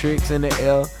doing tricks in the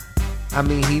L. I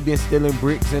mean, he been stealing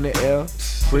bricks in the L.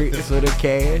 Bricks of the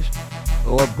cash,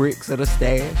 or bricks of the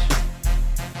stash.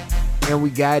 And we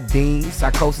got Dean,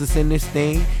 Psychosis in this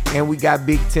thing. And we got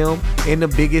Big Tim in the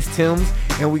biggest Tims.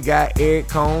 And we got Eric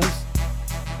Combs.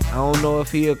 I don't know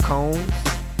if he a Combs.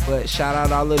 But shout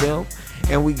out all of them.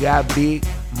 And we got Big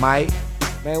Mike.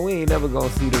 Man, we ain't never gonna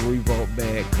see the Revolt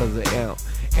bag because of Amp.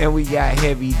 And we got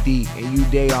Heavy D and You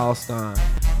Day All-Star,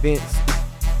 Vince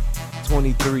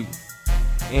 23,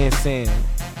 and Sam,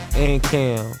 and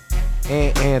Cam,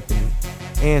 and Anthony,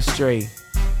 and Stray,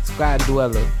 Scott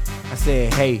Dweller. I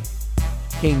said, hey,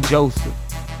 King Joseph,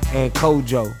 and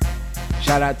Kojo.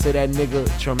 Shout out to that nigga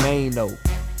Tremaine though.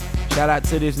 Shout out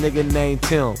to this nigga named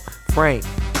Tim, Frank,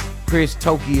 Chris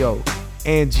Tokyo,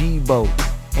 and G-Bo,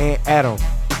 and Adam,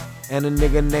 and a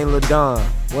nigga named LaDon.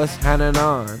 What's happening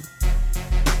on?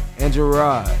 And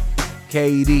Gerard,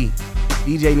 KD,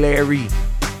 DJ Larry,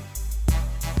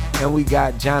 and we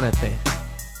got Jonathan.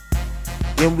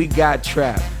 Then we got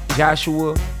Trap,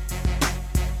 Joshua,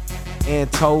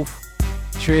 and Toph,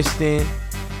 Tristan,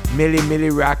 Millie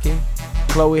Rockin',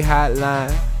 Chloe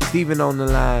Hotline, Steven on the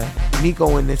line,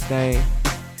 Nico in this thing.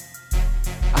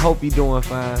 I hope you doing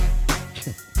fine.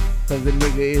 Cause the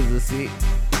nigga is a sick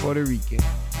Puerto Rican.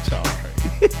 It's all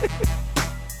right.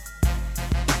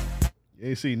 You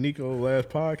ain't see Nico last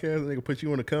podcast? Nigga put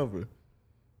you on the cover.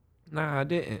 Nah, I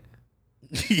didn't.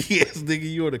 Yes,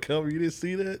 nigga, you on the cover. You didn't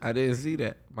see that? I didn't see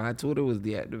that. My Twitter was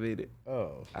deactivated.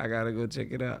 Oh. I gotta go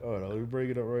check it out. Oh, no, let me bring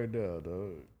it up right now,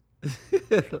 dog.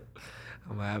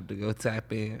 I'm gonna have to go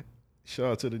tap in.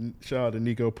 Shout out to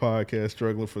Nico Podcast,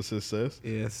 Struggling for Success.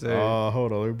 Yes, sir.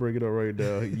 Hold on, let me bring it up right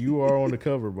now. You are on the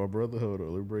cover, my brother. Hold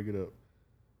on, let me bring it up.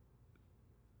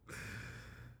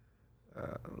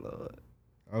 Oh, Lord.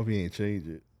 I hope he ain't changed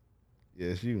it.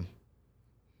 Yeah, it's you.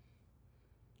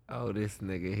 Oh, this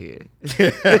nigga here.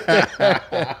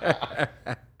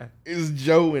 It's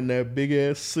Joe in that big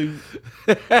ass suit.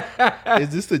 Is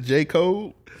this the J.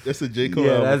 Cole? That's the J. Cole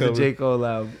album. Yeah, that's cover. a J. Cole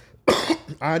album.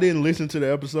 I didn't listen to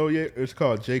the episode yet. It's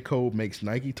called J. Cole Makes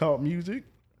Nike Talk Music.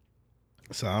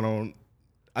 So I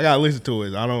gotta listen to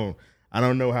it. I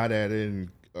don't know how that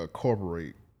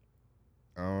incorporate.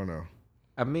 I don't know.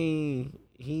 I mean,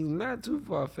 he's not too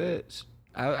far fetched.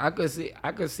 I could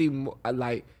see more,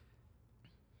 like,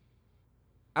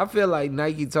 I feel like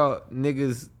Nike Talk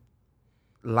niggas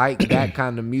like that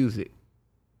kind of music.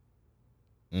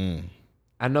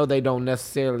 I know they don't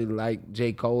necessarily like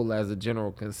J. Cole as a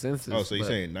general consensus. Oh, so you're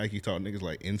saying Nike Talk niggas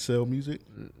like incel music?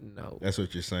 No. That's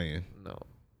what you're saying? No.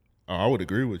 Oh, I would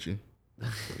agree with you.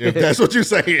 If that's what you're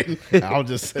saying, I'll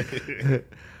just say.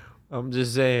 I'm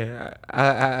just saying,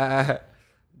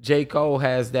 J. Cole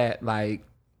has that, like,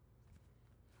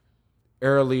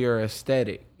 earlier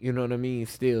aesthetic, you know what I mean,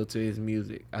 still to his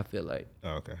music, I feel like.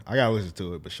 Oh, okay. I got to listen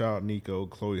to it, but shout out Nico,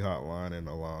 Chloe Hotline, and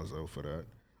Alonzo for that.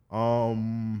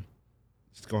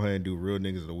 Let's go ahead and do Real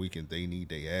Niggas of the Weekend. They need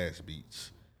their ass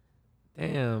beats.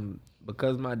 Damn,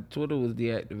 because my Twitter was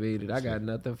deactivated, I got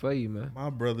nothing for you, man. My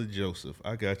brother Joseph,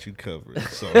 I got you covered.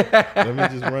 So let me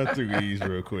just run through these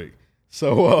real quick.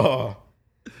 So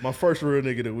my first Real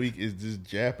Nigga of the Week is this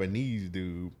Japanese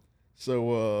dude.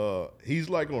 So he's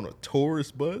like on a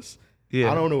tourist bus. Yeah.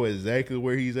 I don't know exactly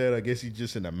where he's at. I guess he's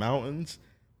just in the mountains.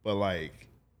 But like,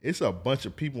 it's a bunch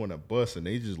of people on a bus and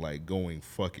they just like going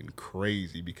fucking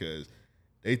crazy because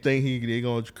they think they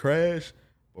gonna crash.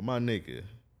 But my nigga,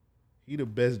 he the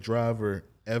best driver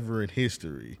ever in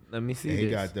history. Let me see and this.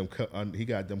 He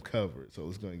got them covered. So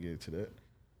let's go and get into that.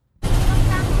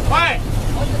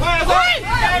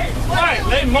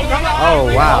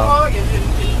 Oh wow.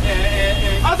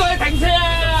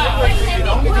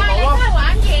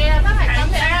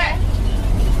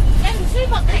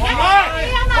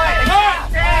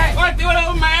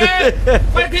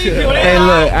 Hey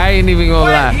look, I ain't even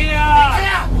gonna lie.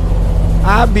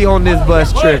 I be on this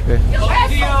bus tripping.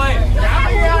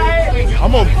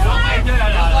 I'm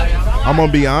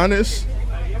gonna be honest.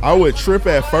 I would trip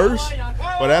at first,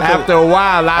 but after a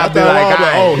while, I'll be like,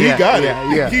 oh, he got it.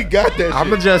 Yeah. He got that. I'm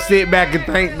gonna just sit back and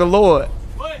thank the Lord.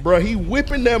 Bro, he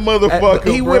whipping that motherfucker.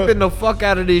 He whipping the fuck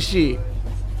out of this shit.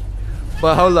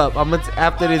 But hold up,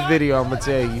 after this video, I'm gonna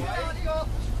tell you.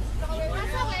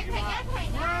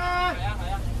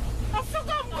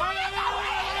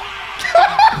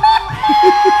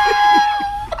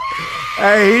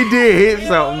 Hey, he did hit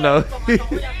something though.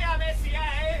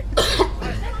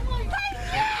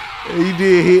 He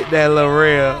did hit that little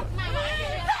rail.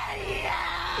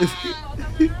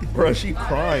 Bro, she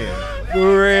crying.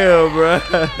 For real, bro.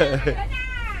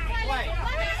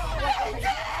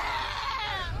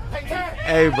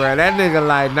 Hey, bro, that nigga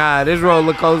like, nah, this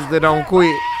roller coaster don't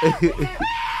quit.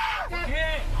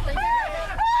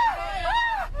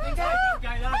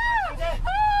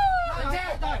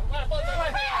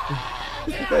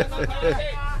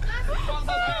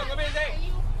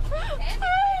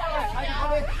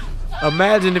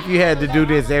 Imagine if you had to do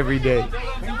this every day.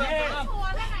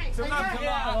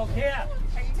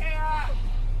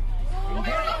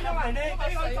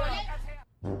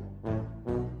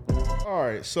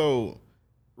 right, so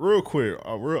real quick,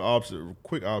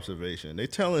 quick observation. They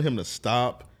telling him to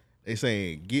stop. They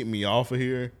saying, "Get me off of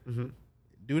here." Mm-hmm.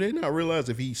 Do they not realize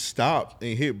if he stopped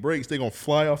and hit brakes, they gonna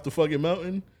fly off the fucking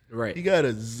mountain? Right. He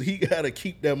gotta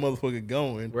keep that motherfucker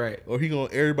going. Right. Or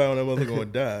everybody on that motherfucker gonna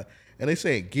die. And they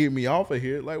saying, "Get me off of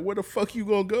here." Like, where the fuck you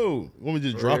gonna go? You want me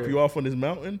to just drop you off on this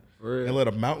mountain and let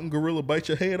a mountain gorilla bite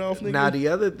your head off, nigga? Now the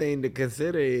other thing to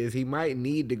consider is he might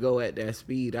need to go at that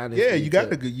speed. Honestly, Yeah, you have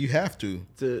to.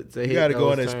 You gotta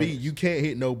go at that speed. You can't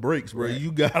hit no brakes, bro. Right.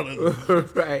 You gotta,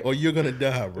 right, or you're gonna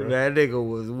die, bro. That nigga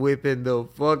was whipping the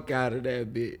fuck out of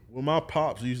that bitch. When my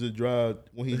pops used to drive,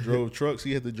 when he drove trucks,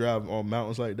 he had to drive on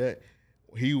mountains like that.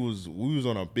 We was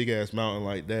on a big ass mountain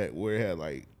like that where it had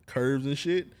like curves and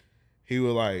shit. He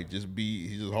would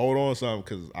he just hold on something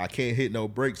because I can't hit no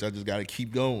brakes. I just got to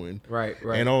keep going. Right.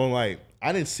 And I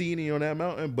didn't see any on that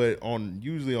mountain, but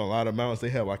usually on a lot of mountains, they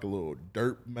have like a little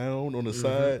dirt mound on the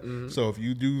side. Mm-hmm. So if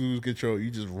you do lose control,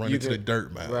 you just run into the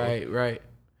dirt mound. Right.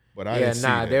 But I didn't see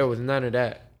that. There was none of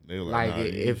that. They were like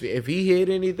if he hit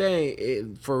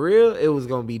anything, for real, it was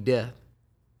going to be death.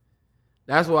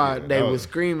 That's why they was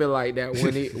screaming like that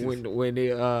when it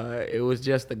was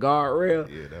just the guardrail.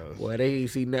 Yeah, that was. Well, they ain't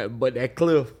see nothing but that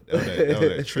cliff. That was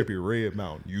that trippy red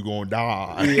mountain. You gonna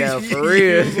die? Yeah, for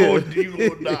real. you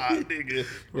gonna die, nigga.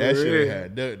 That shit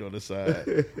had nothing on the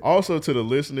side. Also, to the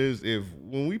listeners,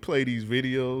 when we play these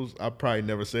videos, I probably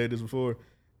never said this before.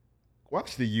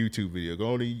 Watch the YouTube video.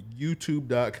 Go to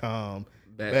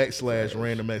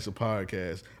youtube.com/Random Acts of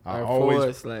Podcast.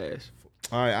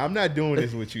 All right, I'm not doing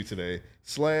this with you today.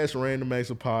 /Random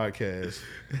Acts of Podcast,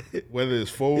 whether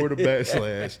it's forward or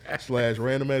backslash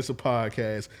 /Random Acts of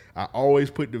Podcast, I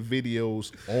always put the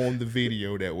videos on the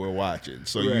video that we're watching,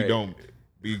 so you don't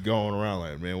be going around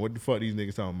like, man, what the fuck these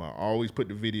niggas talking about? I always put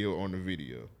the video on the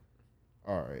video.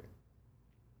 All right.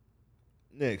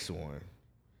 Next one.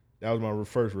 That was my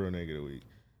first real nigga of the week.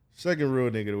 Second real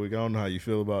nigga of the week. I don't know how you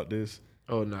feel about this.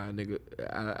 Oh, nah, nigga.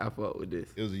 I fuck with this.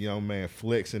 It was a young man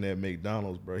flexing at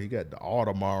McDonald's, bro. He got the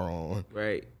Audemars on.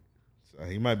 Right. So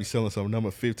he might be selling some number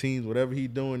 15s, whatever he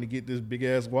doing to get this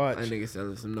big-ass watch. That nigga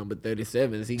selling some number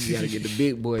 37s. He got to get the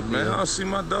big boy. Man, I don't see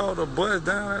my dog, the buzz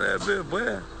down at that bitch,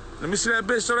 boy. Let me see that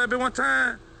bitch. Show that bitch one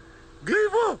time. Give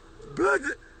up. Blood.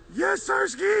 Yes, sir,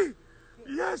 ski.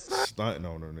 Yes, sir. Stunting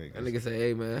on them niggas. That nigga say,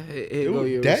 hey, man, here go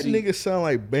your that receipt. Nigga sound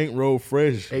like Bankroll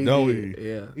Fresh, don't he?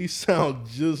 Yeah. He sound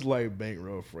just like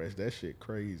Bankroll Fresh. That shit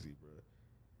crazy,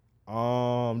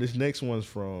 bro. This next one's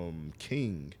from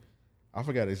King. I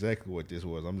forgot exactly what this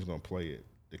was. I'm just gonna play it.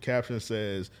 The caption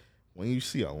says, when you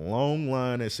see a long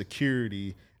line at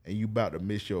security and you about to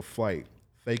miss your flight,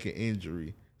 fake an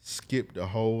injury, skip the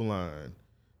whole line.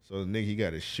 So the nigga, he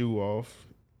got his shoe off.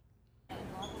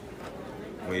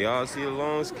 When y'all see a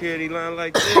long security line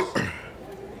like this,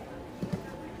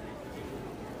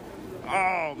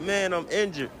 oh man, I'm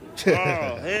injured. Oh,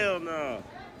 hell no.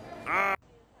 Ah.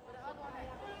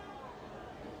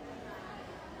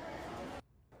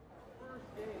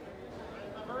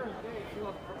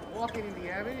 Walking in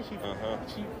the avenue,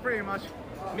 she pretty much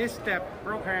misstepped,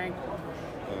 broke her ankle.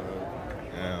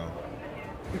 Damn.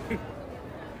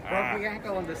 Broke the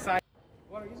ankle on the side.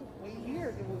 Well, you just wait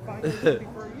here, and we'll find you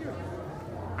for a year.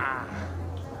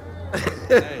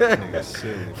 That nigga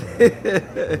silly,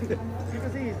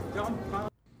 Because he's dumb.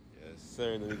 Yes,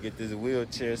 sir. Let me get this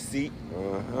wheelchair seat.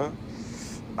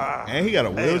 And he got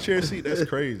a wheelchair seat? That's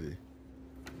crazy.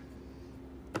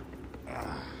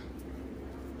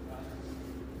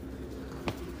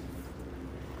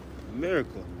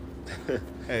 Miracle.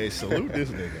 Hey, salute this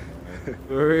nigga, man.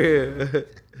 For real.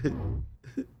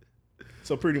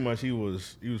 So pretty much he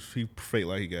faked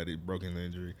like he got his broken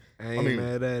injury. I ain't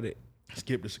mad at it.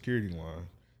 Skipped the security line.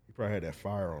 He probably had that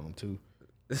fire on him too.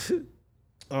 This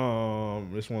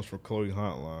one's from Chloe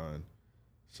Huntline.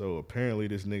 So apparently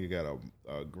this nigga got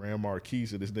a Grand Marquis,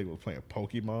 so this nigga was playing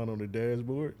Pokemon on the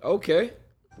dashboard. Okay.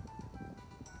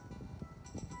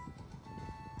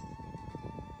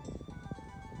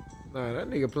 Nah, that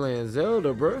nigga playing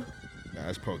Zelda, bro. Nah,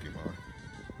 it's Pokemon.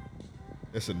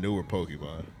 That's a newer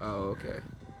Pokemon. Oh, okay.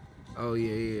 Oh,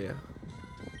 yeah.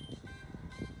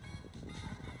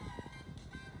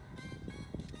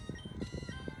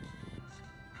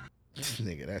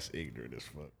 Nigga, that's ignorant as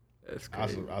fuck. That's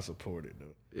crazy. I support it,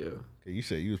 though. Yeah. Okay, you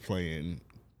said you was playing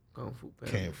Kung Fu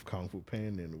Panda. Kung Fu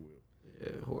Panda in the whip.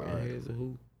 Yeah, Jordan Heads of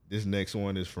Who. This next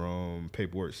one is from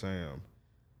Paperwork Sam.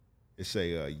 It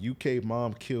say, UK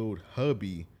mom killed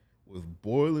hubby with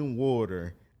boiling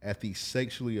water after he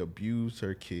sexually abused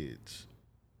her kids.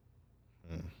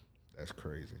 That's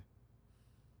crazy.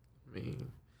 I mean,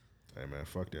 hey man,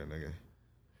 fuck that nigga.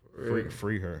 For real.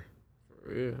 Free her.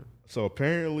 For real. So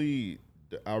apparently,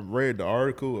 I read the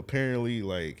article. Apparently,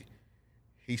 like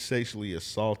he sexually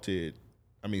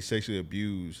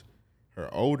abused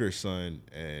her older son,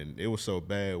 and it was so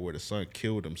bad where the son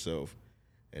killed himself,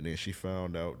 and then she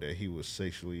found out that he was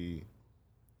sexually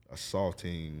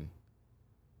assaulting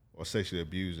or sexually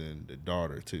abusing the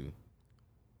daughter too.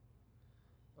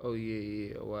 Oh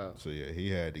yeah, wow. So yeah, he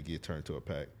had to get turned to a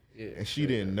pack. Yeah, and she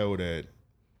didn't know that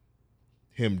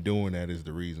him doing that is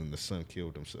the reason the son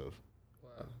killed himself.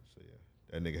 Wow. So yeah,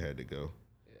 that nigga had to go.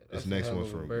 Yeah, This next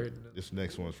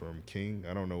one's from King.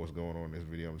 I don't know what's going on in this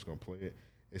video. I'm just gonna play it.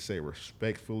 It say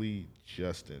respectfully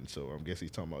Justin. So I'm guessing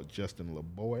he's talking about Justin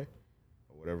LaBoy or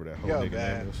whatever that whole nigga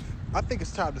name is. I think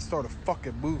it's time to start a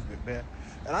fucking movement, man.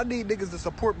 And I need niggas to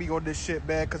support me on this shit,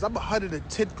 man, because I'm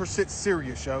 110%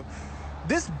 serious, yo.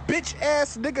 This bitch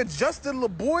ass nigga Justin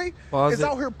LaBoy is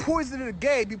out here poisoning the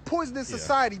game. He poisoning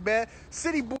society, man.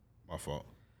 City boy. My fault.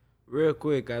 Real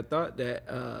quick, I thought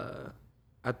that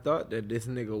this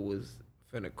nigga was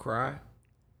finna cry.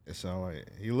 It sound like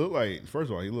he looked like.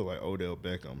 First of all, he looked like Odell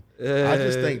Beckham. I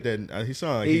just think that he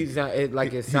sound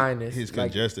like his sinus. He's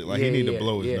congested. Like he need to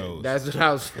blow his nose. That's what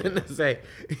I was finna say.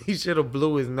 He should have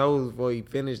blew his nose before he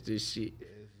finished this shit.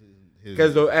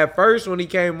 Because at first when he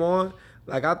came on,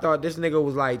 like I thought this nigga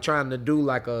was like trying to do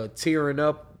like a tearing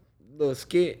up little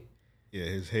skit. Yeah,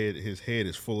 his head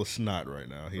is full of snot right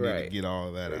now. He need to get all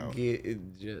of that out. Get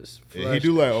it just. Yeah, he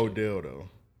do like Odell though.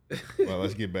 Well,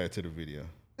 let's get back to the video.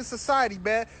 Society,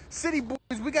 man. City boys,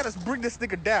 we gotta bring this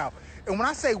nigga down. And when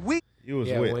I say we,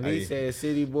 when he said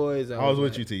City Boys, I was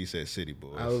with you till you said City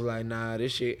Boys. I was like, nah,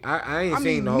 this shit. I ain't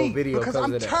seen the whole video because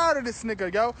I'm tired of this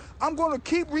nigga, yo. I'm gonna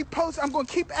keep reposting. I'm gonna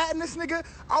keep adding this nigga.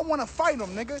 I wanna fight him,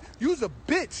 nigga. You's a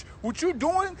bitch. What you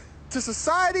doing to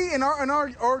society and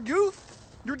our youth?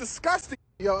 You're disgusting.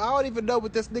 Yo, I don't even know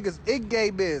what this nigga's in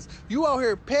game is. You out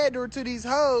here pandering to these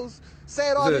hoes,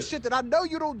 saying all this shit that I know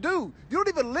you don't do. You don't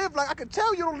even live like, I can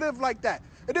tell you don't live like that.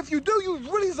 And if you do, you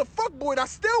really is a fuckboy, and I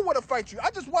still want to fight you.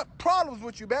 I just want problems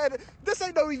with you, man. This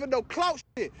ain't even no clout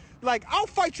shit. Like, I'll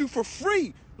fight you for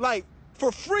free. Like,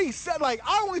 for free. Like,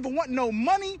 I don't even want no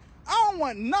money. I don't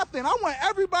want nothing. I want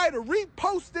everybody to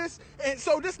repost this, and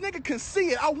so this nigga can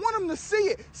see it. I want him to see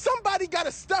it. Somebody got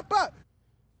to step up.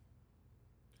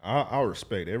 I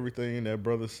respect everything that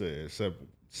brother said, except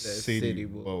City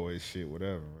Boys shit,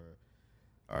 whatever, man.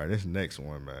 All right, this next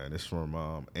one, man. This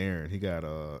from Aaron. He got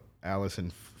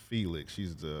Allison Felix.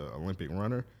 She's the Olympic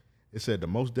runner. It said the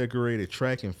most decorated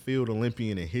track and field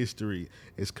Olympian in history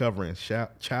is covering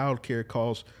child care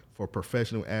costs for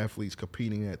professional athletes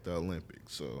competing at the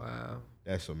Olympics. So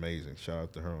that's amazing. Shout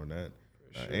out to her on that.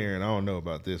 Sure. Aaron, I don't know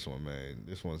about this one, man.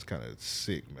 This one's kind of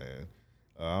sick, man.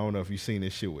 I don't know if you've seen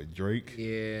this shit with Drake.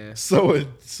 Yeah. So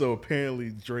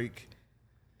apparently Drake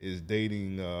is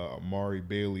dating Amari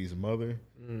Bailey's mother.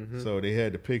 Mm-hmm. So they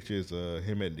had the pictures of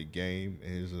him at the game,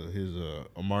 and his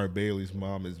Amari Bailey's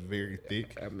mom is very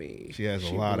thick. I mean, she has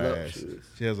a lot of ass.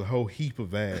 She has a whole heap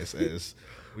of ass, as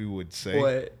we would say.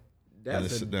 But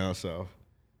that's down south.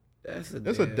 That's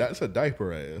a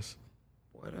diaper ass.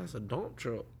 Boy, that's a dump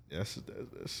truck. That's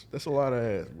a lot of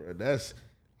ass, bro.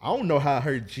 I don't know how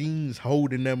her jeans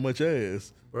holding that much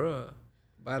ass, bruh.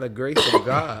 By the grace of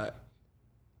God.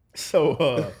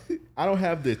 So I don't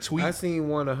have the tweet. I seen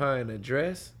one of her in a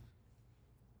dress.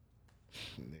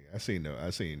 I seen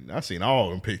all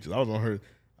them pictures. I was on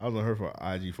her for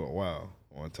IG for a while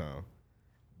one time,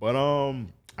 but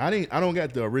I don't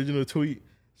got the original tweet.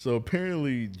 So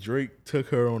apparently Drake took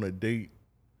her on a date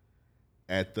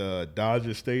at the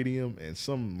Dodger Stadium, and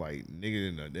some like nigga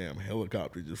in a damn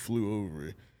helicopter just flew over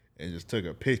it and just took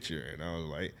a picture. And I was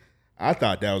like, I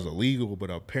thought that was illegal,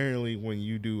 but apparently when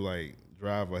you do like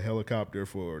drive a helicopter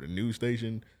for the news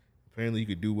station, apparently you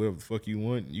could do whatever the fuck you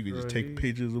want. You could just take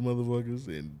pictures of motherfuckers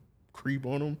and creep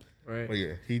on them. Right. But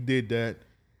yeah, he did that,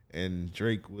 and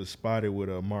Drake was spotted with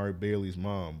Amari Bailey's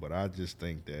mom. But I just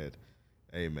think that,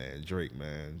 hey man, Drake,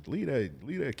 man, leave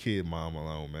that kid mom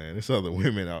alone, man. There's other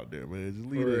women out there, man. Just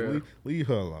leave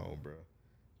her alone, bro.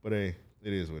 But hey,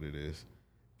 it is what it is.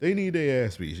 They need their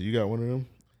ass beats. You got one of them?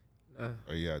 Nah.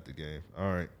 Or you out the game?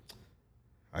 All right.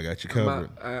 I got you covered.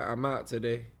 I'm out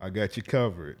today. I got you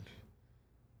covered.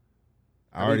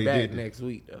 I'll be back next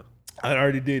week though. I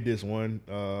already did this one.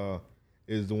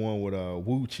 Is the one with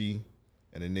Wuchi,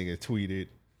 and the nigga tweeted,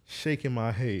 shaking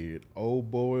my head. Oh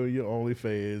boy, your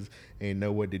OnlyFans ain't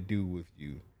know what to do with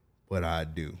you, but I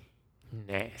do.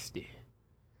 Nasty.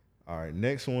 All right,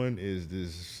 next one is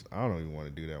this. I don't even want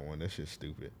to do that one. That shit's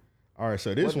stupid. All right,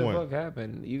 so this one. What the fuck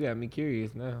happened? You got me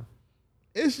curious now.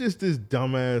 It's just this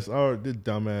dumbass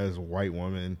white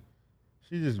woman.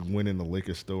 She just went in the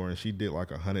liquor store and she did like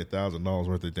 $100,000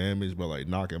 worth of damage by like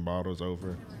knocking bottles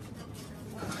over.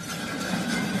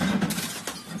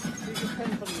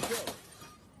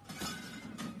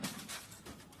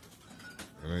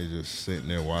 And they just sitting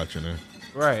there watching her.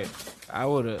 Right. I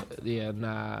would have. Yeah.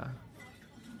 Nah.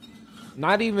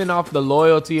 Not even off the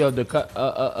loyalty of the.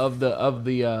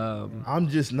 I'm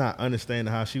just not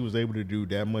understanding how she was able to do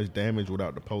that much damage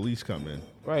without the police coming.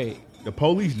 Right. The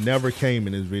police never came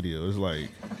in this video. It's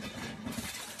like,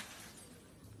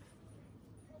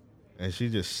 and she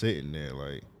just sitting there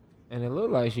like. And it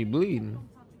looked like she bleeding.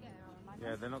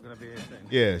 Yeah, they're not gonna be here soon.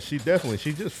 Yeah, she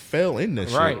just fell in this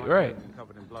shit. Right.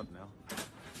 Covered in blood now.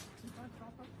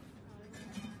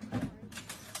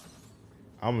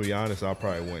 I'm gonna be honest, I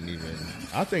probably wouldn't even.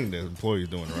 I think the employee's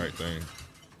doing the right thing.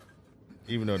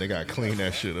 Even though they gotta clean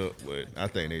that shit up, but I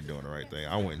think they're doing the right thing.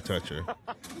 I wouldn't touch her.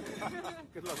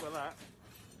 Good luck with that.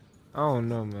 I don't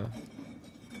know, man.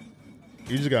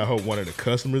 You just gotta hope one of the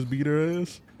customers beat her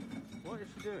ass. What is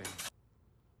she doing?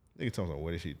 Nigga talking about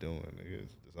what is she doing? Nigga,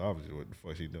 it's obviously what the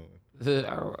fuck she doing.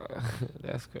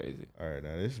 That's crazy. All right,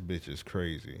 now this bitch is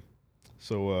crazy.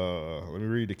 So let me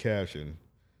read the caption.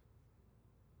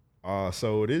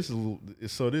 So this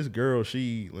girl,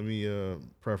 let me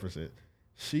preface it.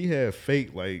 She had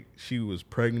fake like she was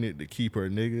pregnant to keep her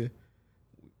nigga.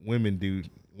 Women do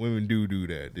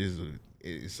that.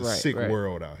 It's a sick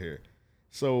world out here.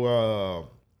 So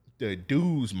the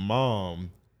dude's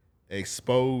mom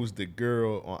exposed the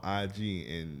girl on IG,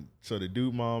 and so the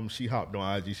dude mom, she hopped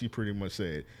on IG. She pretty much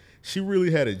said she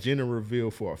really had a gender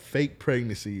reveal for a fake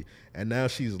pregnancy, and now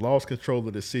she's lost control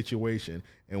of the situation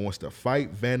and wants to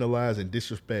fight, vandalize, and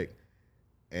disrespect,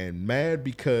 and mad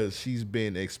because she's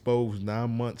been exposed 9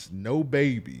 months, no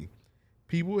baby.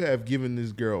 People have given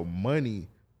this girl money,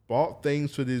 bought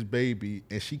things for this baby,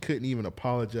 and she couldn't even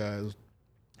apologize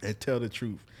and tell the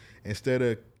truth.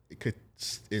 Instead,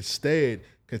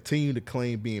 continue to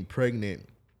claim being pregnant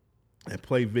and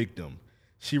play victim.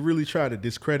 She really tried to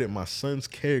discredit my son's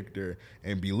character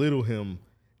and belittle him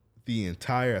the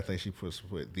entire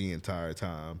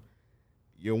time.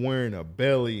 You're wearing a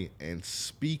belly and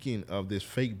speaking of this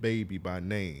fake baby by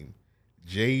name,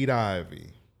 Jade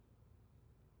Ivy.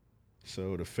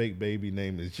 So the fake baby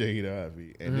name is Jade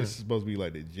Ivy, and this is supposed to be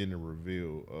like the gender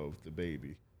reveal of the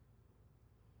baby.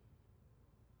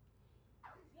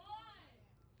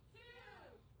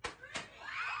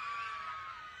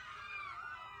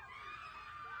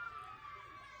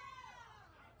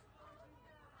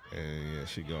 And yeah,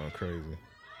 she going crazy.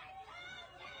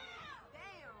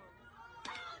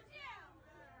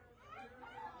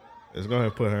 It's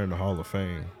gonna put her in the Hall of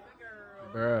Fame.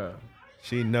 Bruh.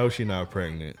 She knows she not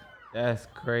pregnant. That's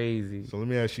crazy. So let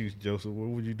me ask you, Joseph, what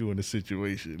would you do in this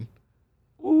situation?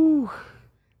 Ooh.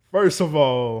 First of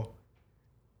all,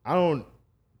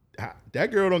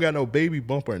 that girl don't got no baby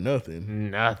bump or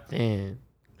nothing. Nothing.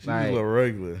 She's a little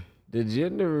regular. The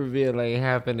gender reveal ain't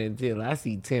happening until I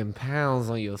see 10 pounds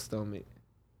on your stomach.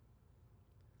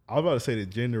 I was about to say the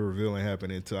gender reveal ain't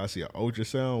happening until I see an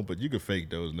ultrasound, but you can fake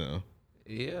those now.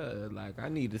 Yeah, like I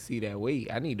need to see that weight.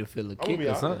 I need to feel a kick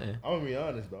or something. I'm gonna be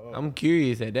honest, dog. I'm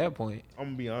curious at that point. I'm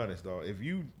gonna be honest, dog. If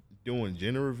you doing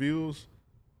gender reveals,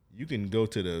 you can go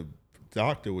to the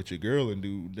doctor with your girl and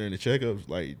do during the checkups.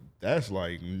 Like that's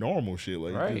like normal shit.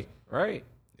 Like right.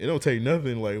 It don't take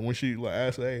nothing. Like when she like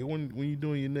asks, hey, when you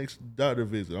doing your next doctor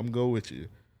visit, I'm go with you.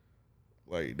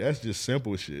 Like that's just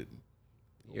simple shit.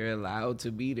 You're allowed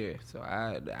to be there, so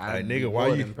I like nigga, why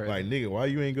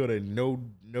you ain't go to no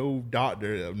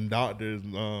doctor's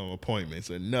appointments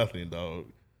or nothing, dog.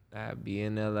 I'd be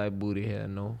in there like booty hair,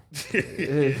 no.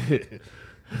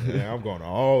 Yeah, I'm going to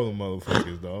all the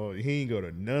motherfuckers, dog. He ain't go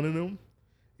to none of them.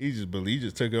 He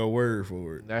just took her word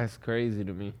for it. That's crazy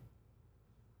to me.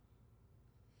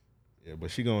 Yeah,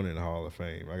 but she going in the Hall of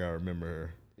Fame. I gotta remember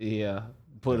her. Yeah,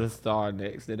 put a star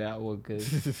next to that one,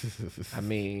 cause I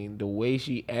mean the way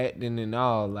she acting and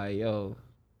all, like yo.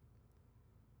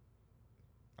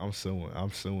 I'm suing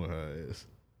her ass,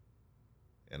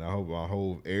 and I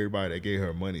hope everybody that gave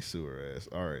her money sue her ass.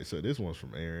 All right, so this one's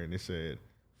from Aaron. It said,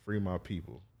 "Free my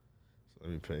people." So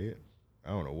let me pay it. I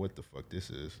don't know what the fuck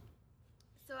this is.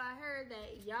 So I heard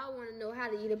that y'all want to know how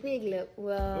to eat a pig lip.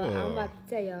 Well, I'm about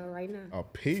to tell y'all right now. A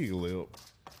pig lip?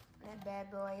 That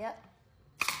bad boy up.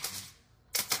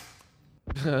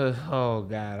 Oh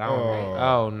God!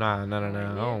 Oh no! I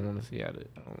don't want to see how to.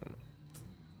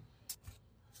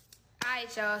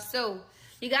 Alright, y'all. So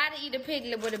you gotta eat a pig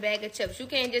lip with a bag of chips. You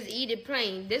can't just eat it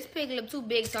plain. This pig lip too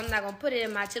big, so I'm not gonna put it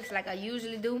in my chips like I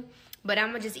usually do. But I'm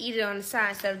gonna just eat it on the side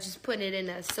instead of just putting it in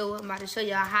there. So I'm about to show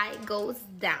y'all how it goes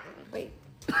down. Wait.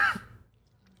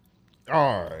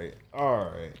 All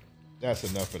right. That's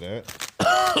enough of that.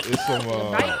 It's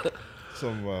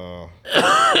some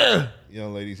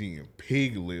young ladies eating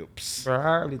pig lips. Bro, I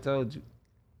already told you.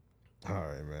 All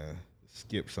right, man.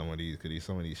 Skip some of these because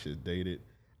some of these shit dated.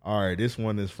 All right, this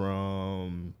one is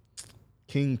from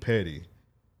King Petty.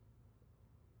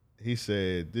 He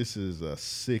said, "This is a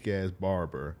sick ass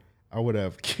barber. I would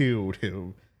have killed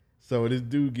him." So this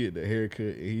dude get the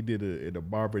haircut, and and the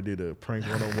barber did a prank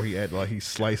on him where he acted like he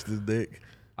sliced his dick.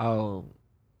 Oh.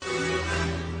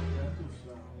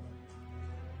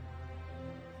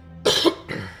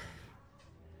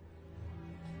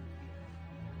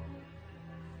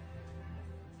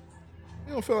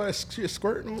 You don't feel like shit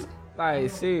squirting on? Like,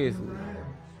 seriously.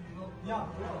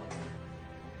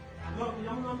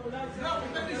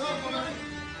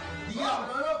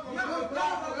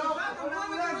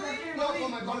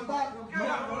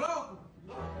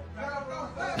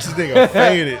 This nigga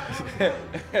fainted.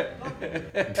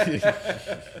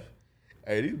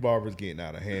 Hey, these barbers getting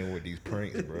out of hand with these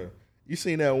pranks, bro. You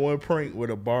seen that one prank where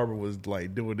the barber was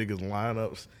like doing niggas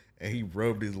lineups and he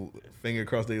rubbed his finger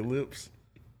across their lips?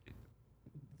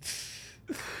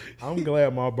 I'm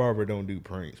glad my barber don't do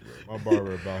pranks, bro. My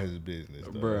barber about his business,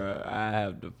 though. Bro, I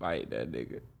have to fight that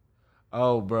nigga.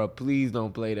 Oh, bro, please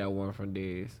don't play that one from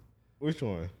Dez. Which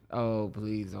one? Oh,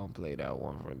 please don't play that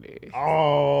one from Dez.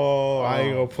 Oh, I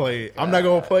ain't gonna play it. I'm not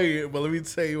gonna play it, but let me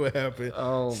tell you what happened.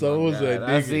 Oh, so it was a nigga.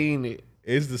 I seen it.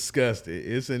 It's disgusting.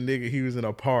 It's a nigga. He was in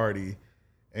a party,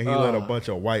 and he let a bunch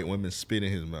of white women spit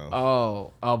in his mouth.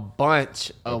 Oh, a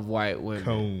bunch of white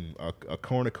women. A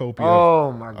cornucopia.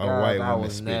 Oh my god, of white that women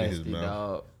was spit nasty, in his mouth.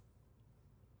 dog.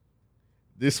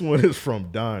 This one is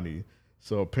from Donnie.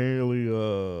 So apparently,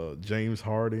 James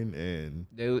Harden and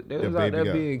they was out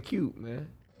there being cute, man.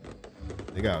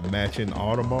 They got matching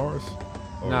Audemars.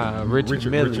 Nah, Richard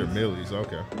Millie's. Richard Millie's,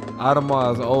 okay.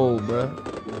 Audemars old, bro.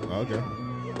 Okay.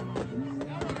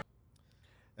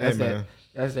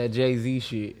 That's that Jay-Z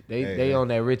shit. They on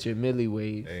that Richard Millie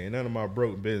wave. Hey, ain't none of my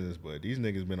broke business, but these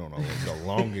niggas been on the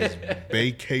longest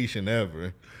vacation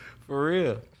ever. For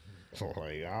real. So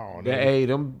like, I don't know. Hey,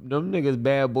 them niggas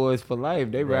bad boys for life.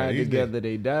 They ride together,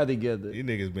 they die together. These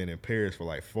niggas been in Paris for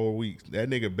like 4 weeks. That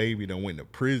nigga baby done went to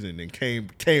prison and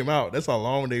came out. That's how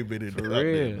long they been in For there.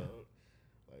 real.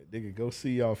 Like, nigga, go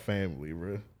see y'all family,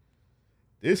 bro.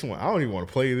 This one, I don't even want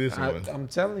to play this one. I'm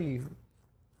telling you.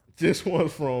 This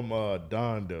one's from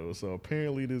Dondo. So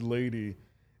apparently this lady,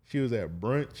 she was at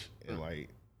brunch and like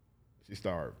she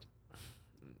started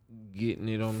getting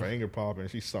it on finger popping.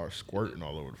 She started squirting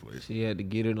all over the place. She had to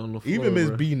get it on the floor. Even Miss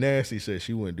bro. B Nasty said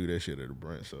she wouldn't do that shit at a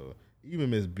brunch. So even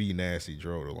Miss B Nasty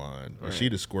drove the line. Right. She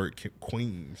the squirt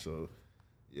queen. So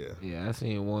yeah. Yeah, I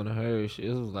seen one of her.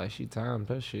 It was like she timed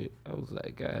her shit. I was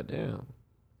like, God damn.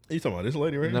 You talking about this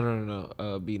lady right here?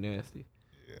 No. B Nasty.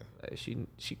 Yeah. Like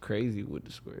she crazy with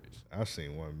the squirts. I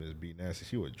seen one Miss B Nasty.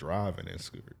 She was driving that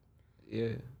skirt. Yeah.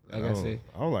 Like I said.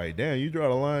 I'm like, damn, you draw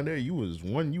the line there. You was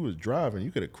driving.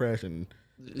 You could have crashed and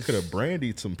could have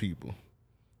brandied some people.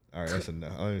 All right, that's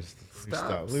enough.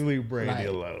 Stop. Let me leave Brandy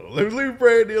alone. Let me leave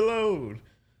Brandy alone.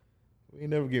 We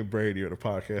ain't never get Brandy on the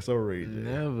podcast already.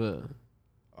 Never.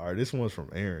 All right, this one's from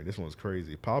Aaron. This one's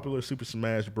crazy. Popular Super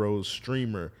Smash Bros.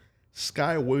 Streamer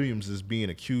Sky Williams is being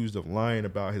accused of lying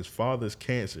about his father's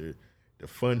cancer to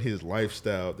fund his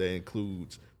lifestyle that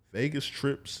includes Vegas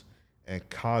trips and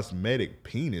cosmetic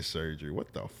penis surgery.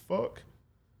 What the fuck?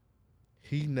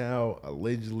 He now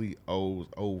allegedly owes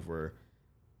over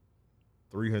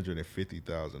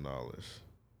 $350,000.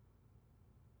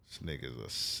 This nigga's a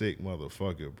sick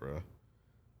motherfucker, bro.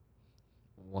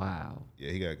 Wow.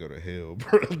 Yeah, he gotta go to hell,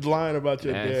 bro. Lying about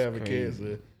your dad having crazy.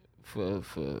 cancer.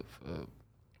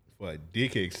 For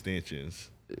dick extensions.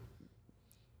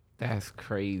 That's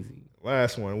crazy.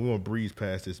 Last one. We gonna breeze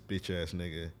past this bitch ass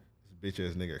nigga. This bitch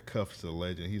ass nigga Cuffs the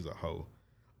Legend. He's a hoe.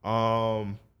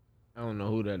 I don't know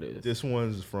who that is. This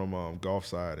one's from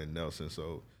Gulfside and Nelson.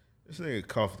 So this nigga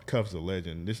Cuffs the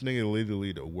Legend. This nigga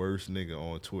literally the worst nigga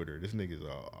on Twitter. This nigga's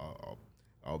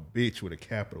a bitch with a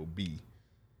capital B.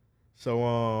 So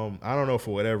I don't know,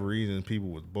 for whatever reason people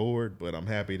was bored, but I'm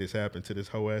happy this happened to this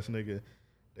hoe ass nigga.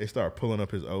 They start pulling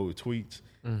up his old tweets,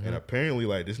 and apparently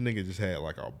like this nigga just had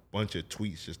like a bunch of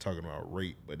tweets just talking about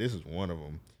rape, but this is one of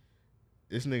them.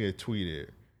 This nigga tweeted,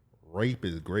 "Rape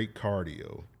is great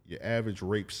cardio. Your average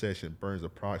rape session burns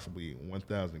approximately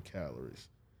 1,000 calories."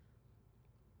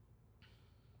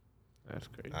 That's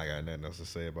crazy. I got nothing else to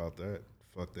say about that.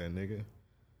 Fuck that nigga.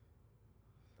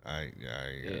 I ain't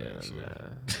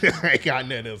got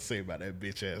nothing else to say about that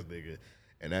bitch ass nigga.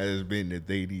 And that has been that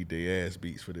they need their ass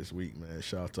beats for this week, man.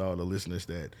 Shout out to all the listeners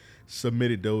that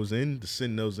submitted those in. To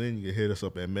send those in, you can hit us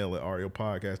up at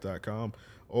mail@ariopodcast.com.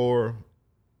 Or,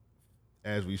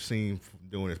 as we've seen from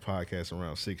doing this podcast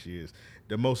around 6 years,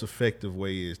 the most effective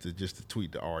way is to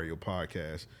tweet the Ario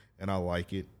Podcast. And I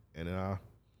like it. And then I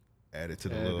add it to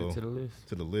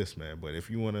the list, man. But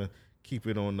if you want to keep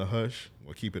it on the hush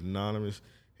or keep it anonymous,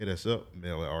 hit us up,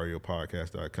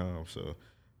 mail@ariopodcast.com. So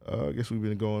I guess we've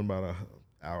been going about an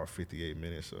hour 58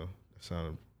 minutes. So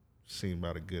that seemed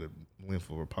about a good length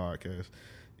of a podcast.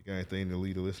 You got anything to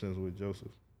lead the listeners with,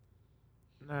 Joseph?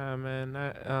 Nah,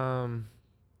 man.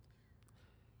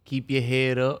 Keep your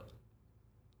head up.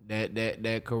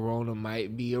 That corona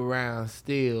might be around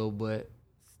still, but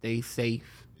stay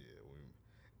safe.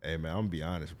 Hey, man, I'm going to be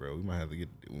honest, bro. We might have to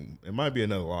it might be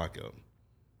another lockup.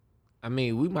 I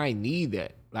mean, we might need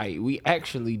that. Like, we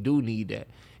actually do need that.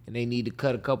 And they need to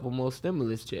cut a couple more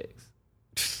stimulus checks.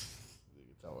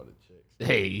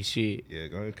 Hey, shit. Yeah,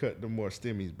 go ahead and cut them more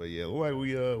stimmies. But yeah, look like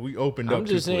we opened up. I'm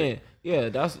just saying, yeah,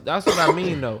 that's what I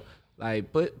mean though.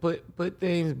 Like put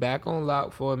things back on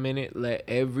lock for a minute. Let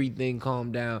everything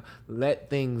calm down. Let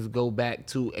things go back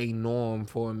to a norm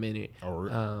for a minute. A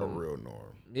real norm.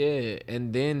 Yeah,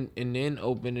 and then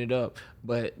open it up,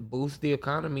 but boost the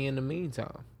economy in the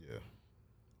meantime. Yeah,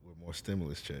 with more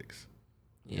stimulus checks.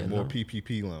 Yeah, and more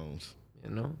PPP loans. You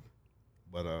know.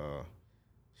 But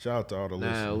shout out to all the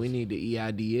listeners. Nah, we need the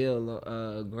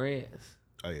EIDL grants.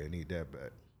 Oh yeah, need that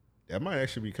back. That might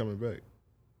actually be coming back.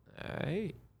 All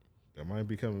right. That might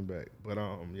be coming back. But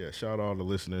yeah, shout out to all the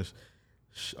listeners.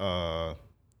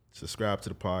 Subscribe to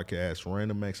the podcast,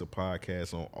 Random Acts of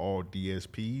Podcast on all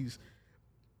DSPs.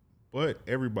 But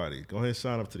everybody, go ahead and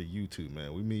sign up to the YouTube,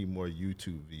 man. We need more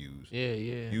YouTube views. Yeah.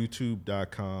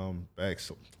 YouTube.com/Random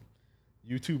Acts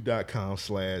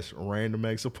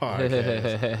of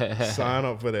Podcast. Sign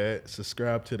up for that.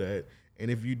 Subscribe to that. And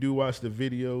if you do watch the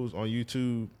videos on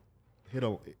YouTube, hit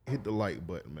the like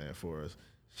button, man, for us.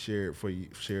 Share it for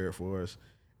us.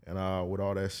 And with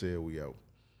all that said, we out.